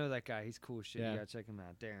 I know that guy. He's cool as shit. Yeah. You gotta check him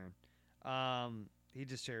out, Darren. He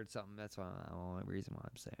just shared something. That's the only reason why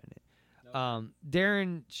I'm saying it. Nope.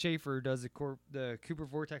 Darren Schaefer does the Cooper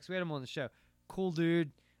Vortex. We had him on the show. Cool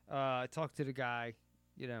dude. I talked to the guy.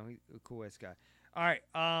 He's a cool ass guy. All right.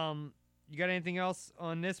 You got anything else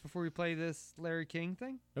on this before we play this Larry King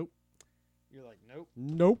thing? Nope. You're like, nope.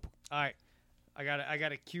 Nope. All right. I got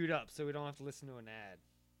it queued up so we don't have to listen to an ad.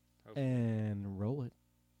 Hopefully. And roll it.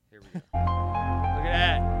 Here we go. Look at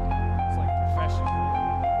that. It's like professional.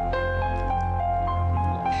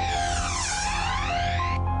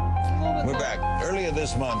 We're back. Earlier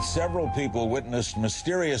this month, several people witnessed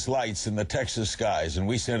mysterious lights in the Texas skies, and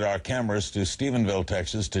we sent our cameras to Stephenville,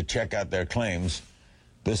 Texas, to check out their claims.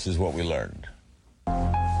 This is what we learned.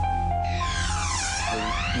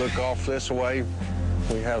 Look off this way,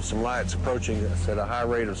 We have some lights approaching us at a high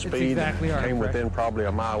rate of speed. Came within probably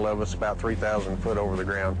a mile of us, about 3,000 foot over the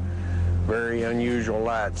ground. Very unusual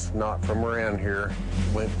lights, not from around here.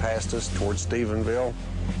 Went past us towards Stephenville.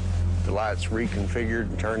 The lights reconfigured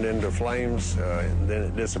and turned into flames, and then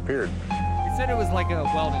it disappeared. He said it was like a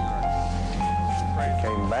welding arc. It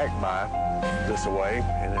came back by this way,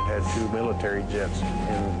 and it had 2 military jets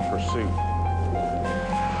in pursuit.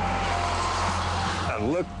 I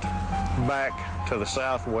looked back to the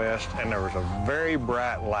southwest, and there was a very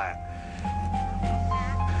bright light.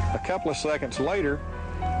 A couple of seconds later,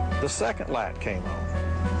 the second light came on.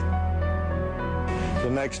 The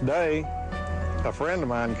next day, a friend of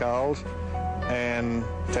mine calls and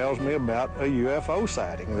tells me about a UFO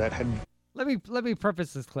sighting that had... Let me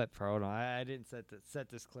preface this clip. Hold on, I didn't set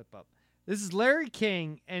this clip up. This is Larry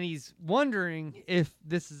King, and he's wondering if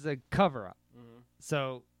this is a cover-up.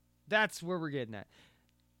 So that's where we're getting at.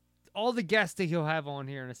 All the guests that he'll have on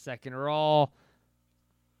here in a second are all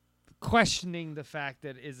questioning the fact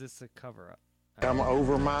that is this a cover-up. Come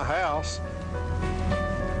over my house.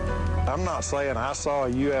 I'm not saying I saw a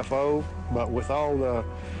UFO, but with all the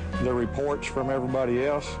reports from everybody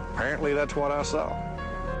else, apparently that's what I saw.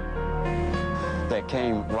 That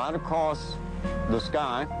came right across the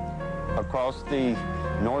sky, across the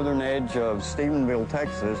northern edge of Stephenville,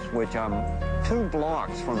 Texas, which I'm 2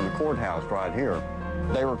 blocks from the courthouse right here.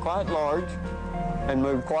 They were quite large and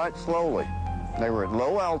moved quite slowly. They were at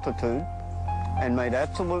low altitude and made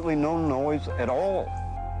absolutely no noise at all.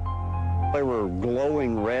 They were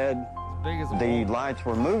glowing red. The lights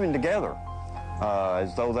were moving together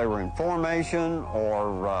as though they were in formation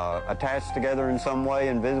or attached together in some way,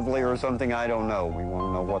 invisibly or something. I don't know. We want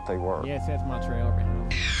to know what they were. Yes, that's my trailer.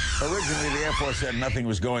 Originally, the Air Force said nothing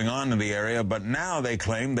was going on in the area, but now they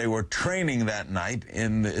claim they were training that night.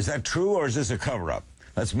 Is that true, or is this a cover-up?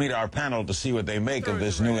 Let's meet our panel to see what they make of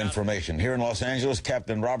this new information. Here in Los Angeles,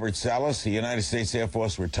 Captain Robert Salas, the United States Air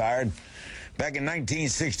Force retired. Back in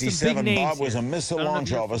 1967, Bob was a missile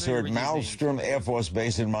launch officer at Malmstrom Air Force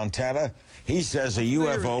Base in Montana. He says a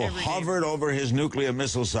UFO hovered over his nuclear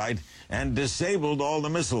missile site and disabled all the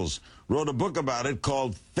missiles. Wrote a book about it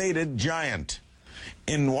called Faded Giant.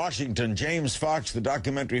 In Washington, James Fox, the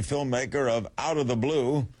documentary filmmaker of Out of the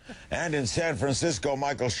Blue, and in San Francisco,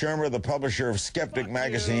 Michael Shermer, the publisher of Skeptic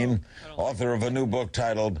magazine, author of a new book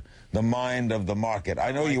titled The Mind of the Market.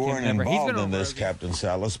 I know you weren't involved in this, Captain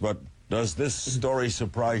Salas, but does this story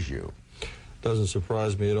surprise you? Doesn't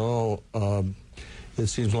surprise me at all. It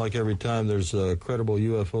seems like every time there's a credible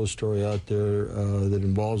UFO story out there that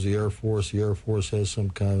involves the Air Force has some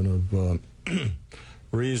kind of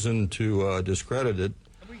reason to discredit it.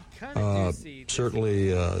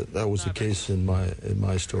 Certainly, that was the case in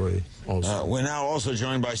my story also. We're now also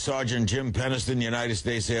joined by Sergeant Jim Peniston, United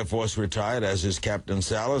States Air Force retired, as is Captain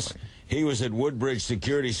Salas. He was at Woodbridge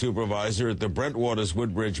security supervisor at the Brentwaters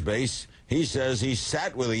Woodbridge base. He says he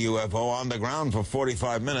sat with a UFO on the ground for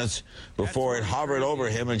 45 minutes before it hovered over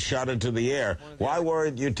him and shot into the air. Why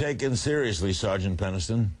weren't you taken seriously, Sergeant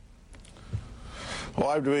Peniston? Well,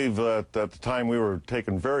 I believe that at the time we were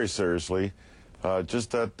taken very seriously.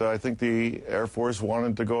 Just that I think the Air Force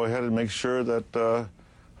wanted to go ahead and make sure that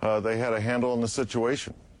they had a handle on the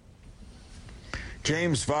situation.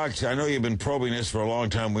 James Fox, I know you've been probing this for a long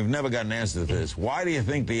time. We've never got an answer to this. Why do you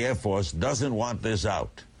think the Air Force doesn't want this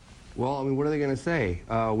out? Well, I mean, what are they going to say?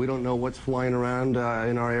 We don't know what's flying around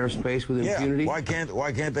in our airspace with impunity. Why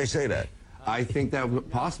can't they say that? I think that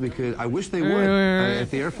possibly could. I wish they would.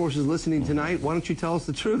 If the Air Force is listening tonight, why don't you tell us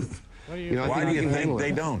the truth? Why do you think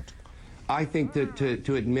they don't? I think that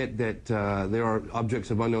to admit that there are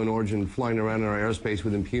objects of unknown origin flying around in our airspace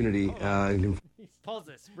with impunity. Pause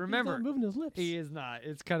this. Remember, he's not moving his lips. He is not.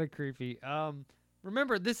 It's kind of creepy.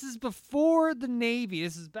 Remember, this is before the Navy.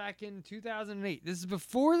 This is back in 2008. This is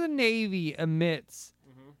before the Navy admits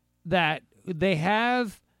that they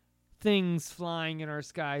have things flying in our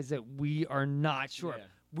skies that we are not sure. Yeah.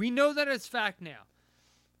 We know that as fact now.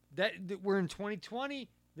 That we're in 2020.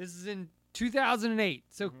 This is in 2008.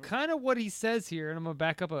 So kind of what he says here, and I'm going to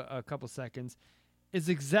back up a couple seconds, is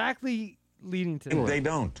exactly leading to this. They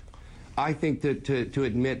don't. I think that to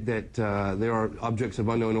admit that there are objects of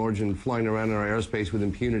unknown origin flying around in our airspace with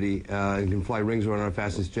impunity and can fly rings around our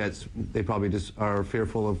fastest jets, they probably just are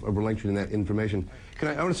fearful of relinquishing that information.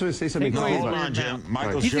 I want to say something. No, hold on, Jim.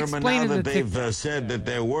 Michael Sherman, now that they've said that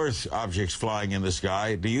there were objects flying in the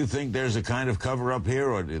sky, do you think there's a kind of cover-up here,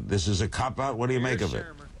 or this is a cop-out? What do you make of it?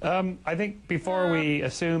 I think before we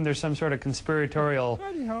assume there's some sort of conspiratorial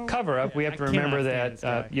cover-up, we have to remember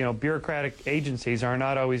that bureaucratic agencies are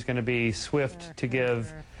not always going to be swift to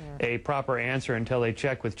give a proper answer until they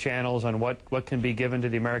check with channels on what can be given to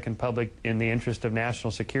the American public in the interest of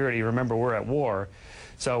national security. Remember, we're at war,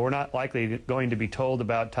 so we're not likely going to be told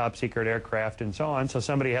about top-secret aircraft and so on. So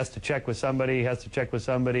somebody has to check with somebody,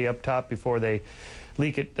 up top before they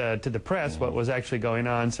leak it to the press what was actually going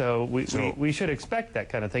on. So we should expect that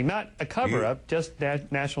kind of thing. Not a cover-up, just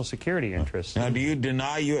national security interests. Now, do you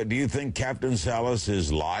deny do you think Captain Salas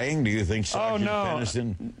is lying? Do you think Sergeant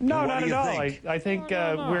Pennison? No, not at all. I think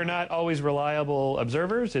we're not always reliable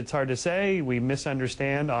observers. It's hard to say. We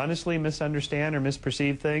honestly misunderstand or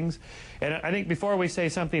misperceive things. And I think before we say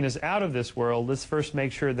something is out of this world, let's first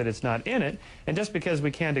make sure that it's not in it. And just because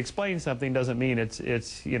we can't explain something doesn't mean it's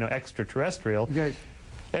extraterrestrial. Okay.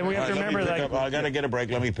 And we have to remember that. I got to get a break.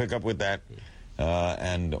 Let me pick up with that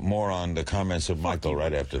and more on the comments of Michael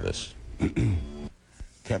right after this.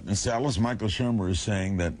 Captain Salas, Michael Shermer is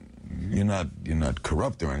saying that you're not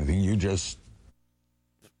corrupt or anything. You just.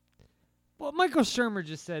 What Michael Shermer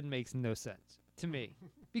just said makes no sense to me,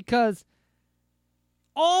 because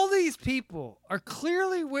all these people are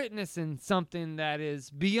clearly witnessing something that is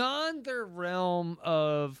beyond their realm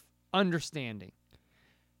of understanding.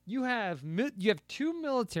 You have two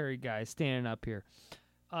military guys standing up here.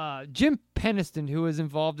 Jim Peniston, who was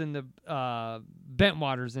involved in the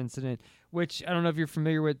Bentwaters incident, which I don't know if you're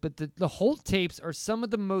familiar with, but the Holt tapes are some of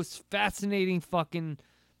the most fascinating fucking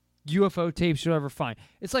UFO tapes you'll ever find.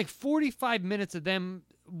 It's like 45 minutes of them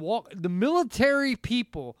the military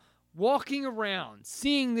people walking around,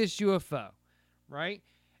 seeing this UFO, right?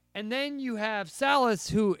 And then you have Salas,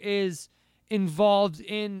 who is involved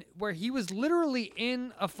in where he was literally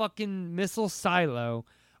in a fucking missile silo.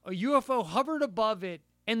 A UFO hovered above it,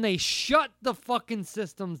 and they shut the fucking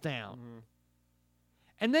systems down. Mm-hmm.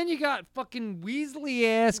 And then you got fucking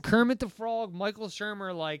Weasley-ass Kermit the Frog, Michael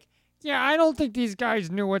Shermer, like, yeah, I don't think these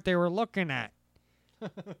guys knew what they were looking at.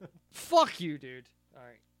 Fuck you, dude. All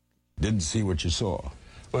right. Didn't see what you saw.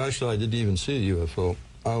 Well, actually, I didn't even see a UFO.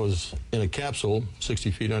 I was in a capsule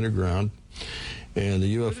 60 feet underground, and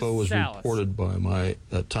the UFO was reported by my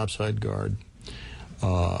topside guard.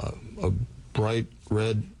 A bright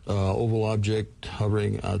red oval object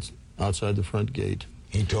hovering outside the front gate.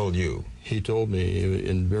 He told you? He told me.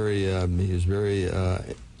 He was very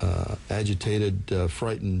agitated,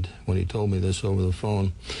 frightened when he told me this over the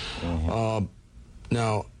phone. Mm-hmm.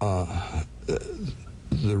 Now,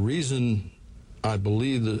 the reason I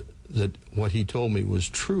believe that what he told me was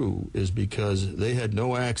true is because they had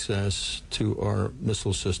no access to our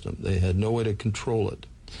missile system. They had no way to control it.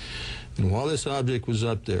 And while this object was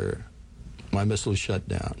up there, my missiles shut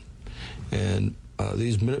down. And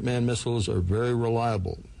these Minuteman missiles are very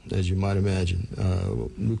reliable, as you might imagine.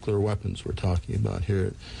 Nuclear weapons we're talking about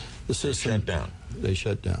here. The system, shut down. They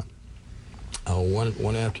shut down.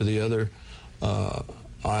 One after the other.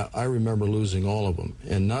 I remember losing all of them.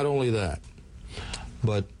 And not only that,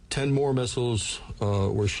 but 10 more missiles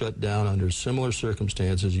were shut down under similar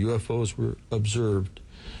circumstances. UFOs were observed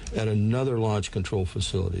at another launch control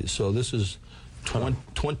facility. So this is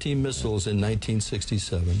 20 missiles in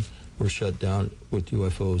 1967 were shut down with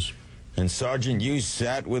UFOs. And Sergeant, you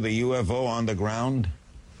sat with a UFO on the ground?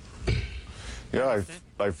 Yeah,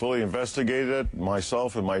 I fully investigated it.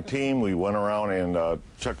 Myself and my team, we went around and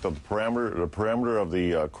checked the perimeter of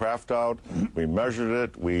the craft out. We measured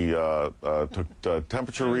it. We took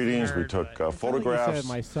temperature readings. We took photographs.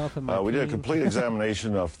 We did a complete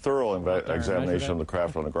examination, a thorough examination of the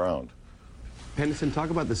craft on the ground. Henderson, talk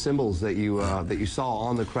about the symbols that you saw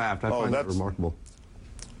on the craft. I find that remarkable.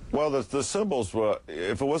 Well, the symbols,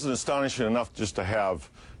 if it wasn't astonishing enough just to have,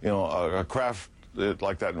 a craft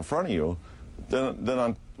like that in front of you,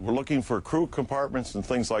 then we're looking for crew compartments and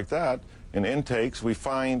things like that. In intakes, we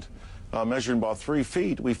find, measuring about 3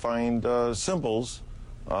 feet, we find symbols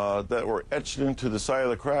that were etched into the side of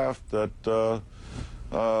the craft that, to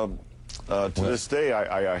this day,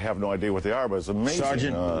 I have no idea what they are, but it's amazing.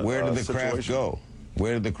 Sergeant, where did the craft go?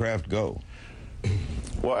 Where did the craft go?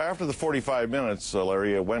 Well, after the 45 minutes,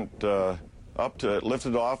 Larry, it went it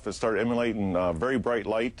lifted off, it started emulating very bright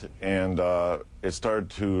light, and it started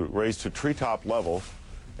to raise to treetop level,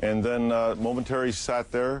 and then momentarily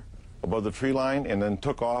sat there above the tree line and then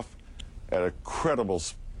took off at a credible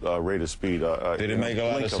rate of speed. Did it make a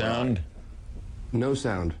lot of sound? No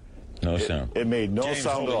sound. No sound. It made no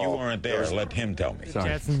sound at all. You weren't there. Let him tell me.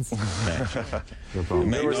 Sorry. It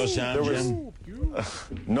made no sound, Jim?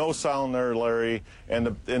 No sound there, Larry.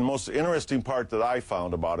 And the most interesting part that I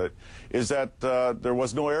found about it is that there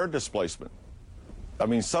was no air displacement. I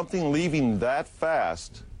mean, something leaving that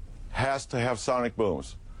fast has to have sonic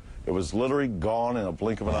booms. It was literally gone in a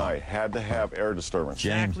blink of an eye. Had to have air disturbance.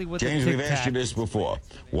 James, we've asked you this before.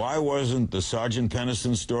 Why wasn't the Sergeant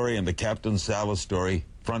Penniston story and the Captain Salas story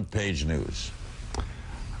front page news?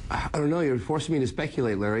 I don't know. You're forcing me to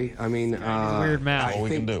speculate, Larry. I mean, weird math. I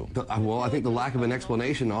think the lack of an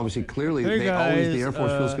explanation. Obviously, clearly, the Air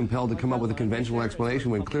Force feels compelled to come up with a conventional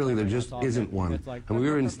explanation when clearly there just isn't one. And we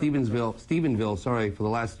were in Stephenville, for the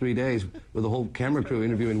last 3 days with the whole camera crew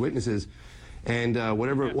interviewing witnesses, and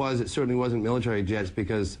whatever it was, it certainly wasn't military jets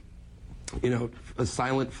because, a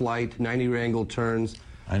silent flight, 90-degree angle turns.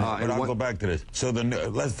 I know, but I'll go back to this. So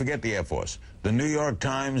let's forget the Air Force. The New York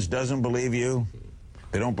Times doesn't believe you.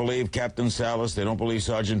 They don't believe Captain Salas. They don't believe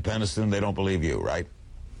Sergeant Penniston. They don't believe you, right?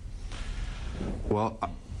 Well,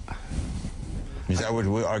 is that what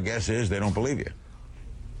our guess is? They don't believe you.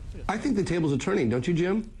 I think the tables are turning, don't you,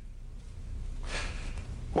 Jim?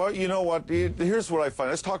 Well, you know what? Here's what I find.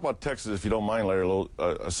 Let's talk about Texas, if you don't mind, Larry,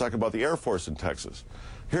 a second about the Air Force in Texas.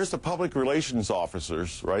 Here's the public relations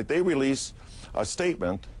officers, right? They release a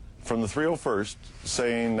statement from the 301st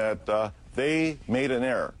saying that they made an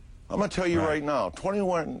error. I'm going to tell you right now,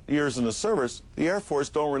 21 years in the service, the Air Force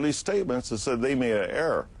don't release statements that said they made an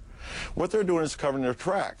error. What they're doing is covering their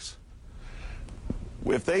tracks.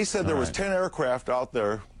 If they said there was 10 aircraft out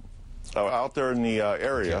there in the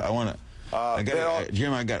area, okay, I want to.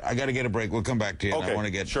 Jim, I got to get a break. We'll come back to you. Okay, and I want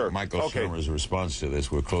to get Michael Shermer's response to this.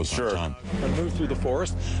 We're close on time. And move through the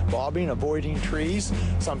forest, bobbing, avoiding trees,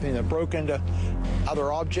 something that broke into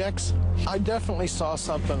other objects. I definitely saw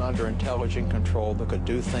something under intelligent control that could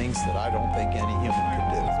do things that I don't think any human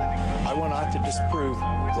could do. I went out to disprove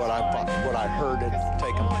what I heard had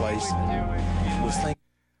taken place and was thinking.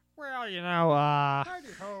 Well,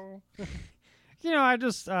 I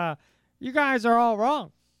just, you guys are all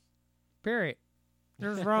wrong. Period.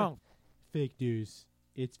 You're just wrong. Fake news.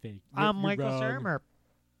 It's fake. I'm Michael Shermer.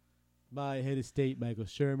 My head of state, Michael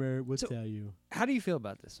Shermer, will tell you. How do you feel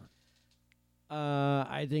about this one?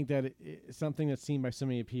 I think that it's something that's seen by so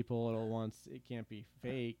many people at once. It can't be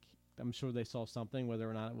fake. I'm sure they saw something, whether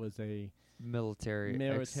or not it was a military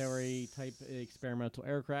type experimental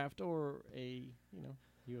aircraft or a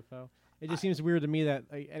UFO. It just seems weird to me that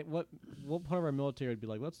what part of our military would be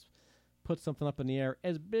like, let's put something up in the air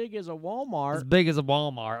as big as a Walmart. As big as a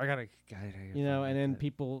Walmart. I gotta and then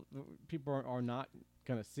people are not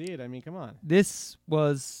gonna see it. I mean, come on. This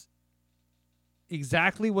was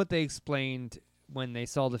exactly what they explained when they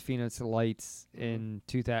saw the Phoenix lights in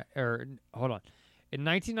 2000. Hold on, in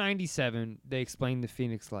 1997 they explained the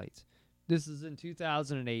Phoenix lights. This is in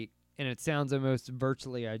 2008, and it sounds almost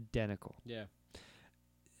virtually identical. Yeah.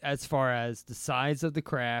 As far as the size of the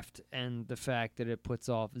craft and the fact that it puts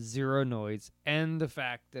off zero noise and the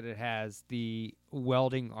fact that it has the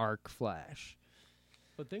welding arc flash.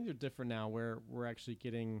 But things are different now where we're actually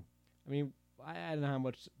getting, I don't know how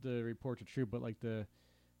much the reports are true, but like the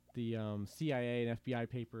CIA and FBI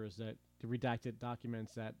papers, that the redacted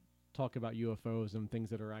documents that talk about UFOs and things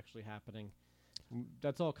that are actually happening,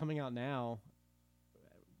 that's all coming out now.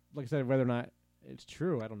 Like I said, whether or not it's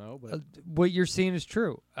true, I don't know. But what you're seeing is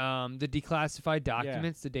true. The declassified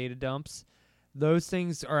documents, the data dumps, those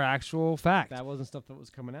things are actual fact. That wasn't stuff that was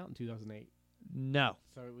coming out in 2008. No.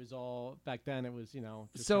 So it was all back then. It was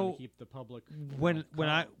just so trying to keep the public.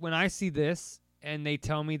 When I see this and they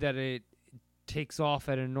tell me that it takes off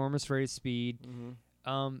at an enormous rate of speed,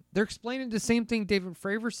 they're explaining the same thing David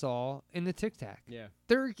Fravor saw in the Tic Tac. Yeah.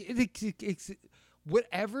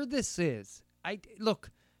 Whatever this is,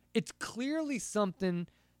 it's clearly something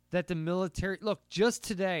that the military... Look, just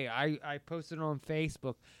today, I posted on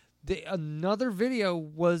Facebook, another video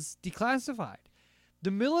was declassified.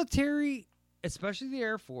 The military, especially the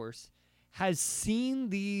Air Force, has seen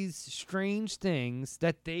these strange things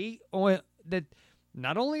that that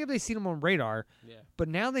not only have they seen them on radar, but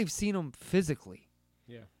now they've seen them physically.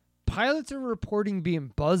 Yeah. Pilots are reporting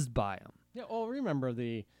being buzzed by them. Yeah, well, remember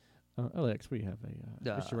the... Alex, we have a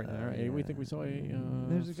picture right now. Right? We think we saw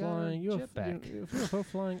There's a flying UFO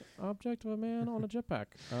flying object of a man on a jetpack.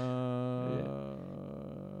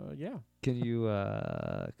 Yeah. Can you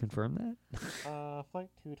confirm that? Flight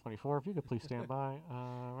 224, if you could please stand by.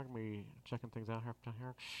 We're going to be checking things out down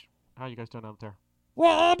here. How you guys doing out there?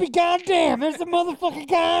 Well, I'll be goddamn. There's a motherfucking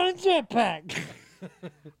guy on a jetpack.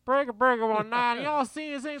 Breaker 19. Y'all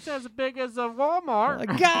see his thing's as big as a Walmart.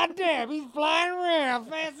 Goddamn, he's flying around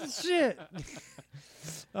fast as shit.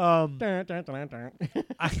 I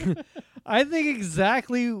think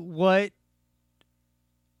exactly what.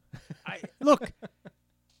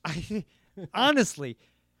 Honestly,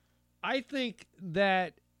 I think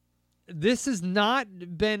that this has not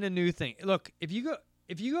been a new thing. Look, if you go,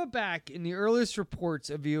 if you go back in the earliest reports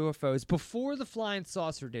of UFOs before the flying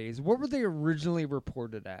saucer days, what were they originally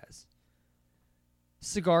reported as?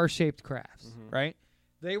 Cigar-shaped crafts, right?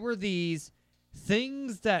 They were these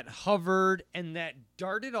things that hovered and that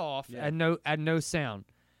darted off at no sound.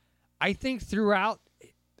 I think throughout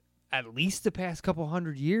at least the past couple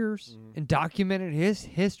hundred years in documented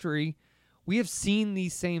history, we have seen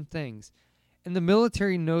these same things. And the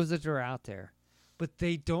military knows that they're out there, but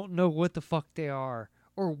they don't know what the fuck they are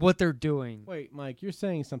or what they're doing. Wait, Mike, you're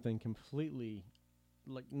saying something completely,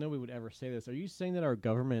 like, nobody would ever say this. Are you saying that our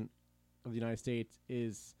government of the United States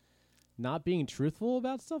is not being truthful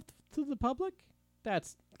about stuff to the public?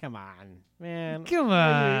 Come on, man. Come on.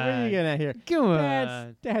 Where are you getting at here? Come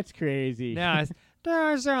on. That's crazy. Now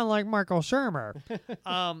I sound like Michael Shermer.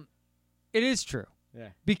 It is true. Yeah.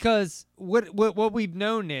 Because what we've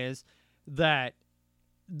known is that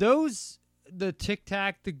the Tic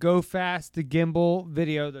Tac, the Go Fast, the Gimbal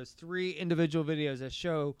video, those 3 individual videos that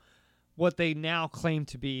show what they now claim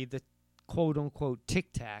to be the quote-unquote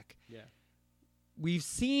Tic Tac. Yeah. We've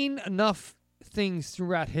seen enough things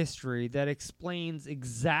throughout history that explains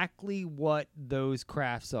exactly what those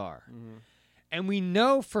crafts are. And we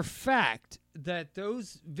know for fact that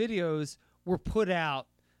those videos were put out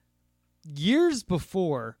years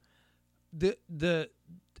before I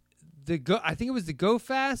think it was the Go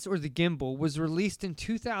Fast or the Gimbal was released in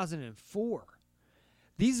 2004.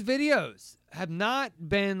 These videos have not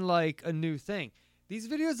been like a new thing. These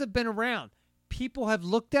videos have been around. People have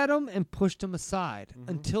looked at them and pushed them aside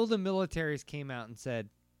until the militaries came out and said,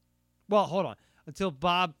 well, hold on. Until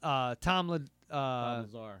Tom DeLonge,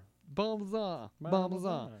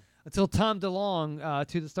 until Tom DeLonge,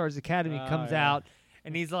 To the Stars Academy comes out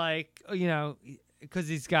and he's like, because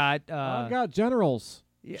he's got... I've got generals.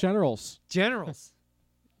 Yeah. Generals.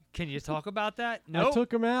 Can you talk about that? No. I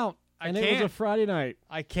took him out. And it was a Friday night.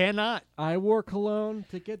 I cannot. I wore cologne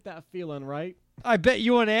to get that feeling, right? I bet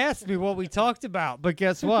you want to ask me what we talked about, but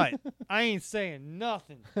guess what? I ain't saying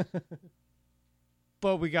nothing.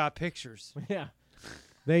 But we got pictures. Yeah.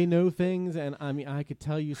 They know things, and I mean, I could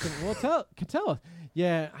tell you something. Well, tell us.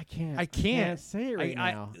 Yeah, I can't. I can't say it right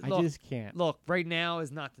now. I just can't. Look, right now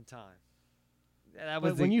is not the time.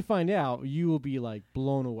 But when you find out, you will be like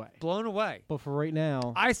blown away. Blown away. But for right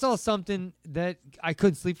now, I saw something that I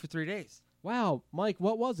couldn't sleep for 3 days. Wow, Mike,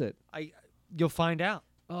 what was it? You'll find out.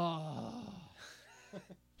 Oh.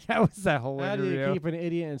 That was that whole How interview. do you keep an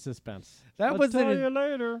idiot in suspense? That I'll was tell you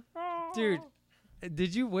later. Dude,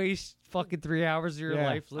 did you waste fucking 3 hours of your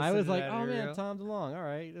life listening I was to like, that oh interview? man, Tom DeLonge. All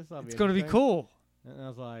right, this will be It's going to be cool. And I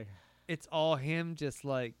was like, it's all him just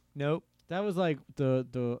like, nope. That was like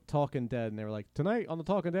the Talking Dead, and they were like, tonight on the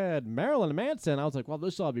Talking Dead, Marilyn Manson. I was like, well,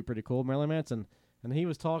 this ought to be pretty cool, Marilyn Manson. And he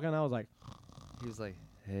was talking, I was like, he was like,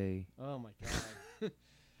 hey. Oh my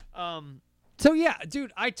god. So yeah,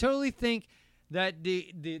 dude, I totally think that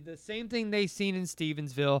the same thing they seen in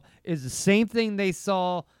Stephenville is the same thing they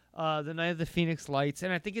saw the night of the Phoenix Lights,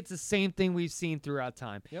 and I think it's the same thing we've seen throughout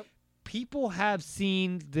time. Yep. People have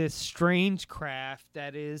seen this strange craft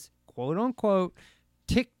that is quote unquote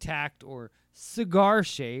tic-tacked or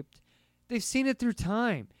cigar-shaped. They've seen it through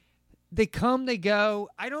time. They come, they go.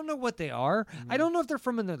 I don't know what they are. I don't know if they're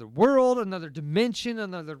from another world, another dimension,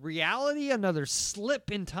 another reality, another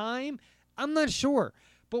slip in time. I'm not sure.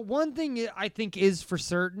 But one thing I think is for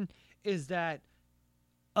certain is that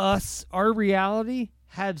our reality,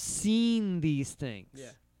 have seen these things.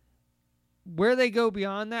 Yeah. Where they go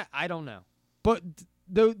beyond that, I don't know. But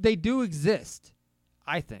they do exist,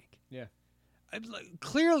 I think. Yeah.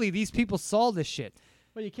 Clearly, these people saw this shit.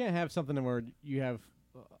 Well, you can't have something where you have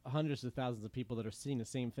hundreds of thousands of people that are seeing the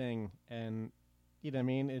same thing, and you know what I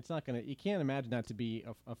mean? It's not gonna. You can't imagine that to be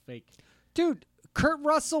a fake. Dude, Kurt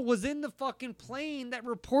Russell was in the fucking plane that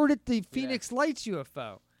reported the Phoenix Lights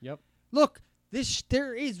UFO. Yep. Look,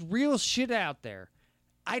 there is real shit out there.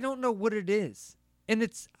 I don't know what it is. And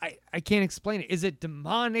it's I can't explain it. Is it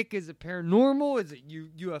demonic? Is it paranormal? Is it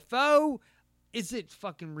UFO? Is it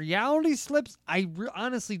fucking reality slips? I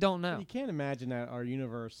honestly don't know. You can't imagine that our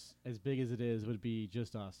universe, as big as it is, would be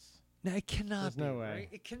just us. No, it cannot be. There's no way. Right?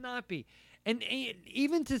 It cannot be. And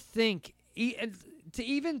even to think, to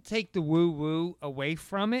even take the woo-woo away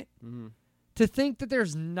from it, to think that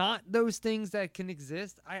there's not those things that can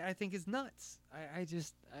exist, I think is nuts.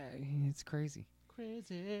 It's crazy.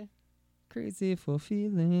 Crazy for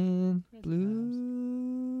feeling blue.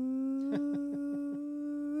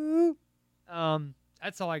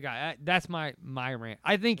 That's all I got. That's my rant.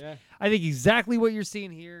 I think exactly what you're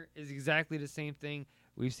seeing here is exactly the same thing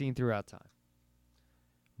we've seen throughout time.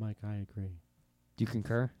 Mike, I agree. Do you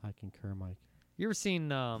concur? I concur, Mike. You ever seen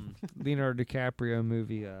Leonardo DiCaprio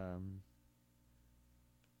movie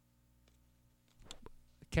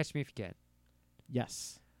Catch Me If You Can?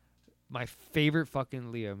 Yes. My favorite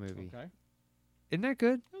fucking Leo movie. Okay. Isn't that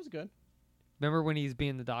good? It was good. Remember when he's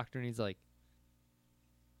being the doctor and he's like,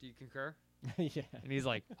 "Do you concur?" Yeah. And he's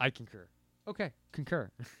like, "I concur." Okay, concur.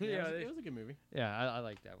 Yeah, it was a good movie. Yeah, I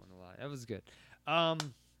like that one a lot. That was good. What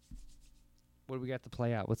do we got to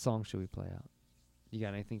play out? What song should we play out? You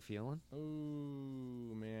got anything feeling?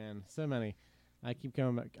 Ooh, man. So many. I keep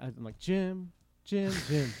coming back. I'm like, Jim. Jim.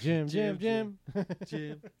 You got anything?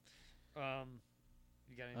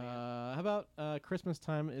 How about Christmas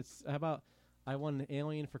time? How about I Want an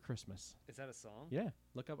Alien for Christmas? Is that a song? Yeah.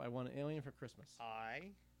 Look up I Want an Alien for Christmas.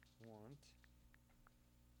 I want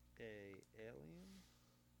a alien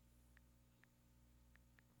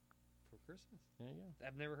for Christmas. There you go.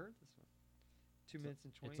 I've never heard this one. 2 minutes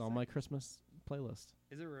and 20 It's on my Christmas playlist.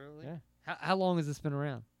 Is it really? Yeah. How long has this been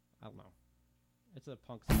around? I don't know. It's a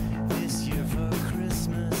punk song. This year for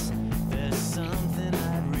Christmas, there's something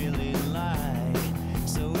I'd really like.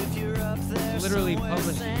 So if you're up there, literally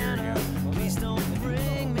published a year ago. Please don't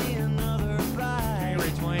bring me another bite.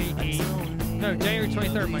 January 28th. No, January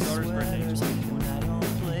 23rd, my daughter's birthday. I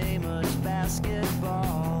don't play much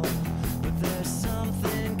basketball, but there's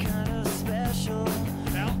something kind of special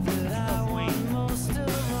that I want most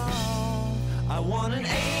of all. I want an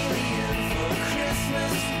alien for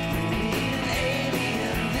Christmas. Bring me an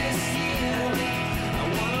alien this year. I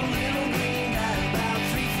want a little green guy about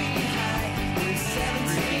 3 feet high with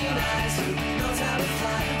 17 eyes who knows how to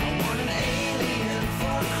fly. I want an alien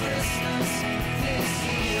for Christmas this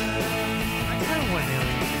year. I kind of want an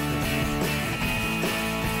alien for Christmas.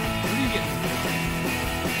 What are you getting?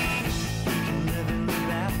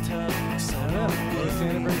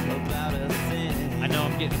 I know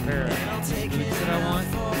I'm getting a pair of boots that I want,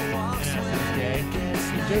 and that sounds gay.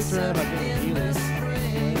 You joked around about getting heelys.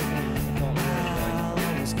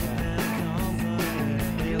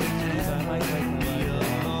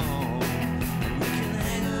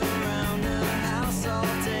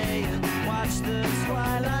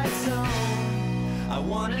 I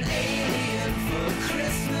want an alien for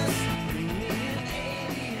Christmas. Bring me an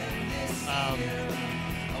alien this year.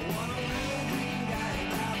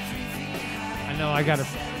 I know I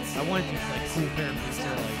want these like cool pair of boots that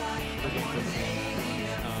are like ridiculous.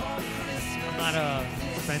 I'm not a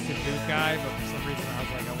expensive boot guy, but for some reason I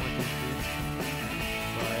was like, I want these boots.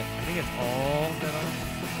 But I think it's all that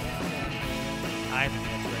I haven't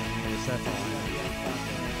had any of that's all I have.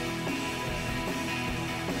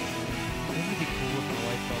 Wouldn't it be cool if my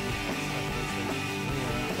wife felt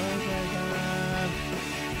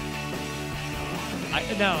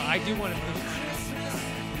I do want to move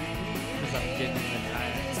because I'm getting the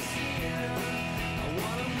kayaks.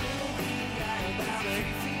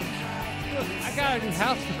 Look, I got a new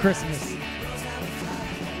house for Christmas.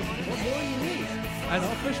 What more do you need? I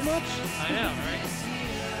don't fish much? I know, right?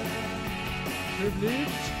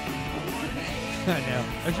 Privileged? I know.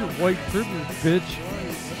 That's your white privilege, bitch.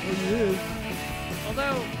 That's what it is.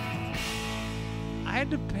 Although, I had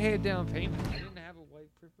to pay a down payment. I didn't have a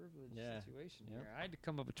white privilege situation here. I had to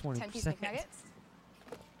come up with 20%. 10 piece McNuggets?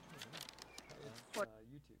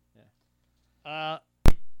 YouTube. Yeah.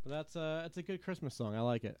 But that's a good Christmas song. I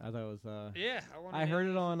like it. I thought it was. Yeah, I heard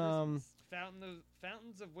it on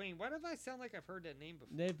Fountains of Wayne. Why do I sound like I've heard that name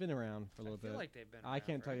before? They've been around for a little bit. I feel like they've been. I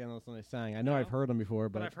can't tell you unless they sang. I know I've heard them before,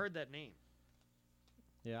 but I've heard that name.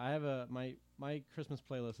 Yeah, I have my Christmas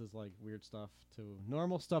playlist is like weird stuff to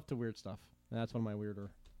normal stuff to weird stuff. And that's one of my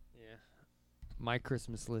weirder. Yeah. My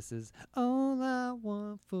Christmas list is All I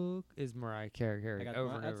Want for is Mariah Carey. I got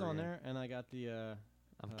over and that's over on again. there, and I got the.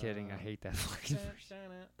 I'm kidding. I hate that fucking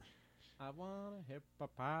version. I want a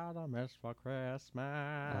hippopotamus for Christmas.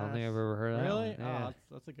 I don't think I've ever heard that. Really? One. Yeah. Oh,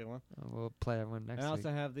 that's a good one. We'll play that one next week. I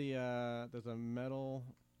also have the there's a metal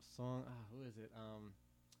song. Who is it?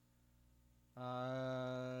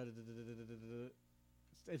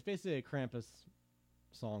 It's basically a Krampus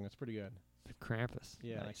song. It's pretty good. Krampus.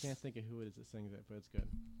 Yeah, Nice. I can't think of who it is that sings it, but it's good.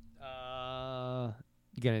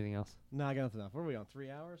 You got anything else? No, I got nothing else. What are we on?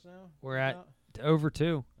 3 hours now? We're at over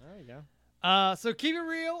 2. There you go. So keep it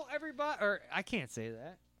real, everybody. Or I can't say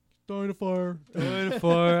that. Dinosaur.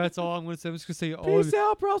 Dinosaur. That's all I'm going to say. I'm just going to say Peace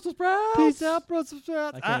out, Brussels sprouts. Peace out, Brussels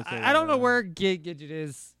sprouts. I don't know where Gidget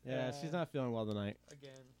is. Yeah, she's not feeling well tonight.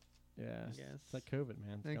 Again. Yeah, Yes. it's like COVID,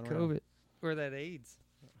 man. It's Like going around. COVID. Or that AIDS.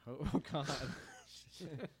 Oh God.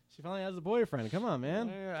 She finally has a boyfriend. Come on, man.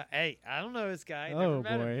 Hey, I don't know this guy. Oh,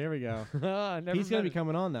 boy. Here we go. He's going to be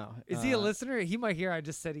coming on now. Is he a listener? He might hear I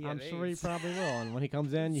just said he had I'm sure AIDS. he probably will. And when he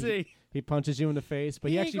comes in, he punches you in the face.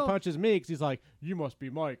 But he actually punches me because he's like, you must be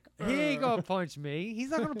Mike. He ain't going to punch me. He's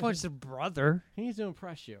not going to punch the brother. He needs to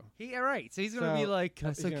impress you. Right. So he's going to be like, can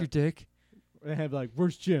I suck your dick? They have like,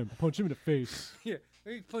 where's Jim? Punch him in the face. Yeah.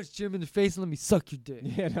 Maybe punch Jim in the face and let me suck your dick.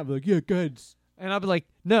 Yeah, and I'll be like, yeah, good. And I'll be like,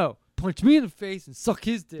 no. Punch me in the face and suck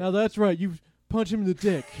his dick. Now that's right. You punch him in the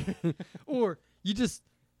dick. Or you just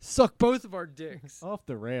suck both of our dicks. Off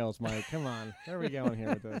the rails, Mike. Come on. Where are we going here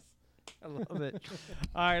with this? I love it.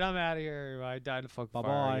 All right, I'm out of here. I died in a fuck fire.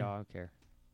 Bye-bye. Y'all don't care.